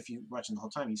 but if you're watching the whole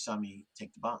time, you saw me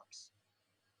take the bombs.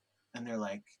 And they're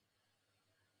like,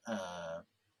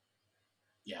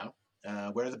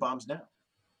 where are the bombs now?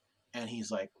 And he's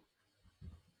like,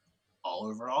 all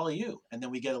over all of you. And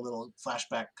then we get a little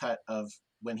flashback cut of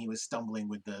when he was stumbling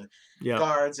with the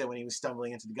guards and when he was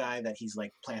stumbling into the guy that he's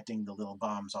like planting the little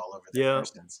bombs all over the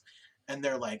persons. And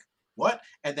they're like, what?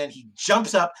 And then he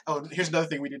jumps up. Oh, here's another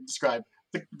thing we didn't describe.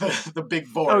 The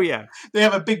big board. Oh, yeah. They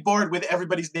have a big board with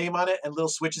everybody's name on it and little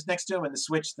switches next to him and the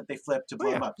switch that they flip to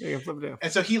blow him up. Yeah, you can flip it down.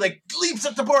 And so he like leaps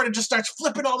up the board and just starts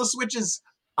flipping all the switches.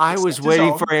 I was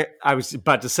waiting for it. I was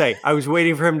about to say, I was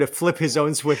waiting for him to flip his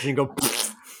own switch and go.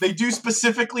 They do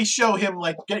specifically show him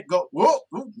like whoa,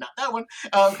 ooh, not that one.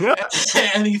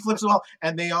 And he flips them all,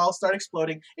 and they all start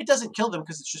exploding. It doesn't kill them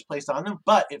because it's just placed on them,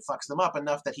 but it fucks them up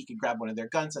enough that he can grab one of their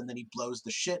guns, and then he blows the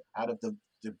shit out of the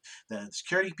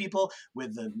security people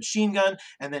with the machine gun,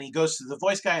 and then he goes to the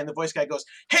voice guy, and the voice guy goes,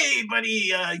 "Hey,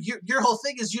 buddy, your whole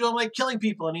thing is you don't like killing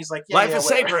people," and he's like, "Life is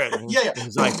sacred." Yeah.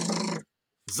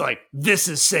 He's like, this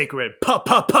is sacred. Pop,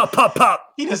 pop, pop, pop, pop.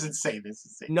 He doesn't say this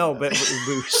is sacred. No, but it would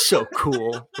be so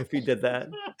cool if he did that.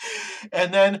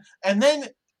 And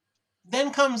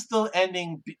then comes the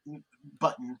ending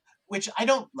button, which I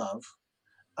don't love.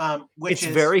 It's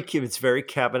very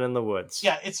Cabin in the Woods.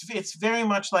 Yeah, it's very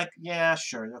much like, yeah,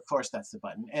 sure, of course that's the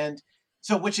button. And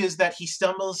so, which is that he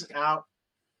stumbles out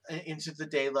into the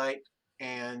daylight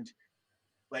and.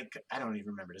 Like, I don't even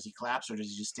remember. Does he collapse or does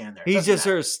he just stand there? He's just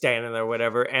sort of standing there,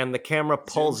 whatever. And the camera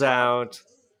pulls out.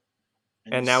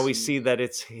 And now we see that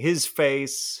it's his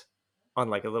face on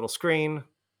like a little screen.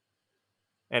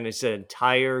 And it's an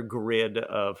entire grid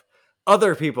of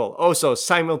other people also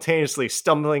simultaneously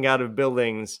stumbling out of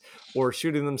buildings or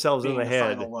shooting themselves in the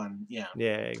head. Final one. Yeah,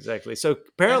 exactly. So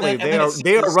apparently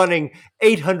they are running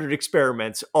 800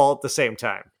 experiments all at the same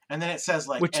time. And then it says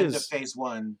like end of phase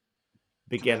 1.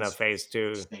 Begin of phase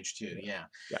 2. Stage 2, yeah.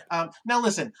 Now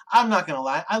listen, I'm not gonna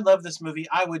lie. I love this movie.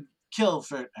 I wouldn't kill.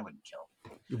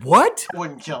 What? I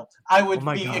wouldn't kill. I would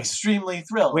be extremely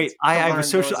thrilled. Wait, I have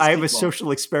a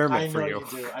social experiment for you.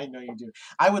 I know you do.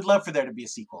 I would love for there to be a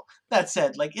sequel. That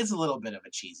said, like it's a little bit of a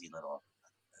cheesy little.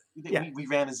 Yeah. We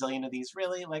ran a zillion of these.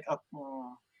 Really, like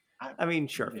I mean,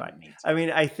 sure, fine. I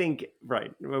mean, I think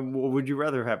right. What would you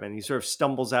rather have? And he sort of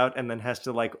stumbles out and then has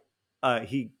to like.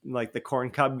 The corn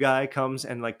cob guy comes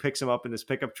and like picks him up in his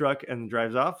pickup truck and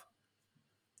drives off.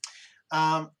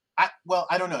 I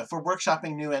don't know if we're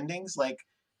workshopping new endings. Like,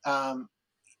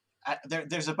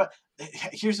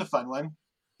 here's a fun one.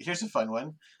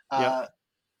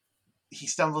 He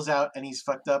stumbles out and he's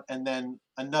fucked up, and then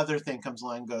another thing comes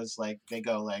along. They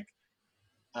go like,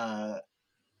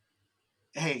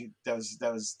 "Hey, that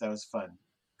was fun.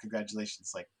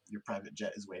 Congratulations! Like your private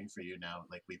jet is waiting for you now.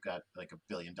 Like we've got like $1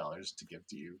 billion to give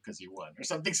to you because you won, or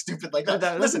something stupid like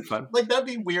that." Listen, fun. Like that'd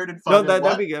be weird and fun. No,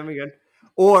 that'd be good.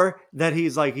 Or that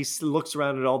he's like he looks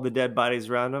around at all the dead bodies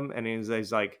around him, and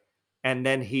he's like, and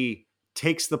then he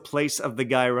takes the place of the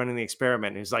guy running the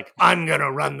experiment. He's like, I'm going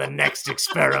to run the next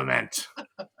experiment.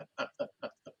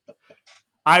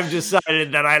 I've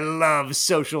decided that I love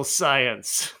social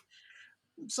science.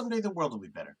 Someday the world will be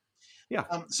better. Yeah.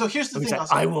 So here's the thing.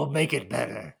 I will make it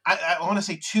better. I want to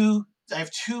say two. I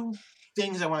have two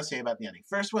things I want to say about the ending.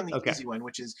 First one, the easy one,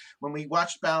 which is when we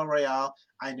watched Battle Royale,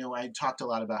 I know I talked a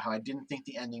lot about how I didn't think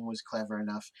the ending was clever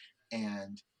enough,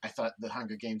 and I thought the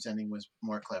Hunger Games ending was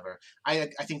more clever. I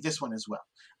think this one as well.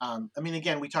 I mean,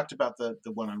 again, we talked about the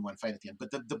one-on-one fight at the end,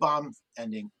 but the bomb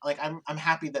ending, like I'm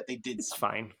happy that they did. It's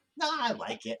fine. No, I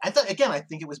like it. I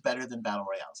think it was better than Battle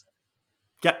Royale's.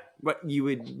 Yeah, but you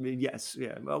would, yes,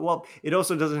 yeah. Well, it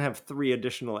also doesn't have 3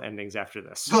 additional endings after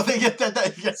this. Well, they get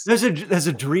that. Yes. There's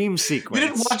a dream sequence. You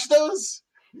didn't watch those?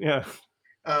 Yeah.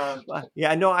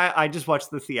 Yeah, no, I just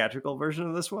watched the theatrical version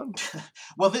of this one.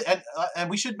 Well, and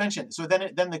we should mention. So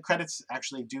then the credits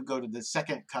actually do go to the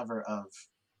second cover of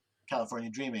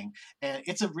California Dreaming, and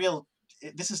it's a real.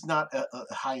 This is not a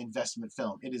high investment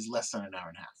film. It is less than an hour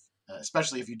and a half.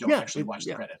 Especially if you don't actually watch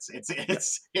the credits. It's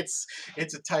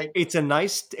a tight.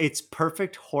 It's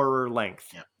perfect horror length.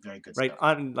 Yeah, very good. Right stuff.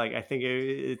 on, like I think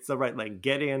it's the right length.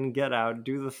 Get in, get out,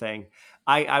 do the thing.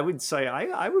 I would say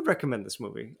I would recommend this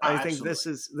movie. I think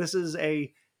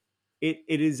absolutely.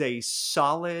 It is a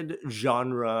solid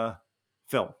genre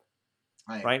film.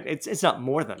 Right? It's not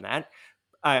more than that.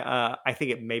 I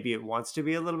think maybe it wants to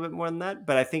be a little bit more than that,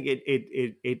 but I think it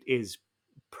is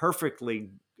perfectly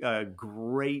a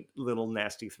great little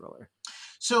nasty thriller.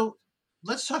 So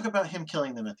let's talk about him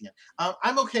killing them at the end.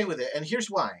 I'm okay with it, and here's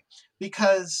why.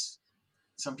 Because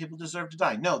some people deserve to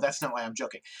die. No, that's not why I'm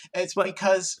joking. It's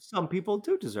because some people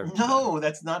do deserve to die. No,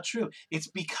 that's not true. It's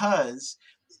because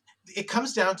it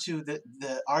comes down to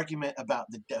the argument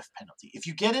about the death penalty. If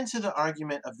you get into the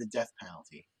argument of the death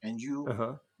penalty, and you,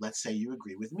 let's say you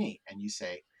agree with me, and you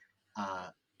say,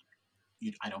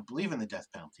 I don't believe in the death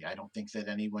penalty. I don't think that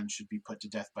anyone should be put to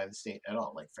death by the state at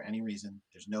all. Like, for any reason,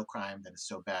 there's no crime that is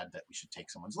so bad that we should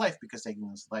take someone's life, because taking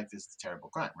someone's life is a terrible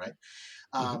crime, right?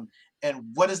 And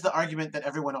what is the argument that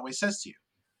everyone always says to you?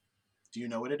 Do you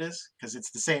know what it is? Because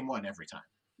it's the same one every time.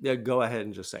 Yeah, go ahead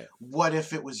and just say it. What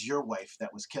if it was your wife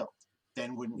that was killed?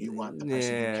 Then wouldn't you want the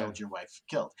person who killed your wife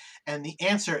killed? And the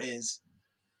answer is,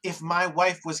 if my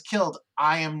wife was killed,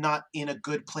 I am not in a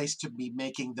good place to be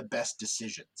making the best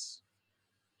decisions.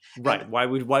 Right. And why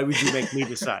would you make me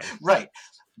decide? Right.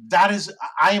 That is,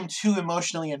 I am too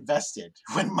emotionally invested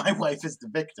when my wife is the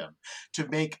victim to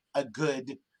make a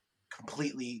good,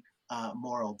 completely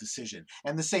moral decision.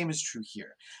 And the same is true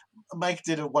here. Mike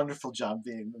did a wonderful job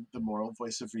being the moral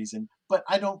voice of reason, but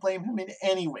I don't blame him in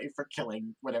any way for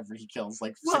killing whatever he kills.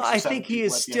 Like, well, I think he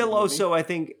is still also, I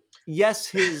think, yes,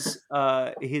 his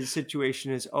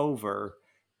situation is over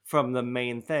from the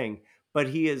main thing, but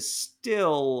he is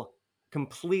still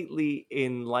completely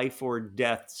in life or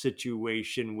death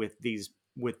situation with this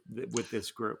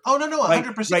group. Oh, no,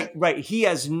 100%. Right. He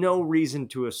has no reason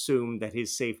to assume that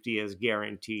his safety is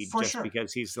guaranteed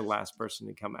because he's the last person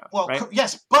to come out. Well, right?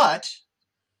 Yes, but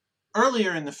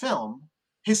earlier in the film,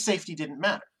 his safety didn't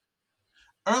matter.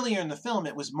 Earlier in the film,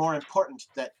 it was more important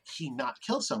that he not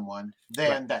kill someone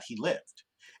than that he lived.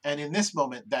 And in this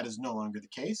moment, that is no longer the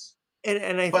case.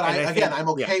 I'm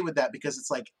okay with that, because it's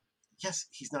like, yes,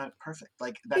 he's not perfect.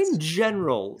 Like, that's, in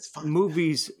general,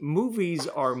 movies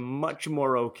are much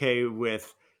more okay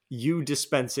with you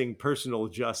dispensing personal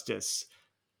justice,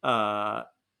 right?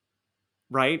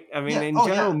 I mean, in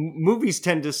general, movies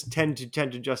tend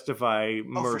to justify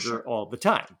murder all the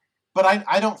time. But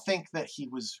I don't think that he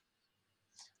was.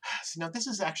 See, now this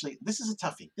is a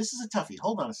toughie.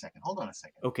 Hold on a second.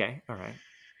 Okay, all right.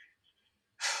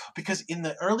 Because in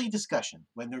the early discussion,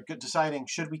 when they're deciding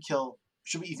should we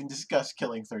even discuss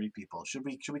killing 30 people? Should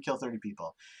we kill 30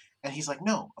 people? And he's like,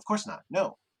 no, of course not.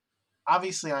 No.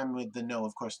 Obviously, I'm with the no,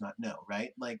 of course not, no, right?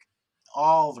 Like,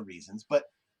 all the reasons. But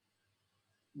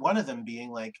one of them being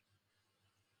like,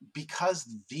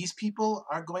 because these people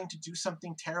are going to do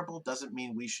something terrible doesn't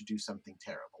mean we should do something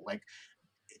terrible. Like,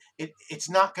 it's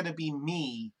not going to be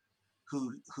me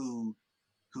who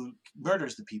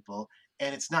murders the people,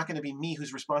 and it's not going to be me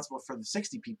who's responsible for the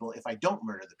 60 people if I don't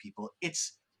murder the people.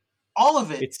 It's all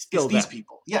of it is these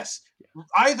people. Yes. Yeah.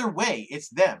 Either way, it's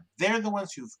them. They're the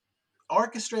ones who've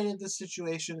orchestrated this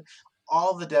situation.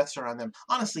 All the deaths are on them.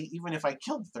 Honestly, even if I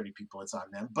killed 30 people, it's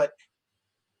on them. But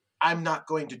I'm not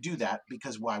going to do that,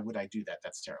 because why would I do that?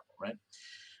 That's terrible, right?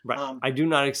 Right. I do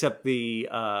not accept the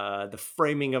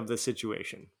framing of the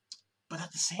situation. But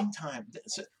at the same time,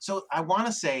 so I want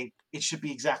to say it should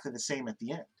be exactly the same at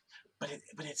the end. But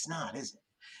it's not, is it?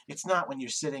 It's not when you're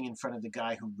sitting in front of the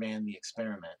guy who ran the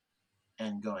experiment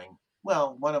and going,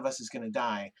 well, one of us is going to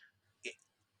die,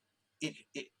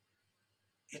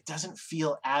 it doesn't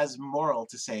feel as moral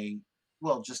to say,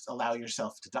 well, just allow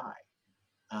yourself to die,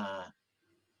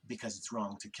 because it's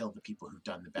wrong to kill the people who've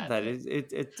done the bad That thing. is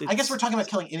it. I guess we're talking about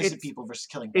killing innocent people versus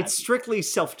killing bad It's people. strictly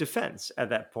self-defense at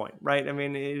that point, right? I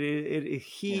mean,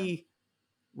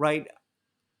 right?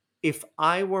 If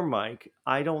I were Mike,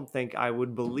 I don't think I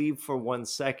would believe for 1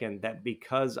 second that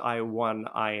because I won,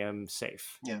 I am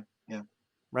safe. Yeah.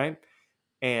 Right?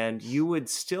 And you would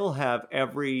still have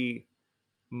every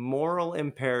moral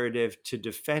imperative to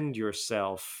defend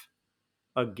yourself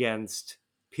against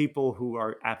people who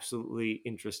are absolutely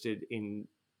interested in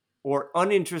or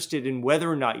uninterested in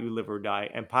whether or not you live or die,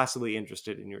 and possibly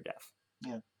interested in your death.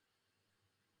 Yeah.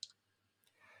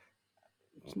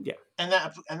 Yeah. And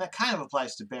that kind of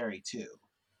applies to Barry too.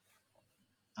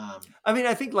 I mean,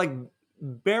 I think like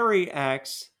Barry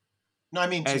acts. No, I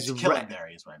mean to killing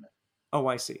Barry is what I meant. Oh,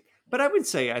 I see. But I would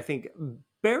say I think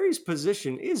Barry's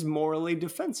position is morally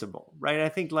defensible, right? I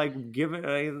think I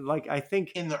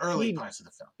think in the early parts of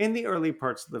the film. In the early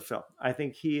parts of the film, I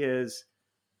think he is.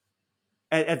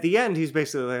 At the end, he's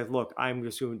basically like, "Look, I'm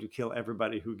just going to kill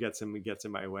everybody who gets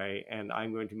in my way, and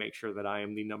I'm going to make sure that I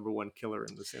am the number one killer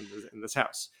in this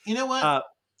house." You know what?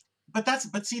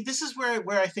 But see, this is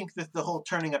where I think that the whole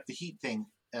turning up the heat thing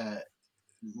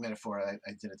metaphor I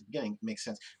did at the beginning makes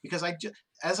sense, because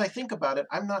as I think about it,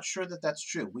 I'm not sure that that's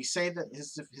true. We say that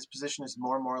his position is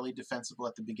more morally defensible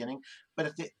at the beginning,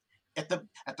 but at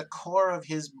the core of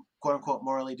his quote unquote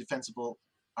morally defensible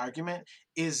argument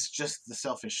is just the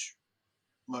selfish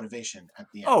motivation at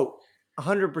the end. Oh,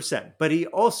 100%. But he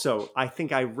also, I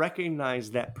think I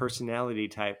recognize that personality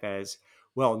type as,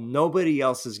 well, nobody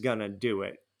else is going to do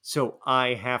it. So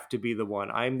I have to be the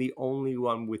one. I'm the only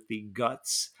one with the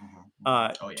guts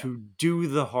to do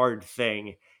the hard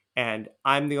thing. And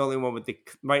I'm the only one with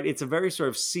right. It's a very sort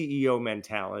of CEO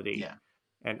mentality. Yeah.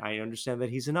 And I understand that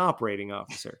he's an operating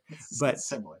officer, but it's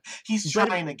similar. He's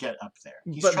trying to get up there.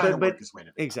 He's trying to work his way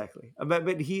to the exactly.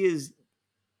 But he's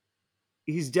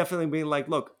definitely being like,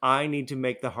 look, I need to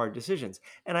make the hard decisions.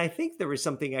 And I think there is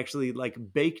something actually like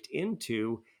baked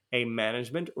into a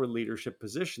management or leadership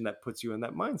position that puts you in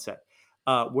that mindset.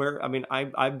 Where, I mean,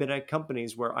 I've been at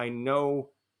companies where I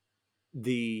know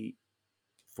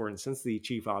for instance, the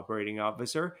chief operating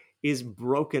officer is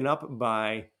broken up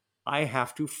by, I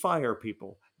have to fire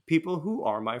people who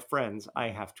are my friends. I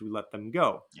have to let them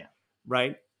go. Yeah.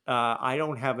 Right. I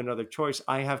don't have another choice.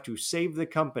 I have to save the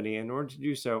company. In order to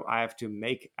do so, I have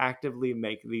to actively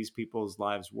make these people's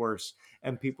lives worse.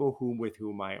 And people with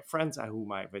whom I have friends,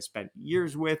 whom I have spent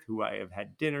years with, who I have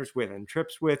had dinners with and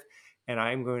trips with. And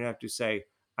I'm going to have to say,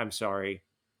 I'm sorry,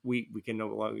 we can no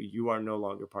longer, you are no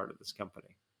longer part of this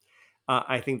company.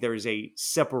 I think there is a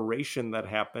separation that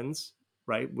happens,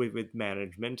 right, with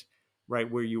management,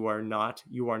 right, where you are not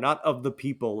of the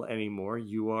people anymore.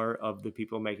 You are of the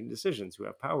people making decisions who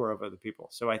have power over the people.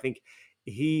 So I think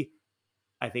he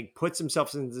puts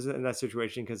himself in that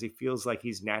situation because he feels like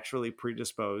he's naturally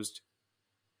predisposed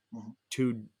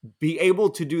to be able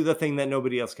to do the thing that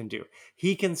nobody else can do.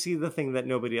 He can see the thing that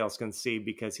nobody else can see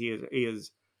because he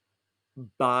is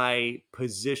by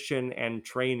position and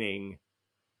training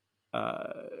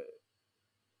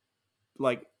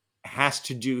has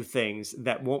to do things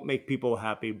that won't make people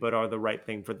happy, but are the right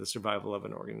thing for the survival of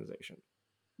an organization.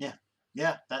 Yeah,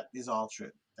 that is all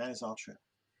true.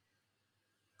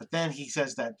 But then he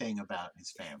says that thing about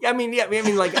his family. I mean,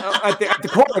 like at the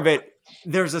core of it,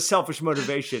 there's a selfish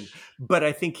motivation, but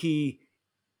I think he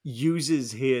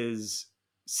uses his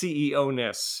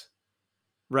CEO-ness,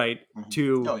 right,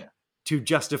 to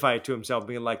justify it to himself,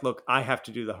 being like, look, I have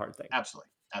to do the hard thing. Absolutely.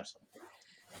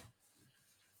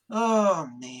 Oh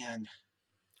man.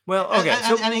 Well, okay.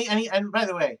 And by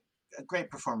the way, a great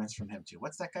performance from him too.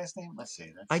 What's that guy's name? Let's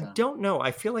see. I don't know.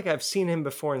 I feel like I've seen him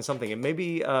before in something, and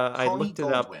maybe I looked it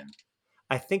up.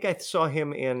 I think I saw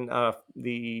him in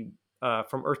the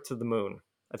From Earth to the Moon.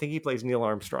 I think he plays Neil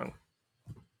Armstrong.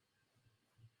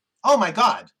 Oh my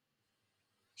God.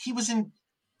 He was in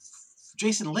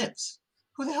Jason Lives.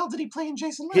 Who the hell did he play in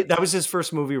Jason Lives? That was his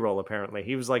first movie role, apparently.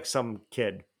 He was like some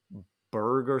kid.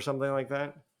 Berg or something like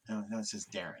that? No, it says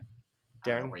Darren. Darren?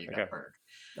 I don't know where you got Berg.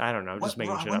 I don't know. Just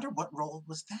making shit up. I wonder what role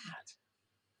was that?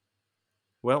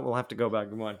 Well, we'll have to go back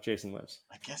and watch Jason Lives.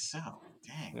 I guess so.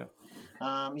 Dang. Yeah.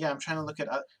 I'm trying to look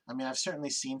at... I mean, I've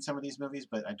certainly seen some of these movies,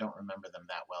 but I don't remember them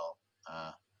that well.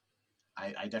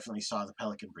 I definitely saw The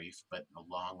Pelican Brief, but a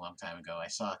long, long time ago. I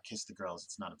saw Kiss the Girls.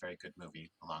 It's not a very good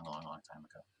movie. A long, long, long time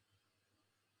ago.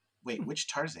 Wait, which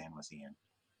Tarzan was he in?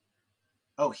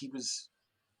 Oh, he was...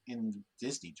 in the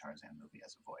Disney Tarzan movie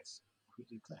as a voice. Who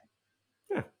did he play?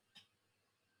 Yeah.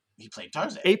 He played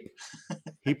Tarzan. Ape.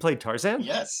 He played Tarzan?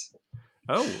 Yes.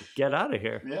 Oh, get out of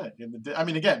here. Yeah. I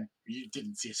mean, again, you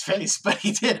didn't see his face, but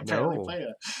he did apparently play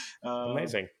a...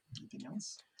 Amazing. Anything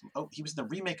else? Oh, he was in the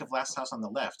remake of Last House on the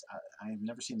Left. I've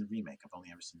never seen the remake. I've only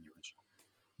ever seen the original.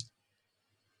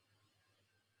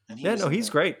 And he's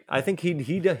great. I think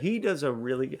he does a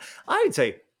really, I'd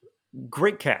say,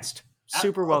 great cast.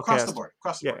 Super well across cast. The board.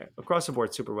 Across the board. Across the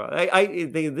board, super well.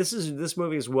 This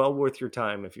movie is well worth your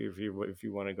time if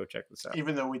you want to go check this out.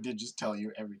 Even though we did just tell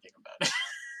you everything about it.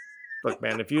 Look,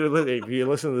 man, if you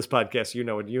listen to this podcast, you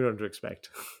know what to expect.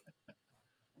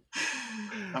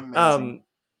 Amazing.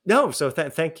 No, so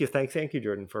thank you,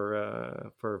 Jordan,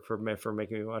 for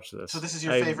making me watch this. So this is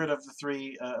your favorite of the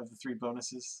three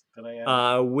bonuses that I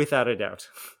added? Without a doubt,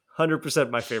 100%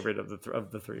 my favorite of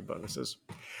the three bonuses,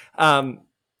 and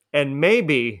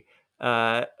maybe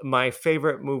my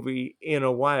favorite movie in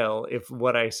a while. If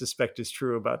what I suspect is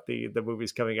true about the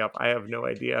movies coming up, I have no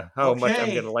idea how much I'm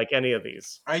going to like any of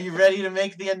these. Are you ready to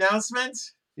make the announcement?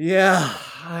 Yeah,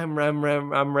 I'm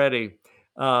ready.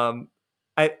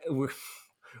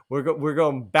 We're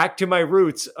going back to my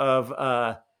roots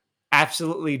of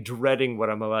absolutely dreading what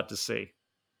I'm about to see.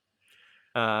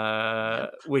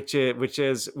 Which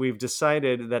is we've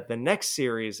decided that the next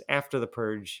series after The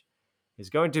Purge is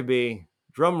going to be,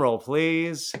 drum roll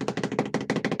please,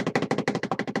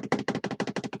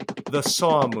 the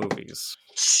Saw movies.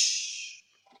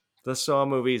 The Saw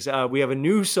movies. We have a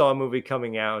new Saw movie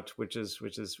coming out, which is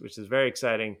very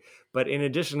exciting. But in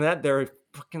addition to that, there are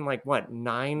fucking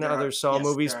 9 other Saw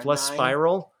movies plus 9.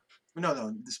 Spiral. No,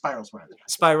 the Spiral's one of them.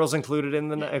 Spiral's included in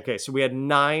the okay. So we had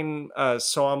 9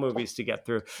 Saw movies to get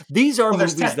through. These are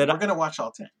movies 10. that we're going to watch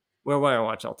all 10. We're going to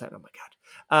watch all 10. Oh my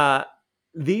god.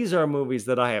 These are movies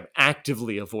that I have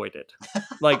actively avoided.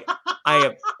 I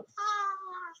have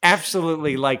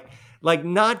absolutely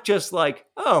not just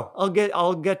I'll get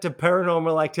to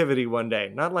Paranormal Activity one day.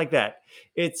 Not like that.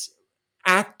 It's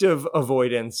active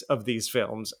avoidance of these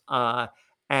films,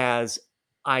 as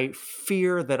I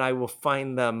fear that I will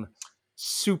find them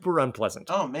super unpleasant.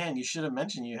 Oh man, you should have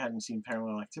mentioned you hadn't seen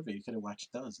Paranormal Activity. You could have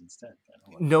watched those instead.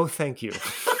 No, thank you.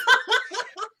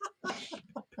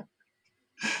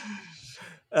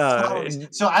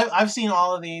 So I've seen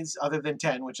all of these other than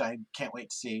 10, which I can't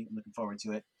wait to see. I'm looking forward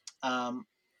to it.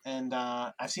 And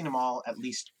I've seen them all at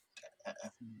least,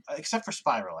 except for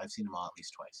Spiral. I've seen them all at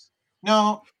least twice.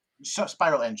 No,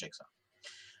 Spiral and Jigsaw,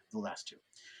 the last 2.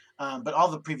 But all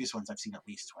the previous ones I've seen at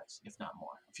least twice, if not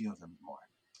more. A few of them more.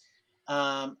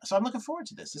 So I'm looking forward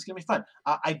to this. This is going to be fun.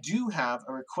 I do have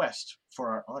a request for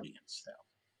our audience, though.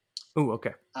 Oh,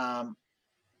 okay.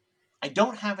 I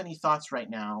don't have any thoughts right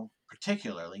now,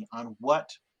 particularly, on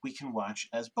what we can watch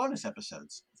as bonus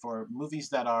episodes for movies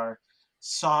that are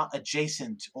Saw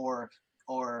adjacent or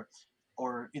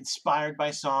inspired by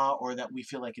Saw, or that we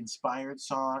feel like inspired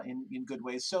Saw in good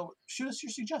ways. So shoot us your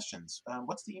suggestions.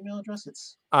 What's the email address? It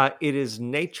is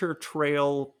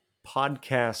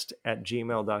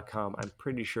naturetrailpodcast@gmail.com. I'm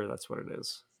pretty sure that's what it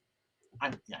is.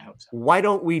 I hope so. Why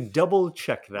don't we double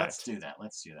check that? Let's do that. I'm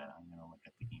going to look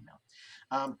at the email.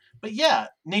 But yeah,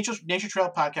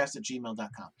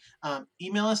 naturetrailpodcast@gmail.com.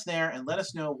 Email us there and let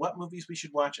us know what movies we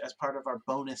should watch as part of our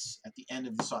bonus at the end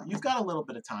of the Saw. You've got a little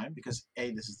bit of time because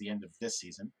this is the end of this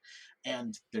season,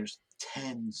 and there's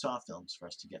 10 Saw films for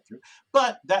us to get through.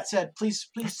 But that said, please.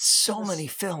 That's so many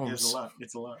films.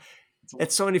 It's a lot.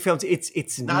 It's so many films.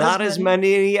 It's not as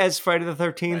many as Friday the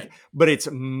 13th, right, but it's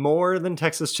more than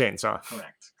Texas Chainsaw.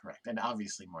 Correct. And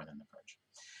obviously more than The Purge.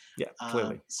 Yeah,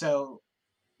 clearly.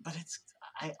 But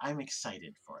I'm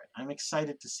excited for it. I'm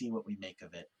excited to see what we make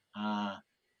of it.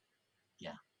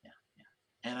 Yeah.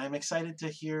 And I'm excited to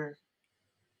hear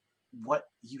what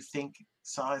you think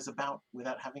Saw is about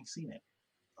without having seen it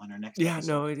on our next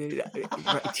episode.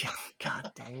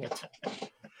 God dang it.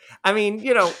 I mean,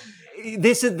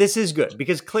 this is good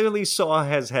because clearly Saw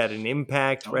has had an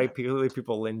impact, right? Yeah.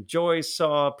 People enjoy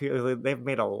Saw. They've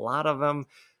made a lot of them.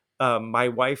 My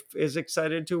wife is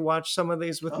excited to watch some of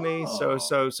these with me. So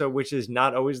which is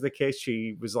not always the case.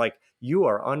 She was like, you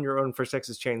are on your own for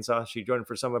Texas Chainsaw. She joined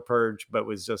for some of Purge, but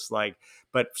was just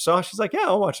but Saw, she's like, yeah,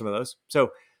 I'll watch some of those.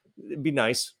 So it'd be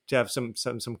nice to have some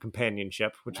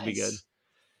companionship, which would be good.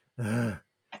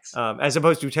 As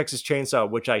opposed to Texas Chainsaw,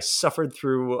 which I suffered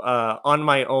through on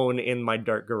my own in my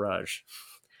dark garage.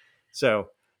 So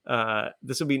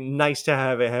this would be nice to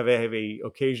have a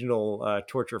occasional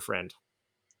torture friend.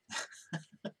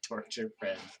 Torture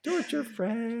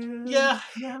friend. Yeah,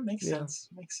 makes sense.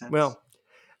 Well,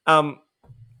 So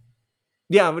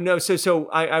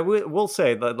I will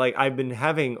say that I've been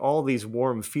having all these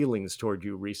warm feelings toward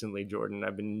you recently, Jordan.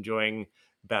 I've been enjoying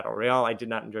Battle Royale. I did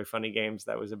not enjoy Funny Games.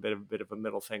 That was a bit of a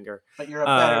middle finger. But you're a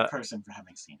better person for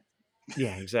having seen it.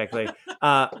 Yeah, exactly.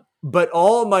 But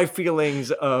all my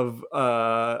feelings of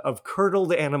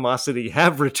curdled animosity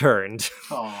have returned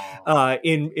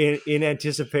in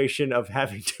anticipation of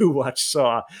having to watch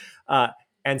Saw.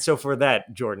 And so for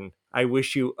that, Jordan, I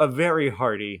wish you a very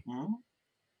hearty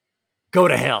go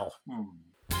to hell.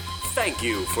 Thank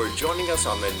you for joining us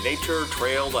on the Nature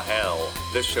Trail to Hell.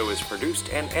 This show is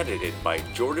produced and edited by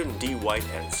Jordan D. White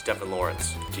and Stefan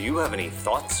Lawrence. Do you have any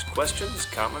thoughts, questions,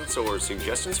 comments, or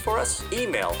suggestions for us?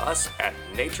 Email us at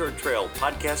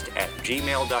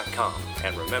naturetrailpodcast@gmail.com.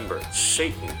 And remember,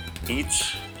 Satan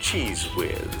eats cheese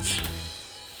whiz.